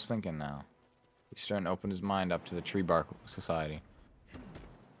 Gabo's thinking now. He's starting to open his mind up to the tree bark society.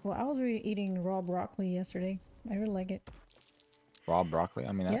 Well, I was eating raw broccoli yesterday. I really like it. Raw broccoli?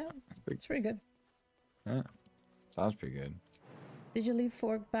 I mean, yeah, it's pretty good. Yeah, sounds pretty good. Did you leave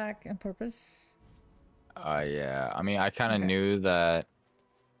fork back on purpose? Yeah. I mean, I kind of knew that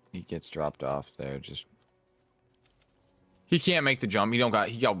he gets dropped off there. Just he can't make the jump. He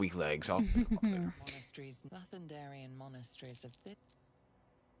got weak legs. I'll pick him up there. Monasteries, Lathendarian monasteries of this.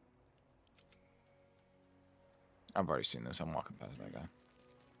 I've already seen this. I'm walking past that guy.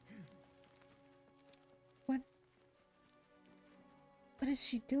 What is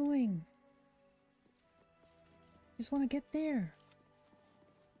she doing? Just want to get there.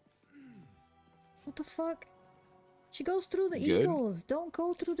 What the fuck? She goes through the eagles. Don't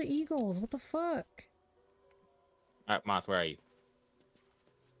go through the eagles. What the fuck? Alright, Moth, where are you?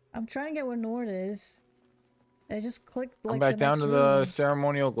 I'm trying to get where Nord is. I just clicked like I'm back the down next to room. the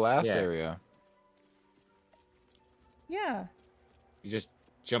ceremonial glass area. Yeah. You just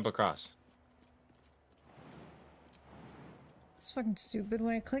jump across. It's fucking stupid.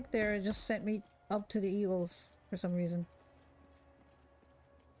 When I clicked there, it just sent me up to the eagles for some reason.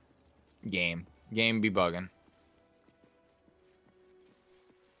 Game be bugging.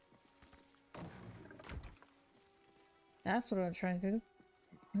 That's what I'm trying to do.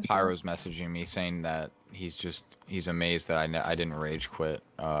 Pyro's messaging me saying that he's amazed that I didn't rage quit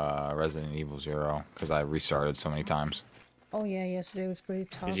Resident Evil 0 because I restarted so many times. Oh yeah, yesterday was pretty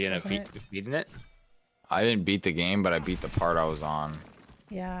tough. Did you end up beating it? I didn't beat the game, but I beat the part I was on.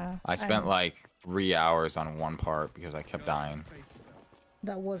 Yeah. I spent like 3 hours on one part because I kept dying.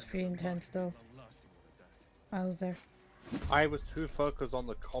 That was pretty intense though. I was there. I was too focused on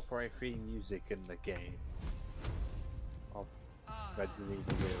the copyright-free music in the game. Of Resident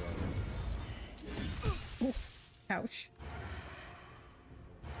Evil 0. Oof. Ouch.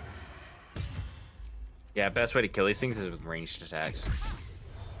 Yeah, best way to kill these things is with ranged attacks.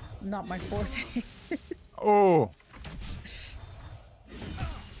 Not my forte. Oh.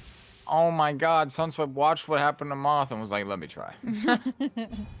 Oh my god, Sunswept watched what happened to Moth and was like, let me try.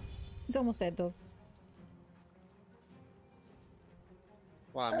 It's almost dead though.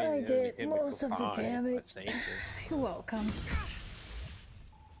 Well, I mean, I did most of the damage. You're welcome.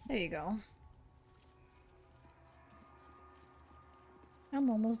 There you go. I'm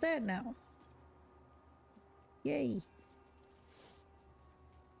almost dead now. Yay.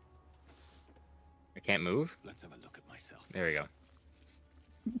 I can't move? Let's have a look at myself. There we go.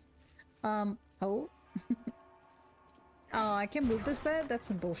 Oh. Oh, I can move this bed? That's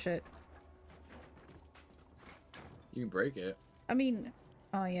some bullshit. You can break it. I mean,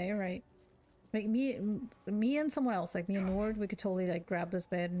 oh yeah, you're right. Like me and someone else, like me and Nord, we could totally like grab this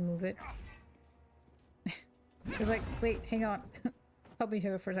bed and move it. It's like, wait, hang on. Help me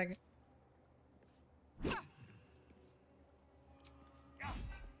here for a second.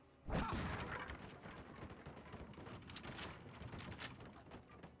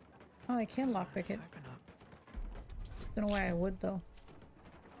 Oh, I can lockpick it. Don't know why I would though.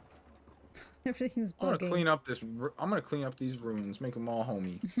 Everything's bugging. I'm gonna clean up this. I'm gonna clean up these rooms, make them all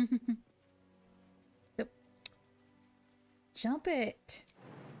homey. Yep. Jump it.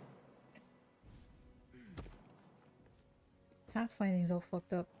 Pathfinding's all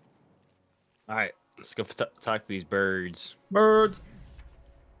fucked up. All right, let's go talk to these birds. Birds.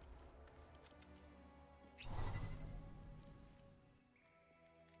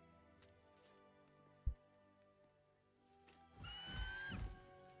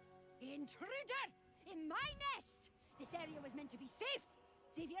 Intruder! In my nest! This area was meant to be safe!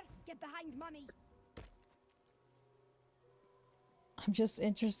 Xavier, get behind Mummy! I'm just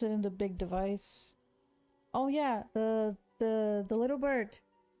interested in the big device. Oh yeah, the little bird.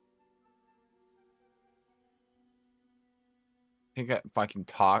 I think if I can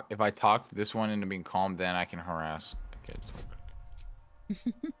talk, if I talk this one into being calm, then I can harass. Okay,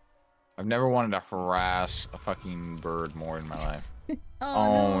 I've never wanted to harass a fucking bird more in my life.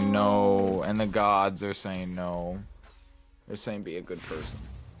 Oh no. And the gods are saying no. They're saying be a good person.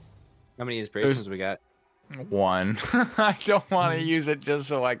 How many inspirations we got? 1. I don't want to use it just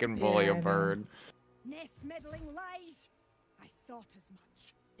so I can bully a bird. Nest meddling lies! I thought as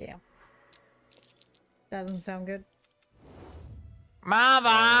much. Damn. Doesn't sound good.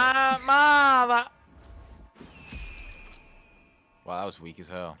 Mother! Mother! Wow, that was weak as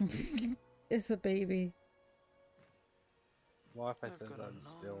hell. It's a baby. What if I said I'm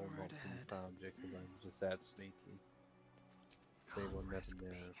still not confirmed because I'm just that sneaky? They will never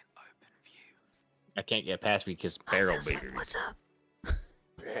know. I can't get past me because barrel beards. What's up?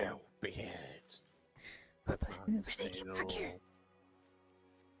 Barrel beards. That's not insane at all.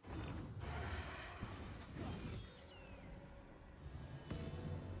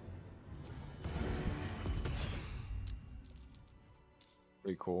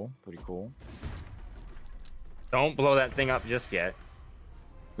 Pretty cool. Pretty cool. Don't blow that thing up just yet.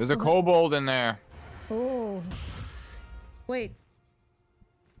 There's a kobold in there. Oh. Wait.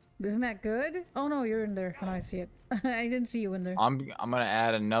 Isn't that good? Oh no, you're in there. Oh, I see it. I didn't see you in there. I'm gonna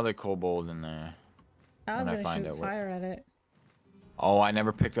add another kobold in there. I was gonna shoot fire at it. Oh, I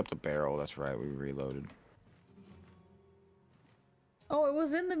never picked up the barrel. That's right. We reloaded. Oh, it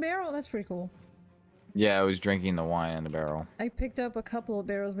was in the barrel. That's pretty cool. Yeah, I was drinking the wine in the barrel. I picked up a couple of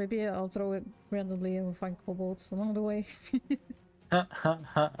barrels. Maybe I'll throw it randomly and we'll find kobolds along the way.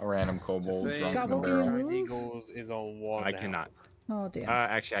 A random kobold drunk in the barrel. Eagles is on one. I cannot. Oh damn.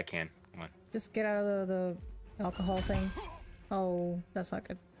 Actually, I can. Come on. Just get out of the alcohol thing. Oh, that's not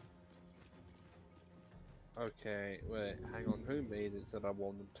good. Okay, wait, hang on. Who made it said I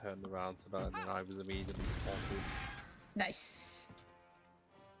wanted to turn around so that and I was immediately spotted? Nice.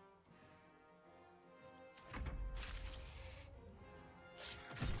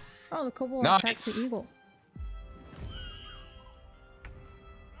 Oh, the kobold attacks the eagle.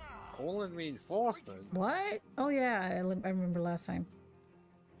 Calling reinforcements? What? Oh yeah, I remember last time.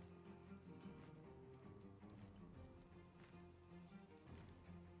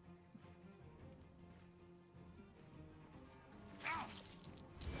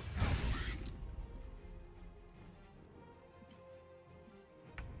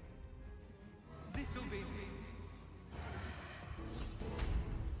 This'll be.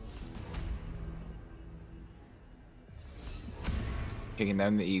 Taking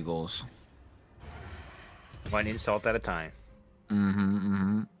down the eagles. One insult at a time.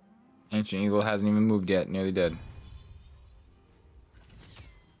 Ancient eagle hasn't even moved yet. Nearly dead.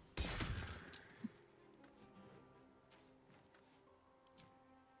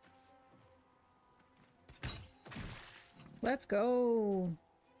 Let's go.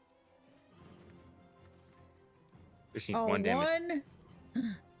 Oh, one damage.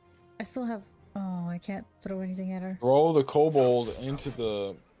 I still have. Oh, I can't throw anything at her. Roll the kobold into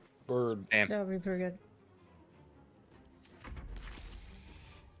the bird. Damn. That would be pretty good.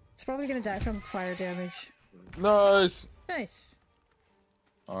 It's probably gonna die from fire damage. Nice. Nice.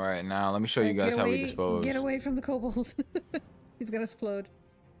 All right, now let me show you guys how we dispose. Get away from the kobold. He's gonna explode.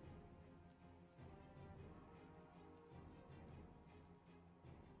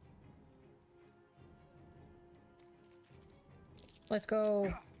 Let's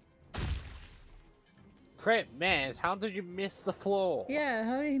go. Crap, man, how did you miss the floor? Yeah,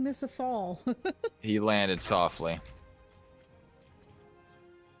 how did he miss a fall? He landed softly.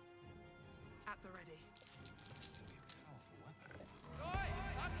 At the ready.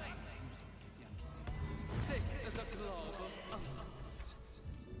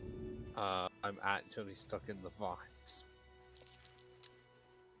 I'm actually stuck in the vines.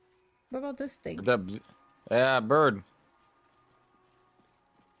 What about this thing? Yeah, bird.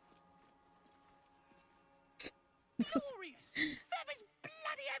 Glorious! Feathers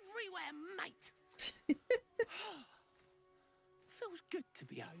bloody everywhere, mate! Feels good to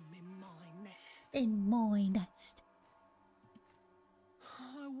be home in my nest. In my nest.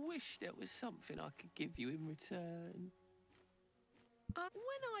 I wish there was something I could give you in return.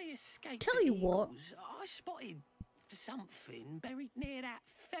 When I escaped Tell the you what. Eagles, I spotted something buried near that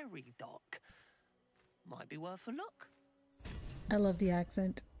ferry dock. Might be worth a look. I love the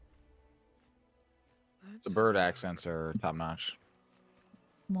accent. The bird accents are top notch.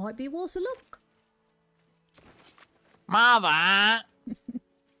 Might be worth a look. Mother!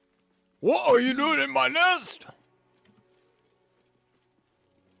 What are you doing in my nest?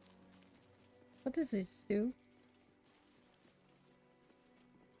 What does this do?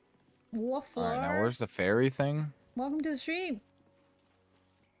 Waffler. Alright, now where's the fairy thing? Welcome to the stream.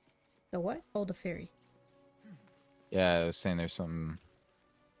 The what? Oh, the fairy. Yeah, I was saying there's some...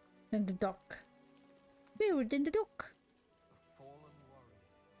 And the dock. Buried in the dock.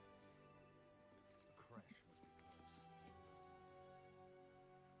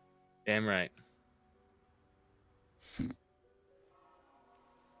 Damn right.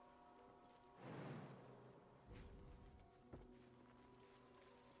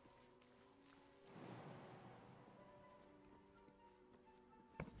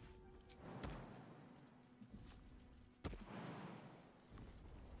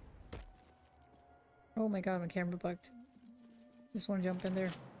 Oh my god, my camera bugged. Just want to jump in there.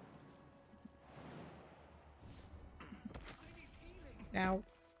 Ow.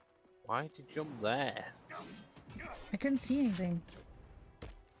 Why did you jump there? I couldn't see anything.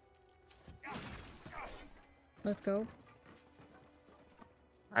 Let's go.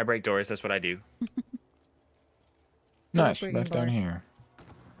 I break doors. That's what I do. Nice, breaking back down bar. here.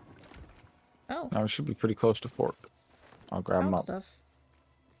 Oh. Now it should be pretty close to fork. I'll grab them Found up. stuff.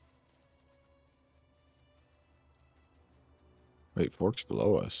 Wait, Fork's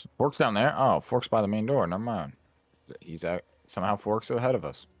below us. Fork's down there? Oh, Fork's by the main door. Never mind. He's out. Somehow Fork's ahead of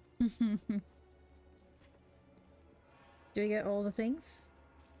us. Do we get all the things?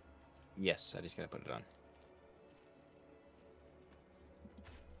 Yes, I just gotta put it on.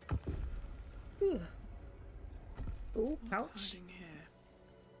 Ooh, ouch.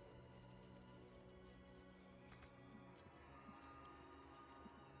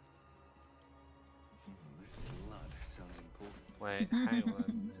 This blood sounds important. Wait, hang on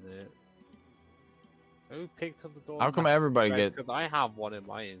a minute. Who picked up the door? How come everybody get- Because I have one in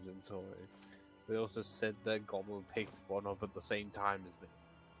my inventory. They also said that Goblin picked one up at the same time as me.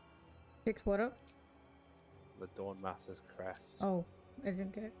 Picked what up? The Dawn Master's crest. Oh, I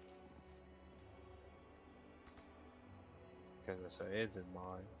didn't get it. Okay, so it is in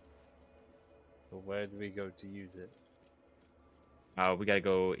mine. But where do we go to use it? We gotta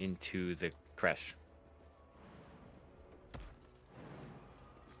go into the creche.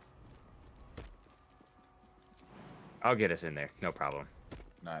 I'll get us in there, no problem.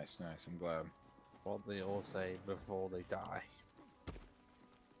 Nice, nice. I'm glad. What they all say before they die.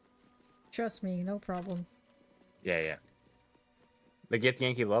 Trust me, no problem. Yeah, yeah. The Gith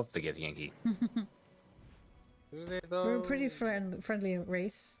Yankee love the Gith Yankee. We're a pretty friendly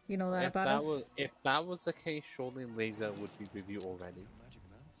race. You know that about us? If that was the case, surely lae'zel would be with you already.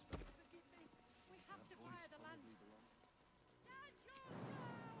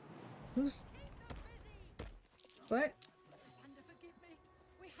 Who's... What?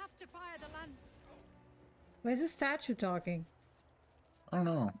 We have to fire the lance. Why is this statue talking? I don't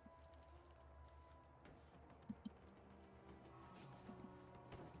know.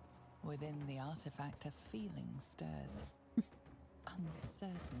 Within the artifact, a feeling stirs.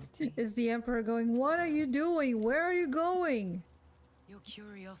 Uncertainty. Is the Emperor going, what are you doing? Where are you going? Your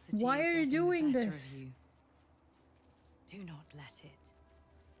curiosity Why is are you getting the doing better this? of you. Do not let it.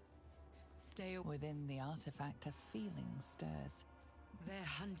 Stay Within the artifact, a feeling stirs. They're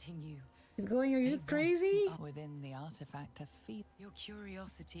hunting you. He's going, are you crazy? Within the artifact, a feel. Your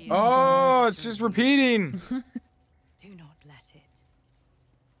curiosity is Oh, it's just repeating. Do not let it.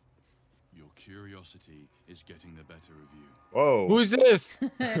 Your curiosity is getting the better of you. Whoa. Who's this?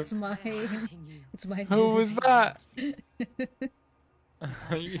 It's my... It's my dream. Who was that?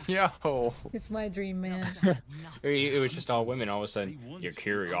 Yo. It's my dream, man. It was just all women. All of a sudden, your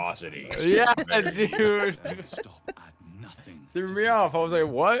curiosity. Yeah, dude. Threw me off. I was like,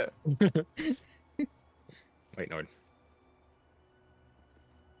 what? Wait, Nord.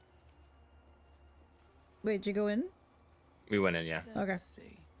 Wait, did you go in? We went in, yeah. Okay.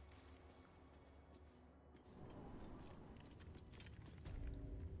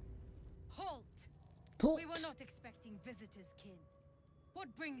 Halt! Halt. We were not expecting visitors, kin.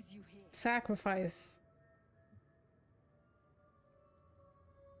 What brings you here? Sacrifice.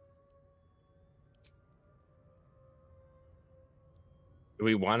 Do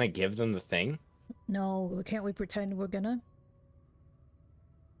we want to give them the thing? No, can't we pretend we're gonna?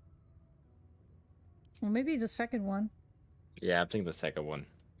 Well, maybe the second one. Yeah, I'm thinking the second one.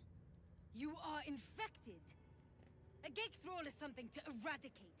 You are infected. A gate thrall is something to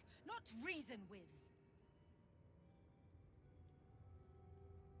eradicate, not reason with.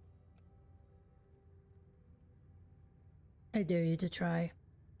 I dare you to try.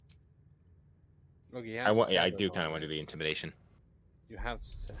 Look, Yeah, I do kind of want to do the intimidation. You have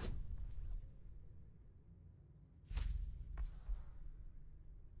 7.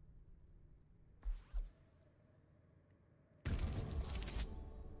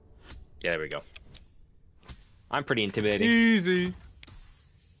 Yeah, there we go. I'm pretty intimidating. Easy.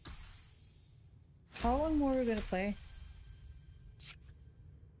 How long more are we gonna play?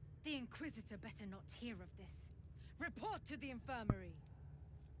 The Inquisitor better not hear of this. Report to the infirmary.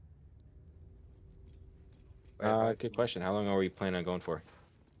 Good question. How long are we planning on going for?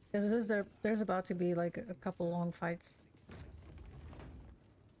 Because there's about to be like a couple long fights.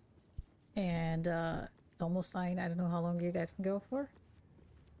 And it's almost 9. I don't know how long you guys can go for.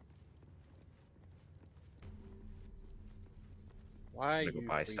 Why are I'm gonna you go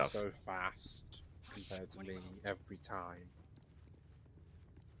buy free stuff. so fast compared to me every time?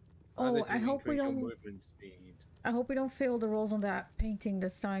 Oh, I hope we increase your don't. movement speed. I hope we don't fail the rolls on that painting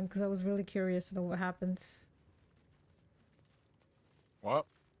this time, because I was really curious to know what happens. What?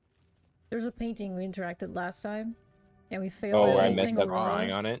 There's a painting we interacted last time, and we failed Oh, I every messed single up roll.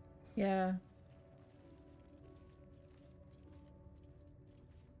 drawing on it. Yeah.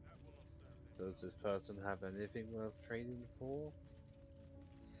 Does this person have anything worth trading for?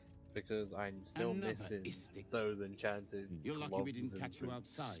 Because I'm still Another missing istic. those enchanted You're lucky we gloves didn't and catch you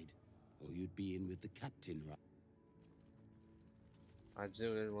boots. outside, or you'd be in with the captain. I'm the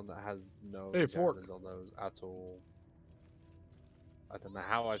only one that has no Hey, fork. enchantments on those at all. I don't know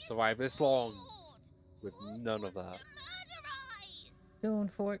how I've survived this long with none of that. Spoon,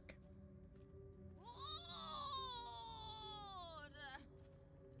 fork.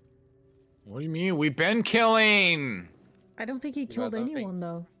 What do you mean? We've been killing. I don't think he killed anyone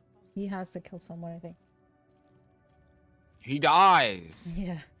though. He has to kill someone, I think. He dies.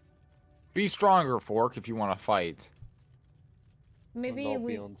 Yeah. Be stronger, Fork, if you want to fight. Maybe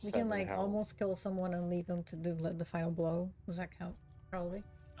we can like almost kill someone and leave him to do the final blow. Does that count? Probably.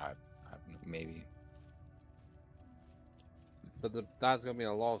 Maybe. But that's gonna be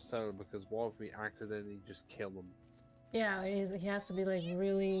a lot of settle because what if we accidentally just kill him? Yeah, he has to be like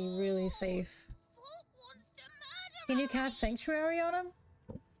really, really safe. Can you cast Sanctuary on him?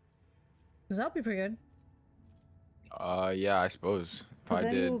 Cause that'll be pretty good. Yeah, I suppose. If I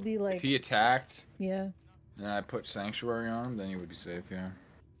then did, he will be like... if he attacked, yeah, and I put Sanctuary on him, then he would be safe. Yeah.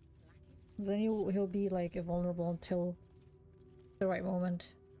 Then he'll be like invulnerable until the right moment.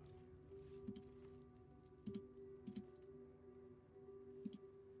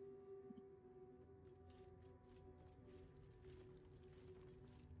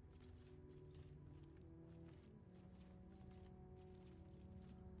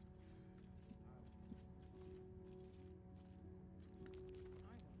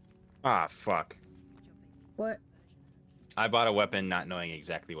 Ah, fuck. What? I bought a weapon not knowing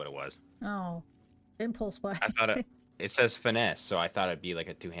exactly what it was. Oh, impulse buy. I thought it says finesse, so I thought it'd be like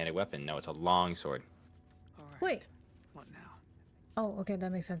a two-handed weapon. No, it's a long sword. Wait. What now? Oh, okay,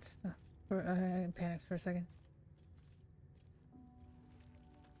 that makes sense. I panicked for a second.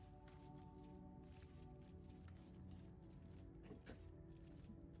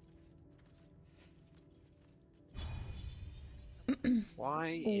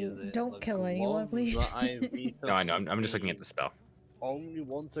 Why is it? Don't kill anyone, please. No, I know. I'm just looking at the spell. Only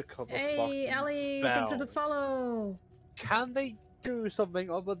want to cover Hey, fucking Ellie, spells. thanks for the follow. Can they do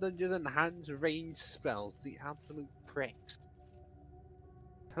something other than just enhance range spells? The absolute pricks.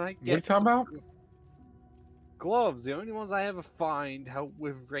 Can I get What are you talking about? Gloves, the only ones I ever find help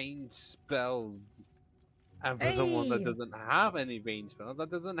with range spells. And for someone that Hey. doesn't have any range spells, that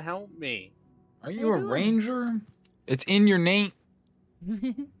doesn't help me. Are you a ranger? It's in your name.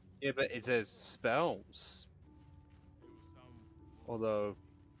 Yeah, but it says spells. Although,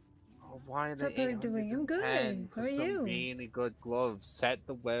 why are What's they up, how are you doing? I'm good. 810 How for are some you? really good gloves? Set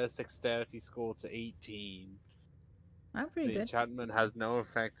the wear dexterity score to 18. I'm pretty The good. enchantment has no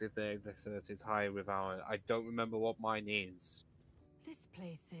effect if their dexterity is higher without it. I don't remember what mine is. This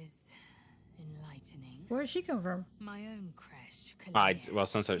place is enlightening. Where did she come from? My own crash. Well,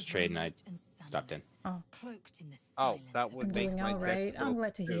 since I was trading, I stopped in. Oh. Cloaked in the Oh, that would I'm make doing my alright. dex go I'm up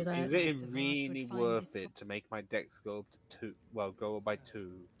glad to hear 2. that. Is it really worth it to make my dex go up to 2? Well, go up by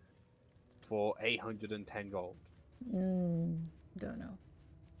 2 for 810 gold. Don't know.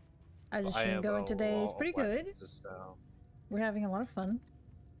 I just I streamed have going a today. It's lot pretty of good. weapons to sell. We're having a lot of fun.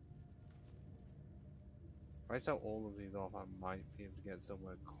 If I sell all of these off, I might be able to get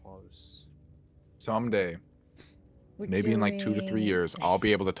somewhere close. Someday, We're maybe in like 2 to 3 doing- years, I'll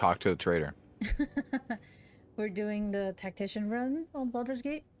be able to talk to the trader. We're doing the Tactician Run on Baldur's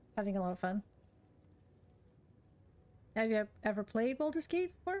Gate. Having a lot of fun. Have you ever played Baldur's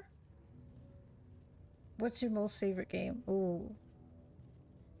Gate before? What's your most favorite game? Ooh.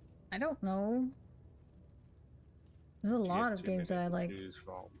 I don't know. There's a lot of games that I like.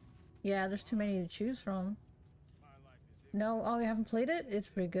 Yeah, there's too many to choose from. No? Oh, you haven't played it? It's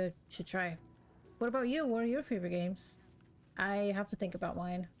pretty good. You should try. What about you? What are your favorite games? I have to think about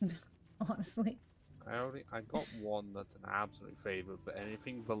mine. Honestly. I got one that's an absolute favorite, but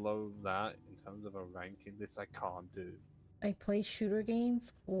anything below that in terms of a ranking list, I can't do. I play shooter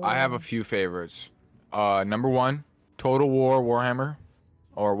games. I have a few favorites. Number 1, Total War Warhammer,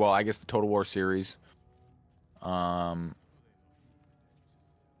 or well, I guess the Total War series. 2,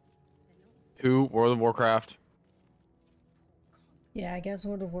 World of Warcraft. Yeah, I guess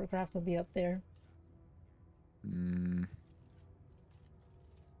World of Warcraft will be up there.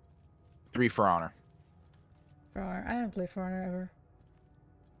 3, For Honor. For Honor. I haven't played For Honor ever.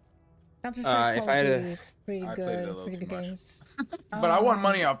 Counter If Strike, I Call had of a- Duty, pretty I played it a good, little pretty too good much. games. But I won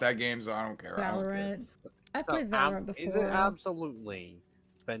money off that game, so I don't care. I don't care. Valorant. I've So, played Valorant before. Is it absolutely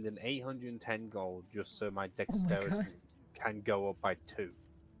spending 810 gold just so my dexterity God. can go up by 2?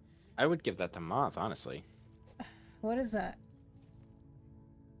 I would give that to Moth, honestly. What is that?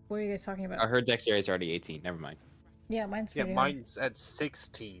 What are you guys talking about? I heard dexterity is already 18. Never mind. Yeah, mine's Yeah, pretty high. mine's at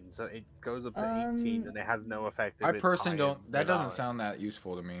 16, so it goes up to 18 and it has no effect. If I it's personally higher don't. That without doesn't it. sound that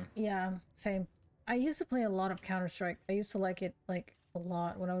useful to me. Yeah, same. I used to play a lot of Counter Strike. I used to like it like a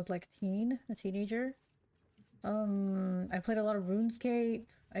lot when I was like a teenager. I played a lot of RuneScape.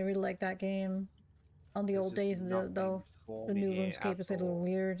 I really like that game. On the old days, though, the new RuneScape is a little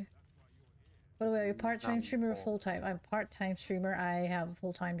weird. By the way, are you part-time streamer or full-time? I'm part-time streamer. I have a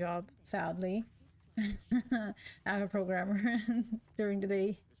full-time job, sadly. I'm a programmer during the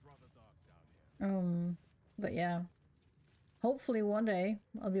day. But yeah. Hopefully one day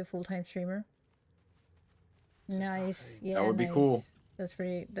I'll be a full-time streamer. Nice. Yeah, that would be nice. cool. That's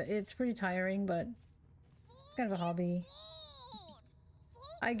pretty. It's pretty tiring, but it's kind of a hobby.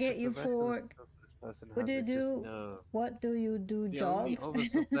 I get you for. What do you do? What do you do? The Job? only other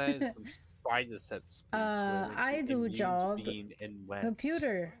stuff there is some spider set speech. I do job.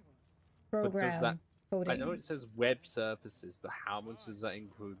 Computer program coding. I know it says web surfaces, but how much does that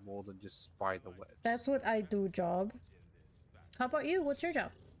include more than just spider webs? That's what I do. Job. How about you? What's your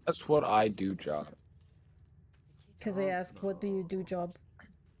job? That's what I do, job. Because they asked, what do you do? Job.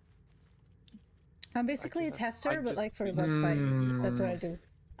 I'm basically a tester, but like for websites. That's what I do.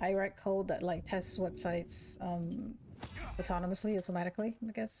 I write code that like tests websites autonomously, automatically,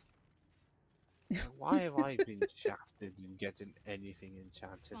 I guess. Why have I been shafted in getting anything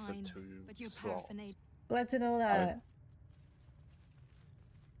enchanted for 2 slots? Glad to know that.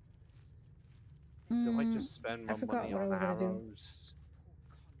 Do I just spend my money on arrows?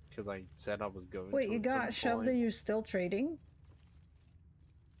 Because I said I was going to. Wait, you got shoved and you're still trading?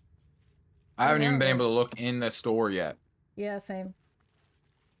 I haven't even been able to look in the store yet. Yeah, same.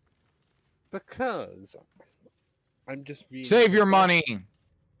 Because I'm just really save your money.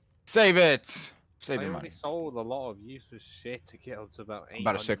 Save it. Save I your only money. sold a lot of useless shit to get up to about 800. I'm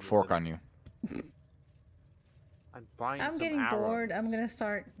about to stick a fork on you. I'm buying. I'm getting bored. I'm gonna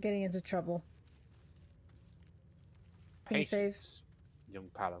start getting into trouble. Can you save? Young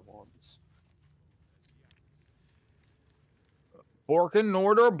Padawans. Fork in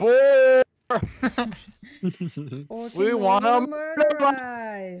order, boy. We want to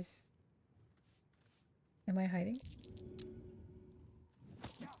murderize. Am I hiding?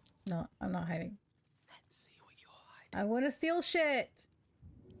 No, I'm not hiding. Let's see what you're hiding. I want to steal shit.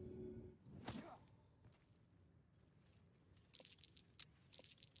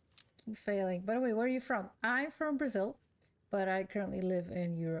 Keep failing. By the way, where are you from? I'm from Brazil, but I currently live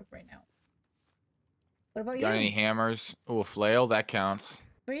in Europe right now. What about you? Got any hammers? Oh, a flail? That counts.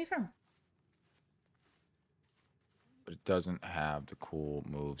 Where are you from? But it doesn't have the cool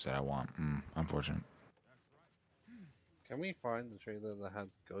moves that I want. Unfortunate. Can we find the trailer that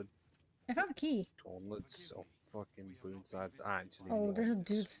has good I found a key. gauntlets or fucking boots? I actually. Oh, there's a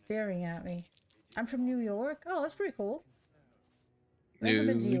dude staring at me. I'm from New York. Oh, that's pretty cool. New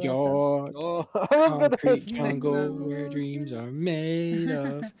US, York, Oh, concrete jungle where dreams are made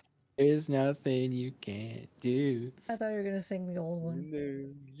of. There's nothing you can't do. I thought you were gonna sing the old one.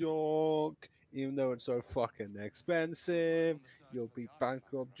 New York, even though it's so fucking expensive, you'll be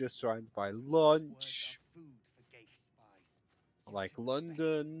bankrupt just trying to buy lunch. Like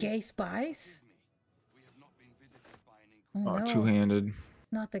London. Gay spies? Oh, no. Two-handed.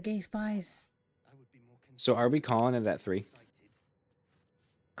 Not the gay spies. So are we calling it at 3?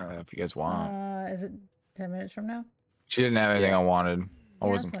 If you guys want. Is it 10 minutes from now? She didn't have anything I wanted. I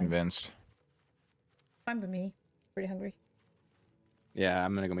Yeah, wasn't that's fine. convinced. Fine with me. Pretty hungry. Yeah,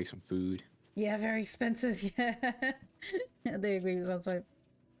 I'm gonna go make some food. Yeah, very expensive. Yeah. They agree with that.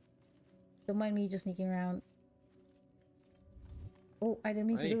 Don't mind me just sneaking around. Oh, I didn't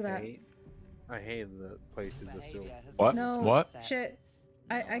mean to do that. I hate the places are still. What? No, What? shit.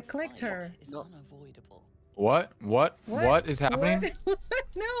 I clicked her. What? What is happening? What?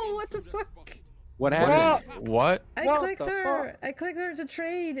 No, what the fuck? What happened? What? I clicked her. I clicked her to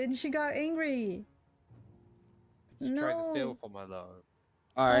trade and she got angry. You tried to steal from her though.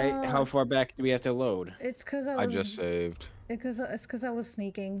 Alright, how far back do we have to load? It's cause I just saved. It's cause I was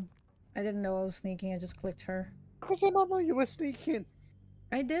sneaking. I didn't know I was sneaking. I just clicked her. How did I not know you were sneaking?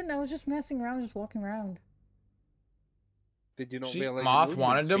 I didn't. I was just messing around, just walking around. Did you not She- realize Moth your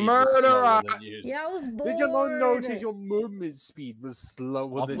wanted movement to speed was murder slower her. than you? Yeah, I was bored. Did you not notice your movement speed was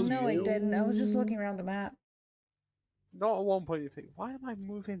slower than No, I you? didn't. I was just looking around the map. Not at one point you think, why am I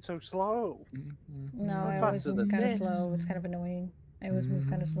moving so slow? No, I'm I always faster move than kind of this. slow. It's kind of annoying. I always move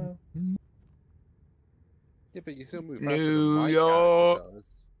kind of slow. Yeah, but you still move faster New than my York. character does.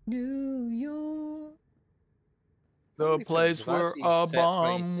 New York. The Only thing place is, where actually a set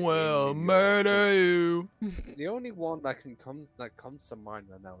bomb race in will New York, murder you. The only one that comes to mind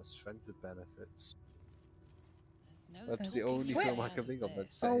right now is Friends with Benefits. That's the only Wait. film I can think of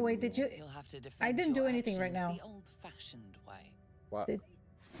that's set Oh in wait, New did you? York. I didn't do anything right now. The old-fashioned way. What? Did-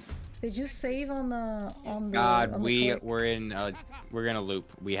 Did you save on the God, on the click? we're in we're gonna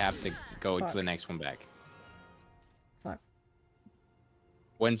loop. We have to go to the next one back. Fuck.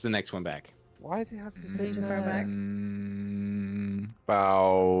 When's the next one back? Why do you have to Is it say too far back?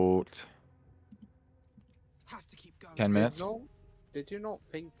 About 10 minutes. Did you not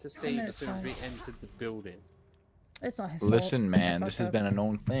think to save as soon as we entered the building? It's not his fault. Listen, I man, fucked this has up. been a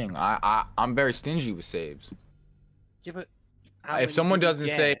known thing. I'm very stingy with saves. Yeah, but If someone doesn't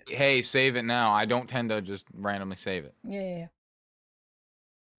say, "Hey, save it now," I don't tend to just randomly save it. Yeah.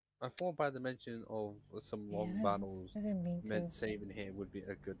 I thought by the mention of some long battles, I didn't mean meant to. saving here would be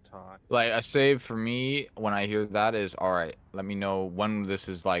a good time. Like a save for me, when I hear that is, all right, let me know when this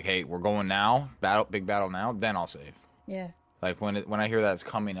is like, hey, we're going now, big battle now, then I'll save. Yeah. Like when I hear that's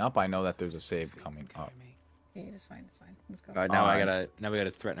coming up, I know that there's a save coming up. Okay, it's fine. It's fine. Let's go. Now we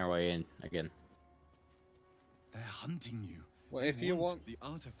gotta threaten our way in again. They're hunting you. Well, They if you want the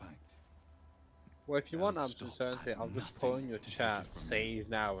artifact. Well, if you want absolute certainty, I'll just put in your chat, save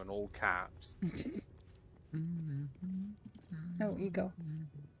now in all caps. No ego.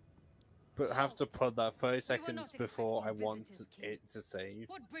 But have to put that 30 seconds before I want it to save.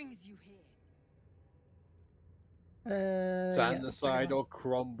 What brings you here? Stand aside or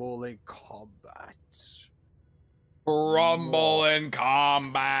crumble in combat. Crumble in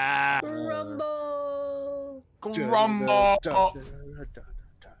combat. Rumble. Crumble.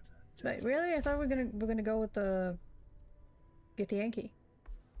 Wait, really? I thought we're gonna go with the get the Yankee.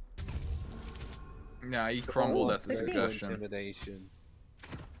 Nah, he crumbled at the 16. discussion. Intimidation.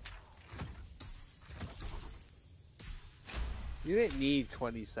 You didn't need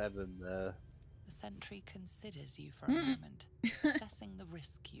 27 there. The sentry considers you for a moment, assessing the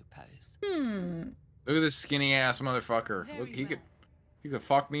risk you pose. Look at this skinny ass motherfucker. Look, he could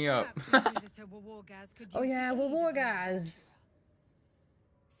fuck me up. Oh yeah, we're war guys.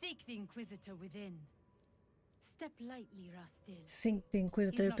 Seek the Inquisitor within. Step lightly, Rustin. Sink the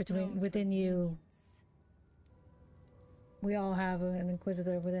Inquisitor within you. We all have an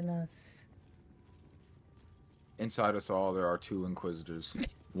Inquisitor within us. Inside us all, there are two Inquisitors.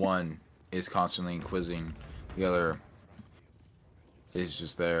 One is constantly inquisiting. The other is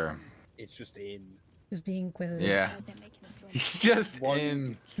just there. It's just in. Just being inquisitive. Yeah. He's just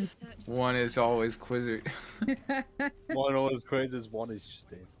in. One is always quizzing. One always quizzes, one is just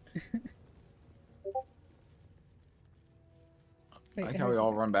in. I like how we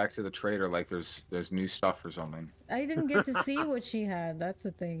all run back to the trader like there's new stuff or something. I didn't get to see what she had. That's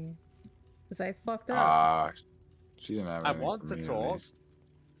the thing. Because I fucked up. She didn't have I anything want for to me, at talk, least.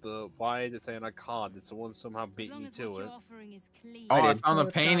 but why is it saying I can't? Did someone somehow beat me to it? Oh, I found Oh, the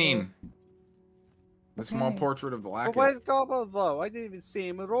it's painting. The small painting. portrait of But Blackett. where's Gobbo though? I didn't even see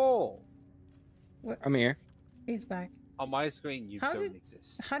him at all. I'm here. He's back. On my screen, you How don't did-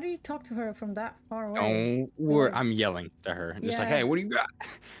 exist. How do you talk to her from that far away? Don't worry. I'm yelling to her. Just like, Yeah. hey, what do you got?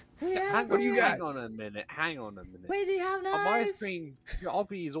 What do you got? Hang on a minute. Hang on a minute. Wait, do you have knives? On my screen, your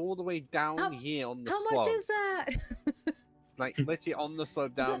obby is all the way down here on the How slope. much is that? Like literally on the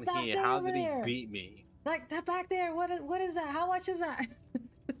slope down That here. thing How over did he there. beat me? Like that back there. What is that? How much is that?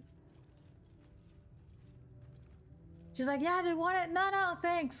 She's like, yeah, do you want it? No,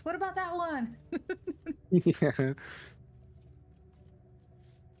 thanks. What about that one? Yeah.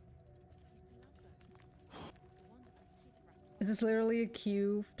 Is this literally a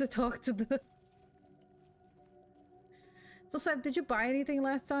queue to talk to the... So, Seb, did you buy anything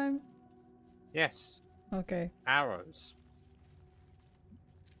last time? Yes. Okay. Arrows.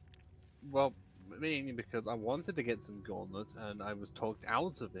 Well, mainly because I wanted to get some gauntlets and I was talked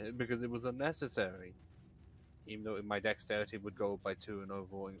out of it because it was unnecessary. Even though my dexterity would go by 2 and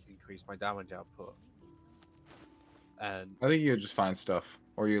overall increase my damage output. And I think you just find stuff,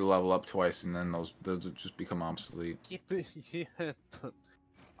 or you level up twice, and then those just become obsolete. yeah, but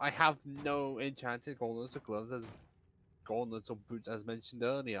I have no enchanted gauntlets or gloves as gauntlets or boots as mentioned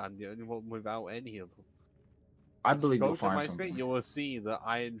earlier. I'm the only one without any of them. I believe Go you'll to find my something. screen, you will see that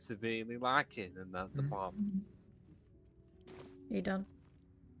I am severely lacking in that department. You done?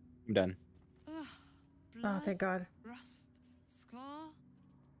 I'm done. Oh, thank God. Rust, squar.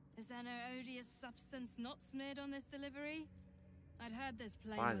 Is there no odious substance not smeared on this delivery? I'd heard this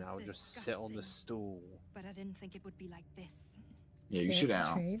plane Fine, was I'll just sit on the disgusting, stool. but I didn't think it would be like this. Yeah, you should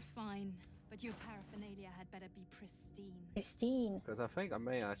out. Fine, but your paraphernalia had better be pristine. Pristine. Because I think I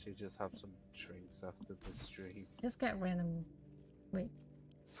may actually just have some drinks after the stream. Just get random... Wait.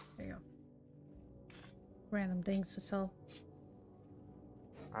 There you go. Random things to sell.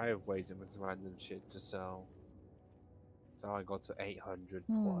 I have way too much random shit to sell. So I got to 800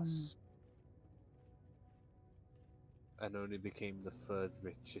 Hmm. plus. and only became the third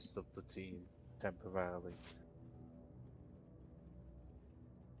richest of the team temporarily.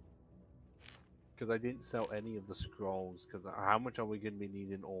 Because I didn't sell any of the scrolls, because how much are we going to be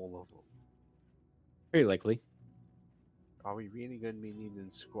needing all of them? Very likely. Are we really going to be needing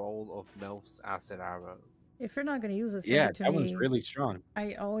Scroll of Melf's Acid Arrow? If you're not going to use it, send Yeah, it to that me. one's really strong.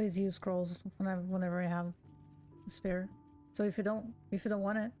 I always use scrolls whenever I have a spare. So if you don't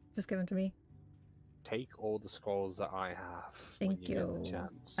want it, just give it to me. Take all the scrolls that I have. Thank when you. Get the you.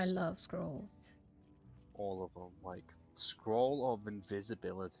 chance. I love scrolls. All of them. Like, Scroll of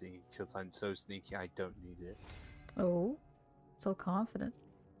Invisibility, because I'm so sneaky I don't need it. Oh, so confident.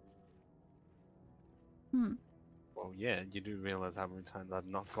 Well, yeah, you do realize how many times I've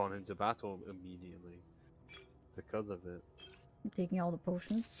not gone into battle immediately because of it. I'm taking all the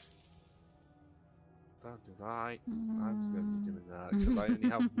potions. Don't do that. I'm just going to be doing that because I only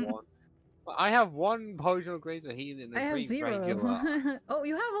have one. I have one potion of greater healing. I have 0. Oh,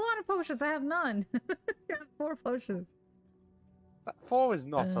 you have a lot of potions. I have none. You have 4 potions. 4 is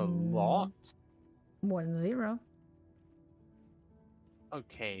not a lot. More than 0.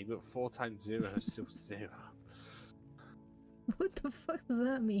 Okay, but 4 times 0 is still 0. What the fuck does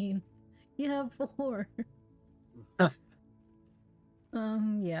that mean? You have 4. Yeah,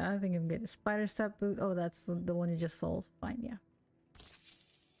 I think I'm good. Spider step boot. Oh, that's the one you just sold. Fine, yeah.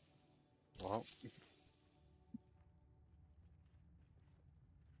 Well.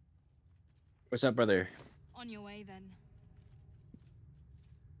 What's up, brother? On your way, then.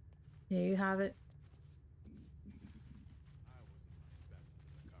 There you have it.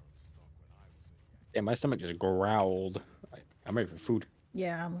 Yeah, my stomach just growled. I'm ready for food.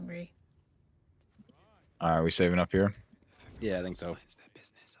 Yeah, I'm hungry. Are we saving up here? Yeah, I think so.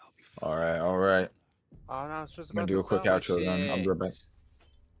 All right, all right. Oh, no, I was just I'm gonna about do to a quick sell my outro then. I'll be right back. shit.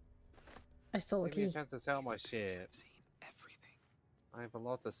 I stole a Give me a key. chance to sell my shit. I have a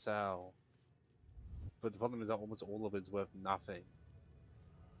lot to sell. But the problem is that almost all of it's worth nothing.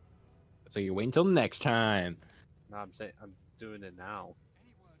 So you wait until next time. No, I'm I'm doing it now.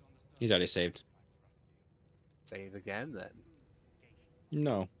 He's already saved. Save again then.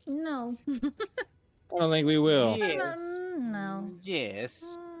 No. No. I don't think we will. Yes. No.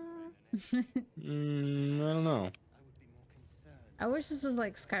 Yes. I don't know. I wish this was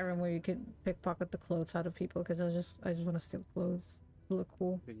like Skyrim where you could pickpocket the clothes out of people because I just want to steal clothes. They look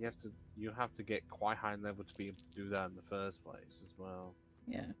cool. But you have to get quite high level to be able to do that in the first place as well.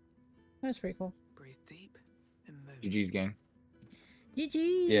 Yeah. That's pretty cool. Breathe deep and move. GG's, gang.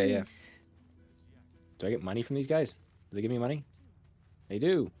 GG's. Yeah, yeah. Do I get money from these guys? Do they give me money? They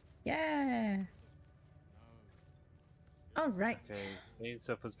do. Yeah. All right. Okay, same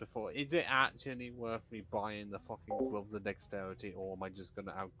stuff as before. Is it actually worth me buying the fucking gloves of dexterity, or am I just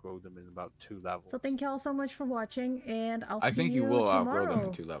gonna outgrow them in about 2 levels? So thank y'all so much for watching, and I'll see I think you you will tomorrow outgrow them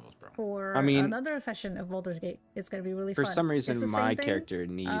in 2 levels, bro. for I mean, another session of Baldur's Gate. It's gonna be really For fun. some reason, It's the my same thing, character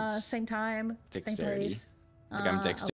needs same time, dexterity. same place. Like I'm I'll dexterity.